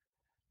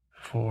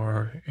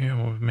for,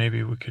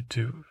 maybe we could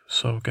do,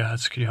 so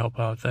gods, could you help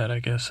out with that? I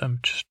guess I'm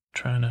just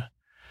trying to,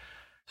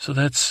 so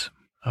that's,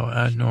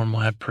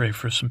 normally I pray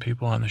for some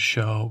people on the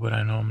show, but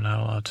I know I'm not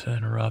allowed to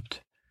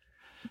interrupt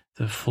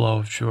the flow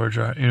of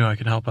I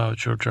can help out with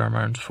George R. R.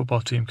 Martin's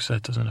football team because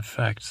that doesn't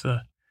affect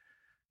the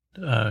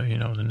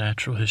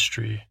natural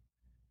history,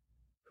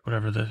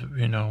 whatever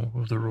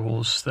the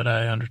rules that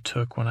I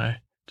undertook when I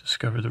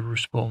discovered the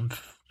Bruce Bolton,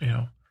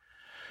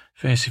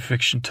 fantasy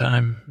fiction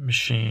time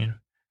machine.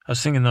 I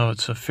was thinking, though,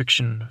 it's a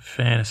fiction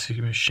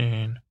fantasy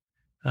machine,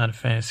 not a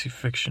fantasy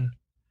fiction,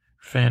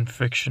 fan.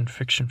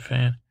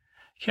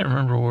 I can't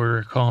remember what we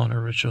were calling it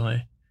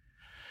originally.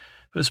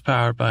 But it's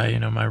powered by,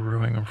 my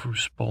ruining of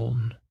Bruce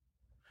Bolton.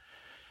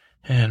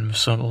 And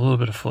a little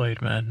bit of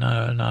Flayed Man,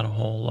 not a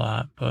whole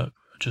lot, but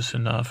just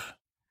enough.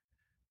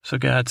 So,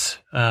 gods,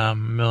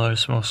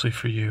 Miller's mostly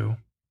for you.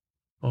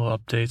 A little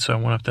update. So I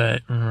went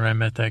up remember I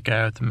met that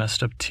guy with the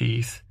messed up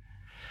teeth,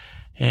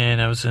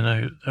 and I was in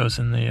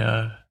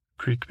the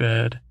creek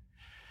bed,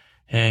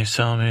 and he's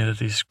telling me that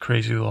these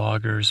crazy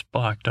loggers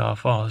blocked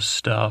off all his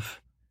stuff,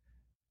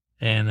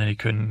 and that he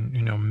couldn't,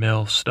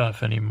 mill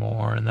stuff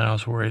anymore. And then I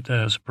was worried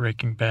that it was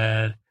Breaking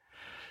Bad.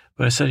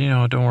 But I said,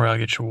 don't worry, I'll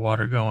get your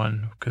water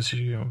going, because,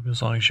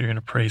 as long as you're going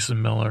to praise the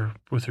miller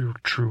with your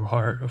true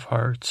heart of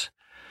hearts,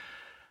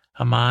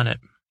 I'm on it.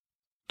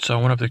 So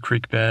I went up the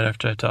creek bed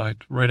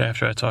right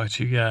after I talked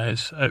to you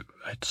guys. I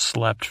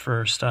slept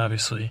first,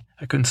 obviously.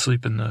 I couldn't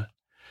sleep in the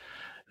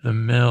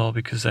mill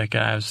because that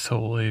guy was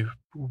totally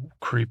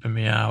creeping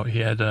me out. He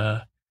had,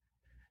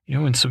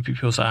 when some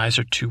people's eyes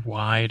are too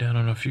wide, I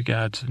don't know if you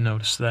guys have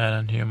noticed that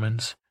on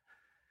humans.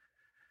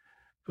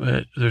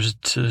 But there's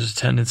a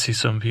tendency,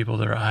 some people,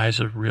 their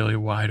eyes are really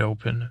wide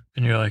open.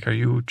 And you're like, are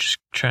you just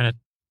trying to...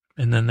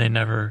 And then they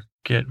never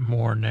get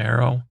more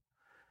narrow.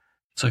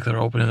 It's like they're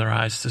opening their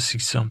eyes to see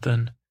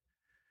something,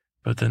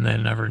 but then they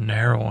never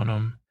narrow on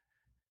them.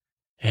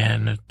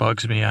 And it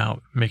bugs me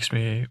out. I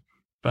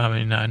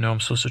know I'm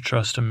supposed to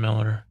trust a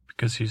miller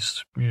because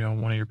he's,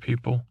 one of your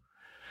people.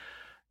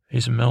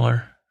 He's a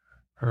miller,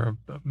 or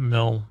a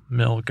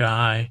mill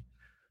guy.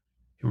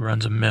 He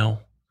runs a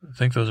mill. I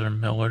think those are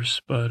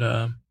millers, but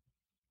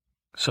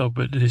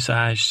his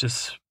eyes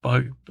just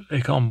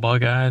they call them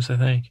bug eyes, I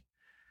think.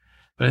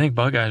 But I think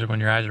bug eyes are when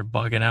your eyes are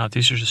bugging out.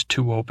 These are just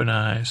two open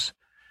eyes.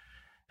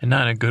 And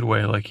not in a good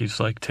way, like he's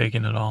like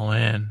taking it all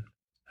in.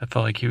 I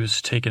felt like he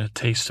was taking a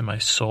taste of my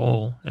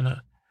soul in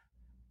a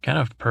kind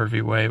of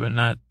pervy way, but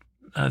not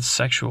a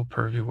sexual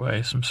pervy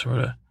way, some sort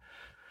of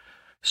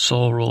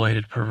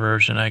soul-related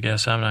perversion, I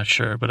guess. I'm not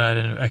sure, but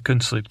I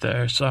couldn't sleep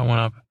there, so I went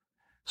up,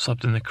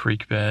 slept in the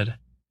creek bed.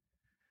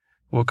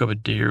 Woke up, a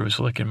deer was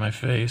licking my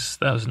face.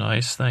 That was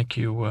nice. Thank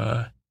you,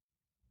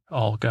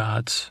 all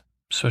gods,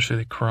 especially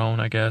the crone,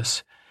 I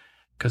guess,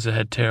 because it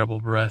had terrible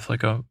breath,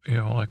 like an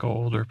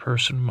older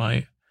person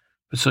might.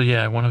 But so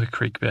yeah, I went to the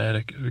creek bed.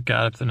 I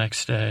got up the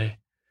next day.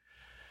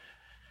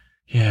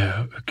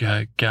 Yeah,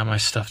 got my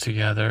stuff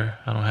together.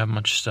 I don't have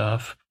much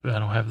stuff, but I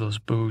don't have those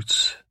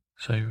boots.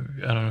 So I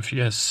don't know if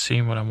you guys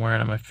seen what I'm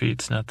wearing on my feet.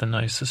 It's not the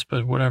nicest,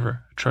 but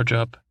whatever. I trudge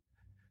up.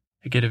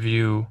 I get a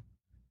view.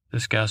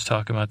 This guy's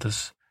talking about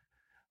this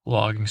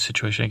logging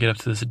situation. I get up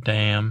to this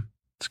dam.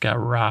 It's got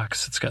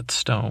rocks. It's got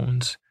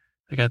stones.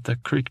 They got the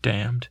creek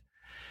dammed.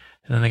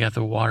 And then they got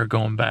the water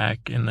going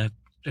back, and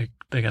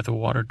they got the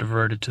water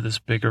diverted to this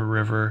bigger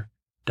river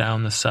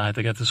down the side.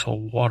 They got this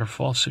whole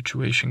waterfall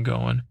situation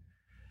going.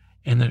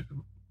 And the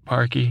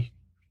Parky,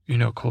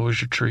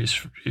 close your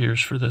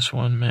ears for this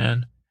one,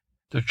 man.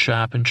 They're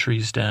chopping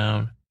trees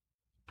down,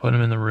 put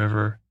them in the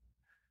river,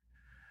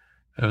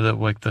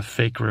 like the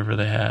fake river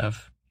they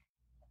have.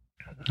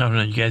 I don't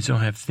know, you guys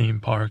don't have theme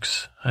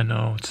parks. I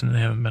know they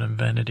haven't been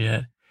invented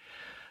yet.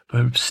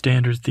 But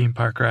standard theme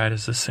park ride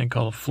is this thing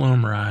called a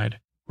flume ride,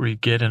 where you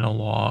get in a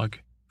log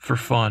for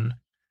fun,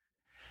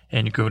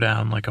 and you go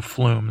down like a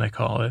flume, they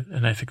call it.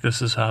 And I think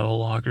this is how the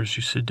loggers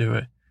used to do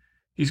it.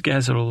 These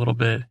guys are a little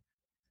bit,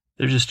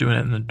 they're just doing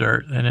it in the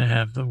dirt. They didn't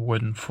have the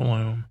wooden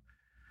flume.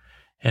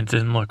 And it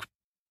didn't look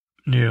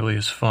nearly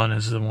as fun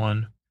as the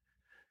one.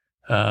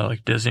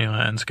 Like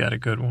Disneyland's got a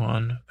good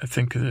one. I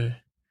think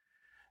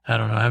I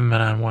don't know, I haven't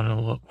been on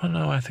one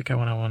I think I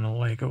went on one in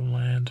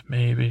Legoland,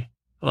 maybe.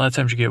 A lot of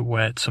times you get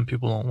wet. Some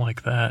people don't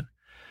like that.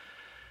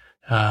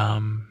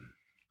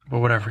 But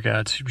whatever,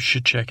 guys, you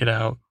should check it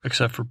out,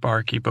 except for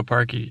Barky. But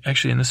Barky,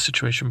 actually in this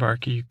situation,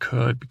 Barky, you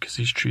could, because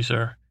these trees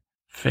are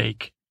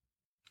fake.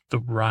 The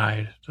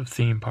ride, the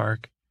theme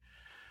park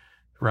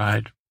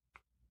ride,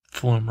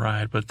 flume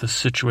ride. But the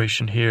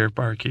situation here,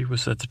 Barky,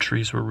 was that the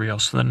trees were real.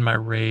 So then my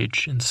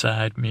rage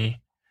inside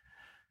me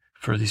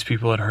for these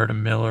people that heard of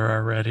Miller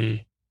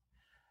already,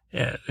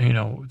 yeah,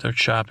 they're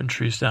chopping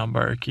trees down,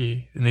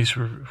 Barky. And these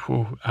were,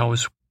 I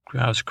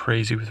was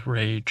crazy with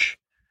rage.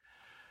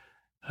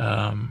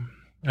 I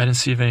didn't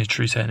see if any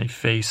trees had any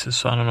faces,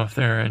 so I don't know if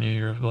there are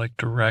any like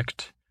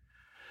direct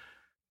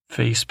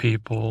face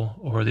people,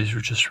 or these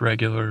were just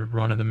regular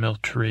run-of-the-mill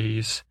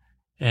trees.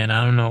 And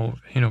I don't know,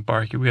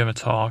 Barky, we haven't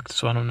talked,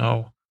 so I don't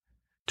know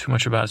too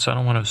much about it. So I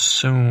don't want to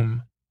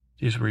assume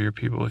these were your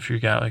people. If you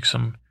got like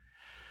some,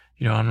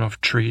 I don't know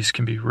if trees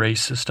can be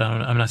racist.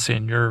 I'm not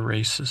saying you're a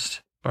racist,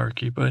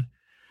 Barky, but,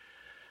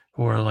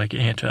 or like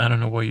I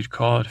don't know what you'd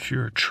call it if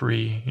you're a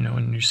tree,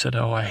 and you said,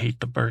 oh, I hate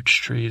the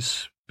birch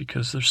trees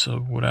because they're so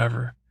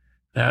whatever.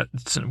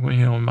 That's,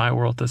 in my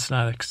world, that's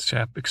not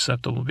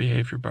acceptable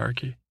behavior,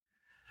 Barky.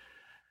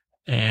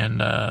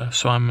 And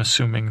so I'm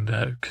assuming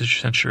that, because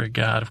since you're a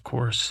god, of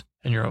course,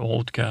 and you're an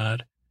old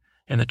god,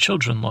 and the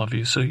children love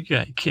you, so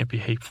yeah, you can't be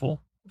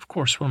hateful. Of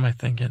course, what am I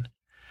thinking?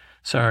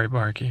 Sorry,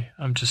 Barky,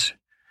 I'm just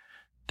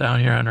down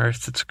here on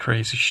Earth. It's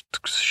crazy.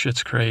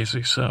 Shit's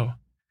crazy, so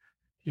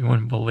you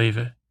wouldn't believe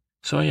it.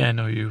 So yeah, I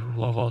know you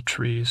love all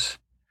trees.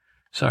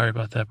 Sorry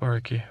about that,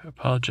 Barky. I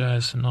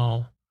apologize in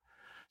all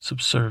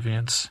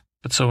subservience.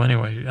 But so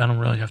anyway, I don't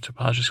really have to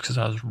apologize because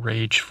I was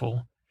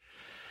rageful.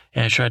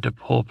 And I tried to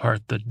pull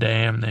apart the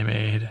dam they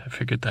made. I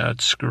figured that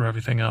would screw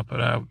everything up,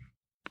 but I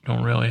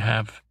don't really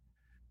have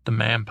the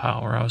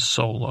manpower. I was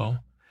solo.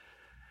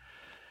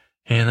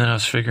 And then I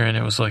was figuring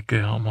it was like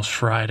almost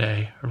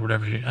Friday or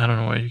whatever. I don't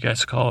know what you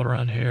guys call it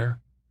around here.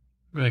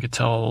 I could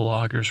tell all the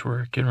loggers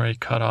were getting ready to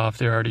cut off.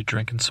 They were already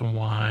drinking some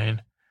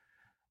wine,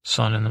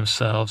 sunning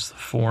themselves. The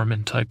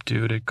foreman type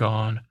dude had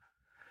gone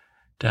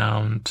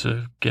down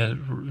to get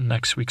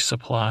next week's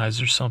supplies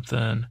or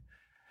something.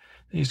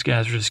 These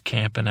guys were just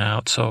camping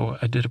out, so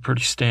I did a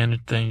pretty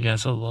standard thing. You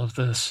guys will love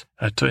this.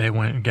 I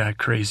went and got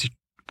crazy,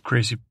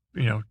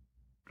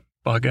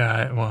 bug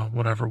eye, well,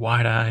 whatever,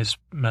 wide eyes,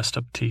 messed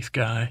up teeth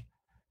guy.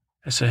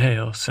 I said,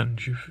 hey, listen,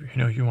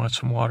 you want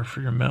some water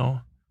for your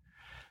mill?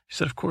 He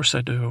said, of course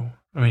I do.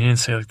 I mean, he didn't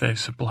say it like that. He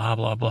said, blah,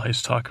 blah, blah.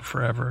 He's talking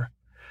forever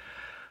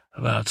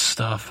about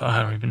stuff.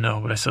 I don't even know.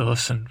 But I said,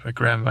 listen, I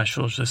grabbed my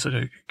shoulders. I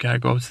said, gotta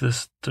go to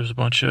this. There's a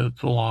bunch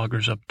of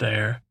loggers up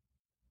there.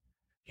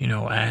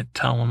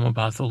 Tell them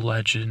about the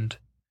legend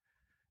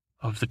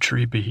of the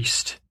tree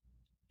beast.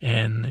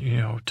 And,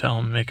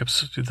 tell them,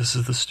 this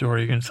is the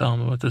story. You're going to tell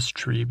them about this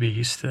tree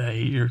beast that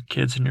ate your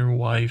kids and your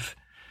wife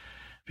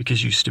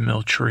because you used to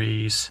mill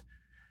trees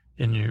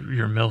in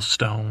your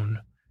millstone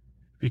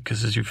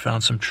because you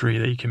found some tree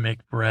that you can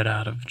make bread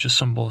out of, just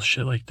some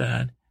bullshit like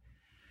that.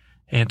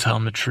 And tell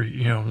them the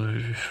tree,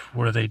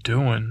 what are they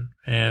doing?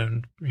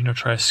 And,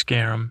 try to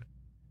scare them.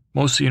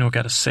 Mostly, you don't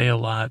got to say a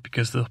lot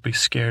because they'll be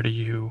scared of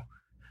you.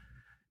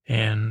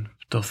 And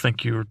they'll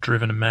think you're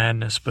driven to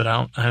madness, but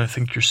I don't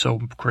think you're so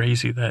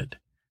crazy that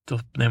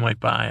they might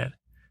buy it.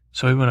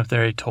 So he went up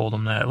there, he told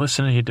them that.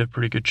 Listen, he did a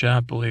pretty good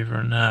job, believe it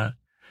or not,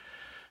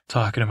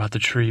 talking about the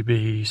tree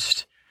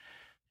beast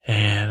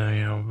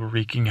and,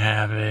 wreaking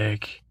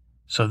havoc.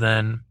 So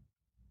then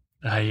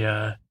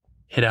I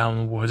hid out in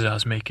the woods. I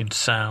was making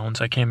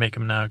sounds. I can't make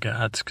them now,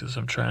 gods, because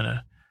I'm trying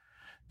to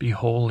be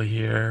holy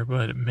here,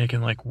 but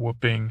making like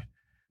whooping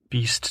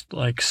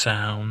beast-like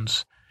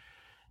sounds.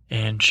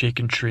 And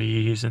shaking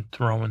trees and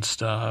throwing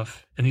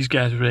stuff. And these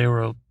guys, they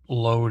were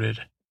loaded.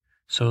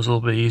 So it was a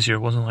little bit easier. It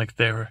wasn't like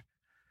they were,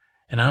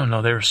 and I don't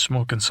know, they were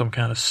smoking some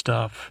kind of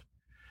stuff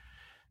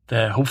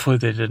that hopefully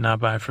they did not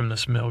buy from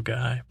this mill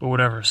guy. But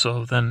whatever.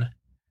 So then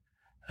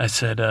I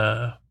said,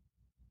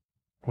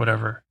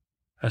 whatever.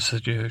 I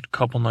said, a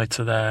couple nights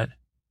of that,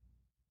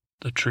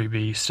 the tree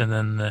beast, and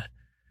then the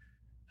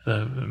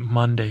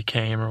Monday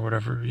came or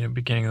whatever,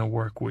 beginning of the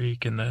work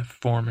week, and the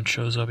foreman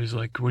shows up. He's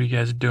like, what are you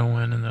guys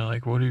doing? And they're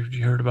like, what have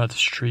you heard about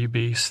this tree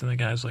beast? And the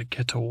guy's like,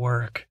 get to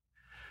work.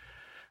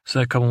 So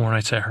that couple more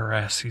nights I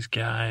harassed these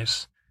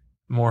guys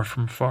more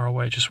from far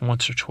away, just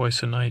once or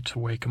twice a night to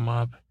wake them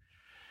up.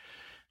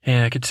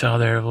 And I could tell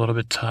they're a little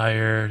bit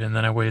tired. And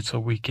then I waited till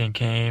weekend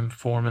came.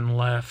 Foreman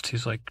left.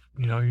 He's like,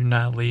 you're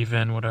not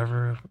leaving,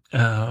 whatever.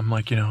 I'm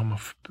like,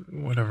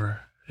 whatever.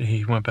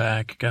 He went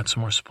back, got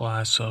some more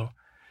supplies. So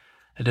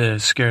I did. It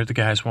scared the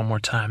guys one more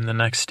time. The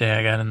next day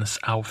I got in this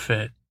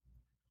outfit,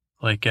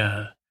 like,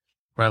 where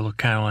I look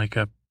kind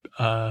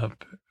of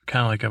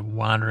like a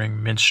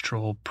wandering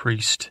minstrel,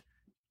 priest,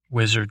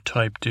 wizard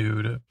type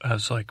dude. I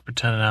was like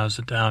pretending I was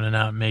a down and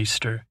out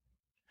maester.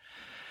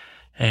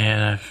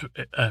 And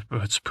I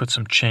put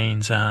some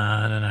chains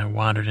on, and I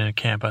wandered into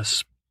camp. I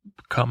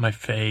cut my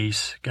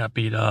face, got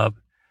beat up,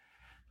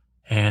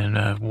 and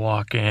I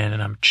walk in,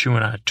 and I'm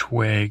chewing on a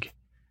twig,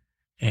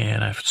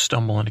 and I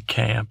stumble into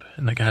camp,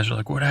 and the guys are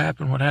like, "What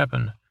happened? What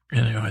happened?"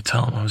 And I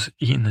tell them I was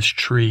eating this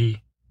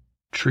tree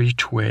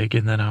twig,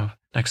 and then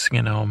next thing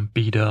you know, I'm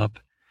beat up,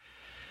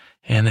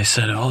 and they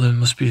said, "Oh, there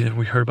must be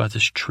we heard about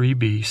this tree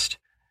beast."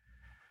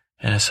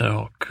 And I said,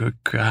 "Oh, good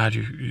God,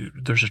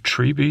 there's a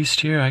tree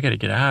beast here? I got to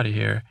get out of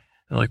here."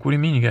 They're like, "What do you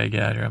mean you got to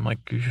get out of here?" I'm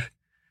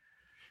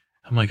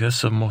like,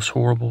 "That's the most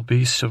horrible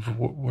beast of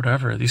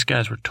whatever." These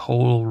guys were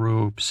total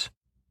rubes.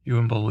 You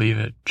wouldn't believe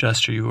it.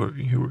 Jester, you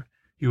would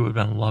have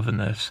been loving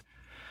this.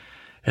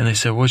 And they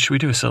said, "What should we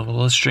do?" I said, "Well,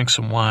 let's drink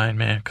some wine,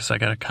 man, because I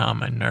got to calm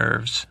my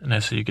nerves." And I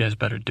said, "You guys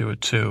better do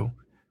it too."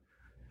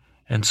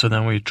 And so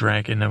then we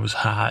drank, and it was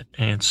hot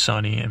and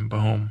sunny, and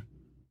boom,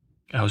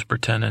 I was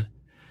pretending.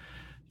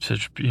 Said,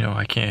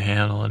 I can't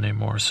handle it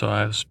anymore, so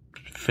I was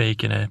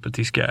faking it. But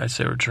these guys,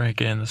 they were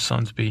drinking, the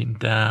sun's beating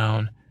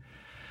down.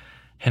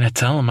 And I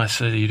tell them, I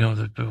said,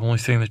 the only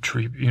thing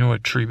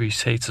what tree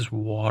beast hates is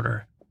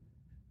water.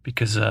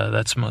 Because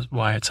that's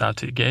why it's out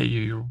to get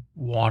you. You're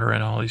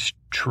watering all these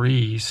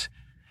trees.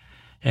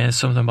 And it's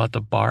something about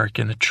the bark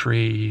and the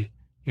tree.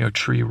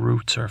 Tree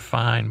roots are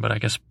fine, but I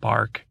guess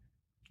bark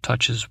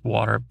touches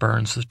water,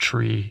 burns the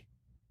tree,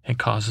 and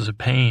causes a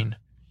pain.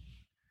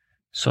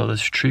 So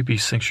this tree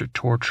beast thinks you're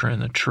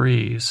torturing the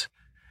trees.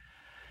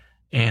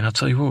 And I'll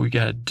tell you what we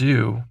got to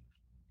do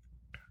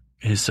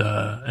is,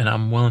 and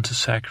I'm willing to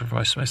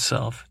sacrifice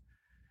myself,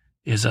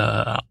 is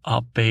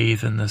I'll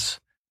bathe in this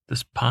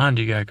pond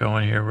you got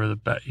going here where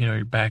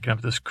you're backing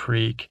up this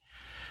creek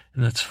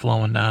and it's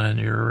flowing down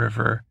into your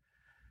river.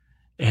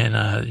 And,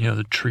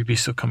 the tree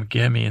beast will come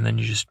get me. And then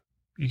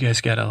you guys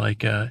got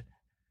to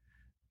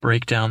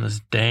break down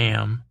this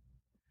dam.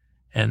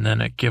 And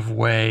then it give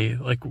way,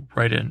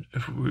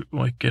 if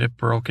we get it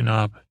broken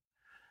up,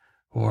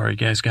 or you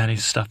guys got any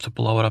stuff to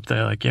blow it up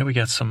there? Like, yeah, we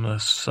got some of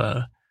this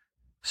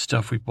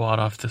stuff we bought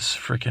off this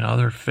freaking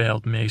other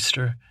failed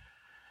maester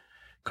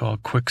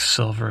called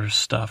Quicksilver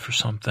stuff or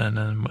something,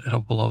 and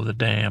it'll blow the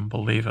dam.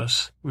 Believe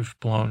us, we've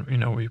blown,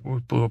 we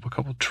blew up a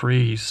couple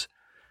trees,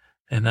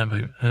 and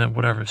then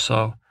whatever.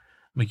 So,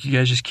 you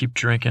guys just keep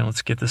drinking.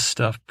 Let's get this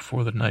stuff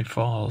before the night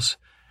falls.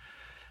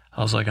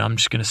 I was like, I'm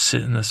just going to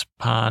sit in this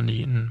pond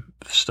eating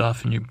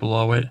stuff and you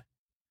blow it,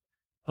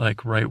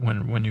 right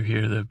when you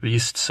hear the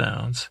beast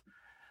sounds.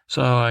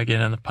 So I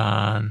get in the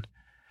pond,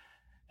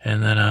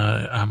 and then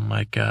I'm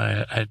like,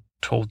 I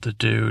told the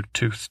dude,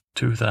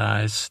 Tooth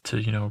Eyes,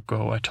 to,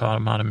 go. I taught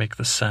him how to make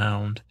the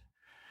sound.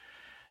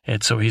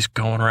 And so he's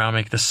going around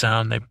making the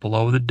sound. They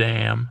blow the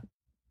dam,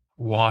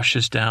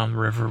 washes down the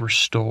river,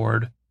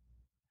 restored.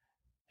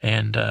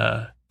 And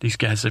these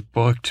guys had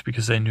booked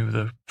because they knew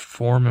the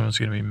foreman was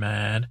going to be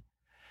mad.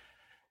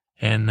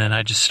 And then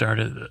I just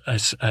started, I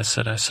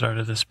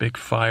started this big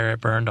fire. I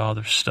burned all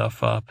their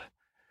stuff up.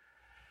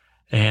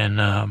 And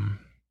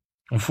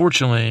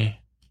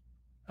unfortunately,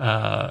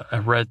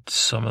 I read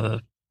some of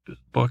the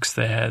books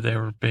they had. They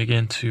were big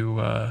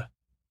into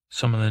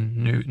some of the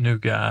new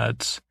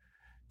gods,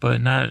 but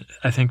not,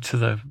 I think,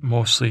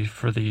 mostly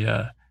for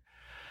the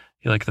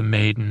the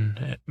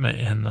maiden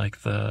and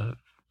the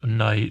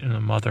knight and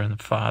the mother and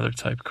the father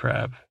type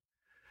crap.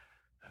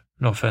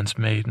 No offense,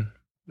 maiden.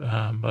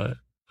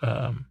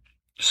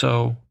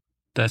 So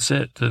that's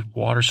it. The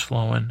water's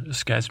flowing.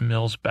 This guy's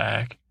mill's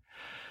back.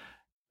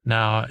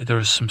 Now, there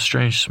was some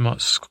strange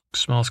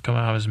smells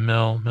coming out of his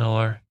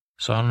miller.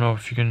 So I don't know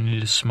if you're going to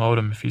need to smote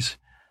him. If he's,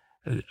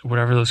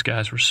 whatever those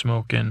guys were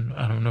smoking,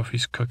 I don't know if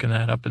he's cooking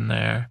that up in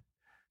there.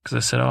 Because I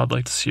said, I'd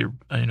like to see your,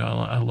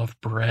 I love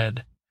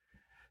bread.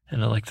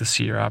 And I'd like to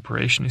see your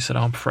operation. He said,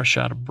 I'm fresh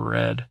out of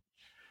bread.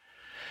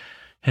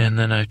 And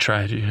then I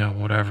tried,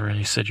 whatever. And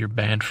he said, you're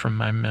banned from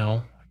my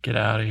mill. Get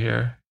out of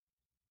here.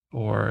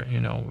 Or,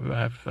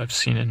 I've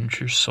seen it in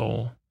your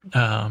soul.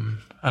 I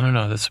don't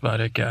know. That's about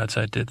it, gods.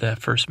 I did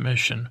that first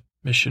mission.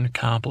 Mission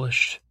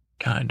accomplished,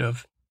 kind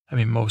of.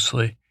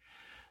 Mostly.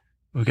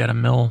 We got a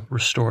mill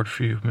restored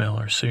for you,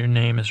 Miller. So your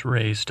name is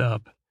raised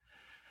up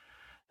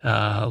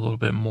a little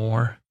bit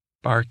more.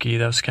 Barky,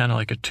 that was kind of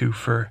like a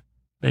twofer.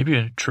 Maybe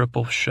a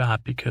triple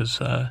shot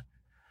because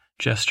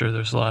Jester,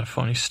 there's a lot of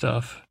funny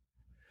stuff.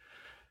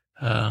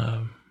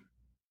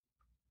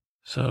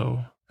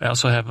 So I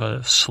also have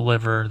a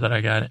sliver that I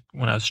got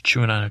when I was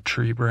chewing on a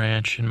tree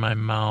branch in my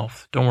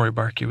mouth. Don't worry,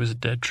 Barky, it was a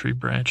dead tree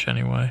branch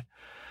anyway.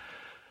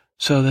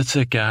 So that's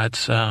it, God.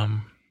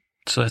 So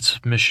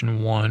that's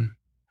mission 1.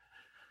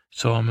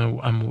 So I'm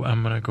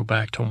gonna go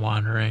back to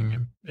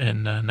wandering,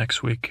 and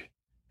next week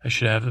I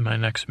should have my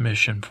next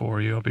mission for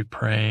you. I'll be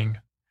praying,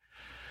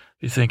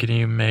 be thinking of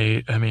you,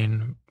 mate.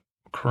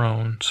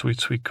 Crone,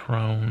 sweet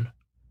Crone,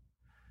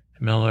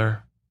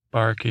 Miller,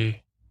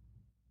 Barkey,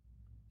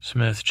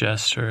 Smith,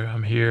 Jester.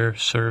 I'm here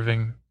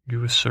serving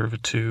you with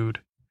servitude.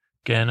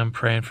 Again, I'm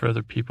praying for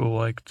other people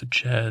like the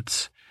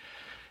Jets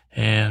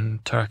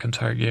and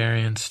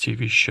Targaryen's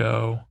TV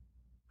show,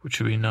 which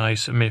would be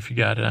nice. If you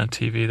got it on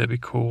TV, that'd be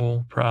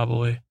cool,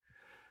 probably.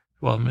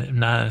 Well,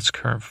 not in its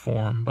current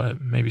form,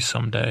 but maybe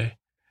someday.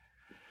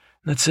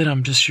 That's it.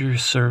 I'm just your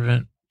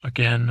servant.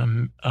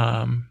 Again,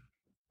 I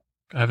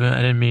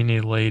didn't meet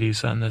any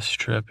ladies on this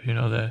trip,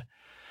 that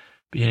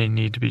be any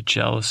need to be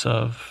jealous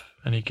of,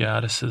 any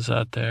goddesses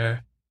out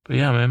there. But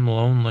yeah, I'm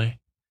lonely.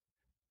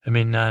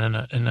 Not in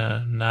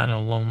a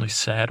lonely,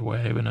 sad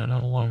way, but in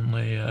a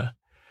lonely,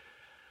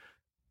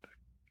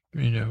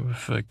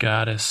 if a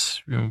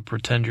goddess,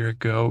 pretend you're a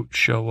goat,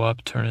 show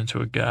up, turn into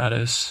a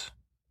goddess.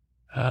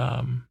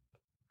 We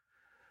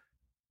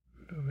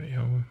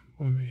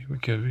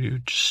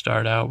could just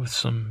start out with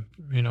some,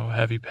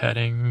 heavy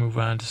petting, move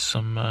on to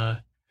some,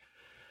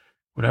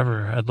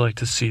 whatever. I'd like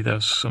to see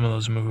some of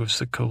those moves,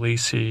 the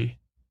Khaleesi.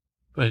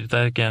 But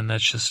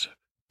that's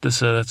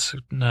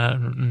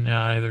not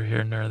neither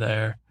here nor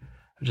there.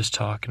 I'm just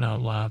talking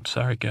out loud.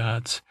 Sorry,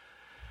 gods.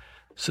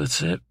 So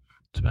that's it.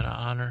 It's been an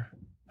honor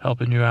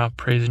helping you out,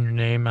 praising your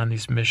name on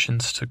these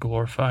missions to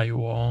glorify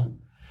you all.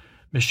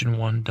 Mission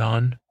 1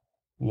 done.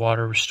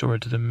 Water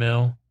restored to the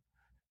mill.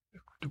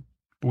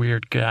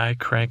 Weird guy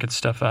cranking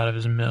stuff out of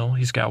his mill.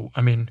 He's got,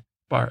 I'm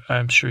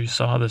sure you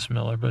saw this,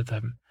 Miller, but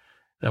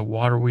that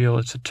water wheel,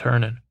 it's a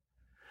turning.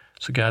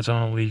 So guys, I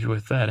want to leave you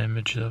with that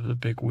image of the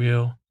big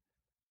wheel.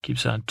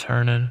 Keeps on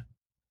turning.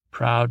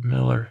 Proud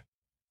Miller.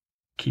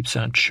 Keeps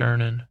on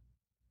churning.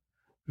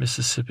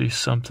 Mississippi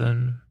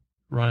something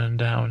running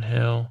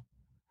downhill.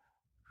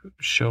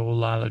 Show a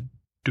lot of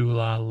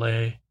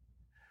doolale.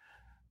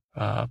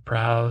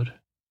 Proud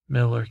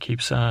Miller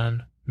keeps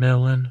on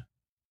milling.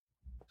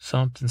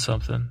 Something. So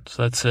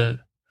that's it.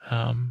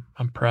 I'm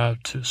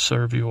proud to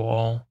serve you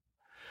all.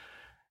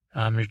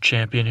 I'm your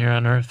champion here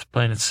on Earth,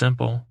 plain and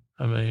simple.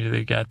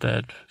 They got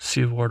that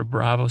Sea Lord of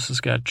Bravos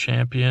has got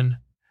champion.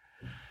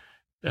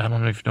 I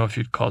don't even know if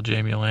you'd call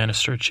Jaime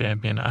Lannister a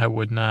champion. I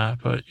would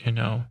not, but,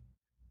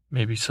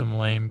 maybe some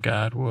lame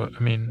god would.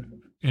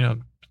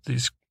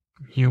 These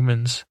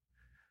humans.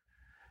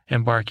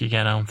 And Barky,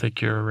 again, I don't think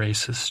you're a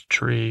racist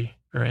tree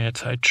or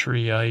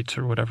anti-treeite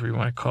or whatever you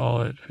want to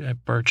call it,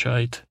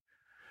 birchite.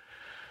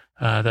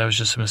 That was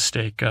just a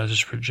mistake. I was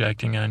just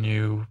projecting on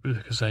you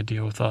because I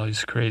deal with all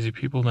these crazy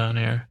people down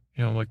here.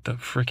 Like the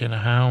freaking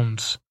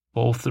hounds,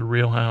 both the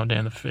real hound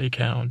and the fake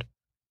hound.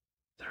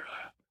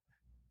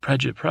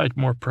 They're probably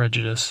more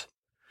prejudice.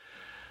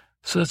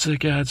 So that's it,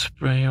 God's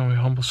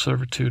humble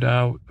servitude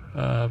out.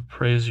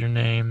 Praise your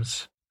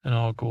names in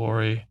all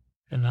glory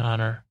and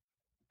honor.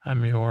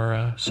 I'm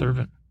your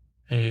servant.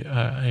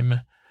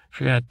 Amen.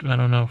 I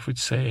don't know if we'd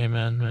say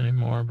amen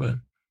anymore, but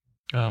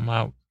I'm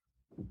out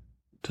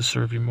to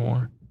serve you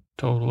more.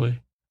 Totally.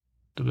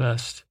 The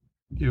best.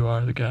 You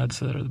are the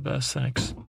gods that are the best. Thanks.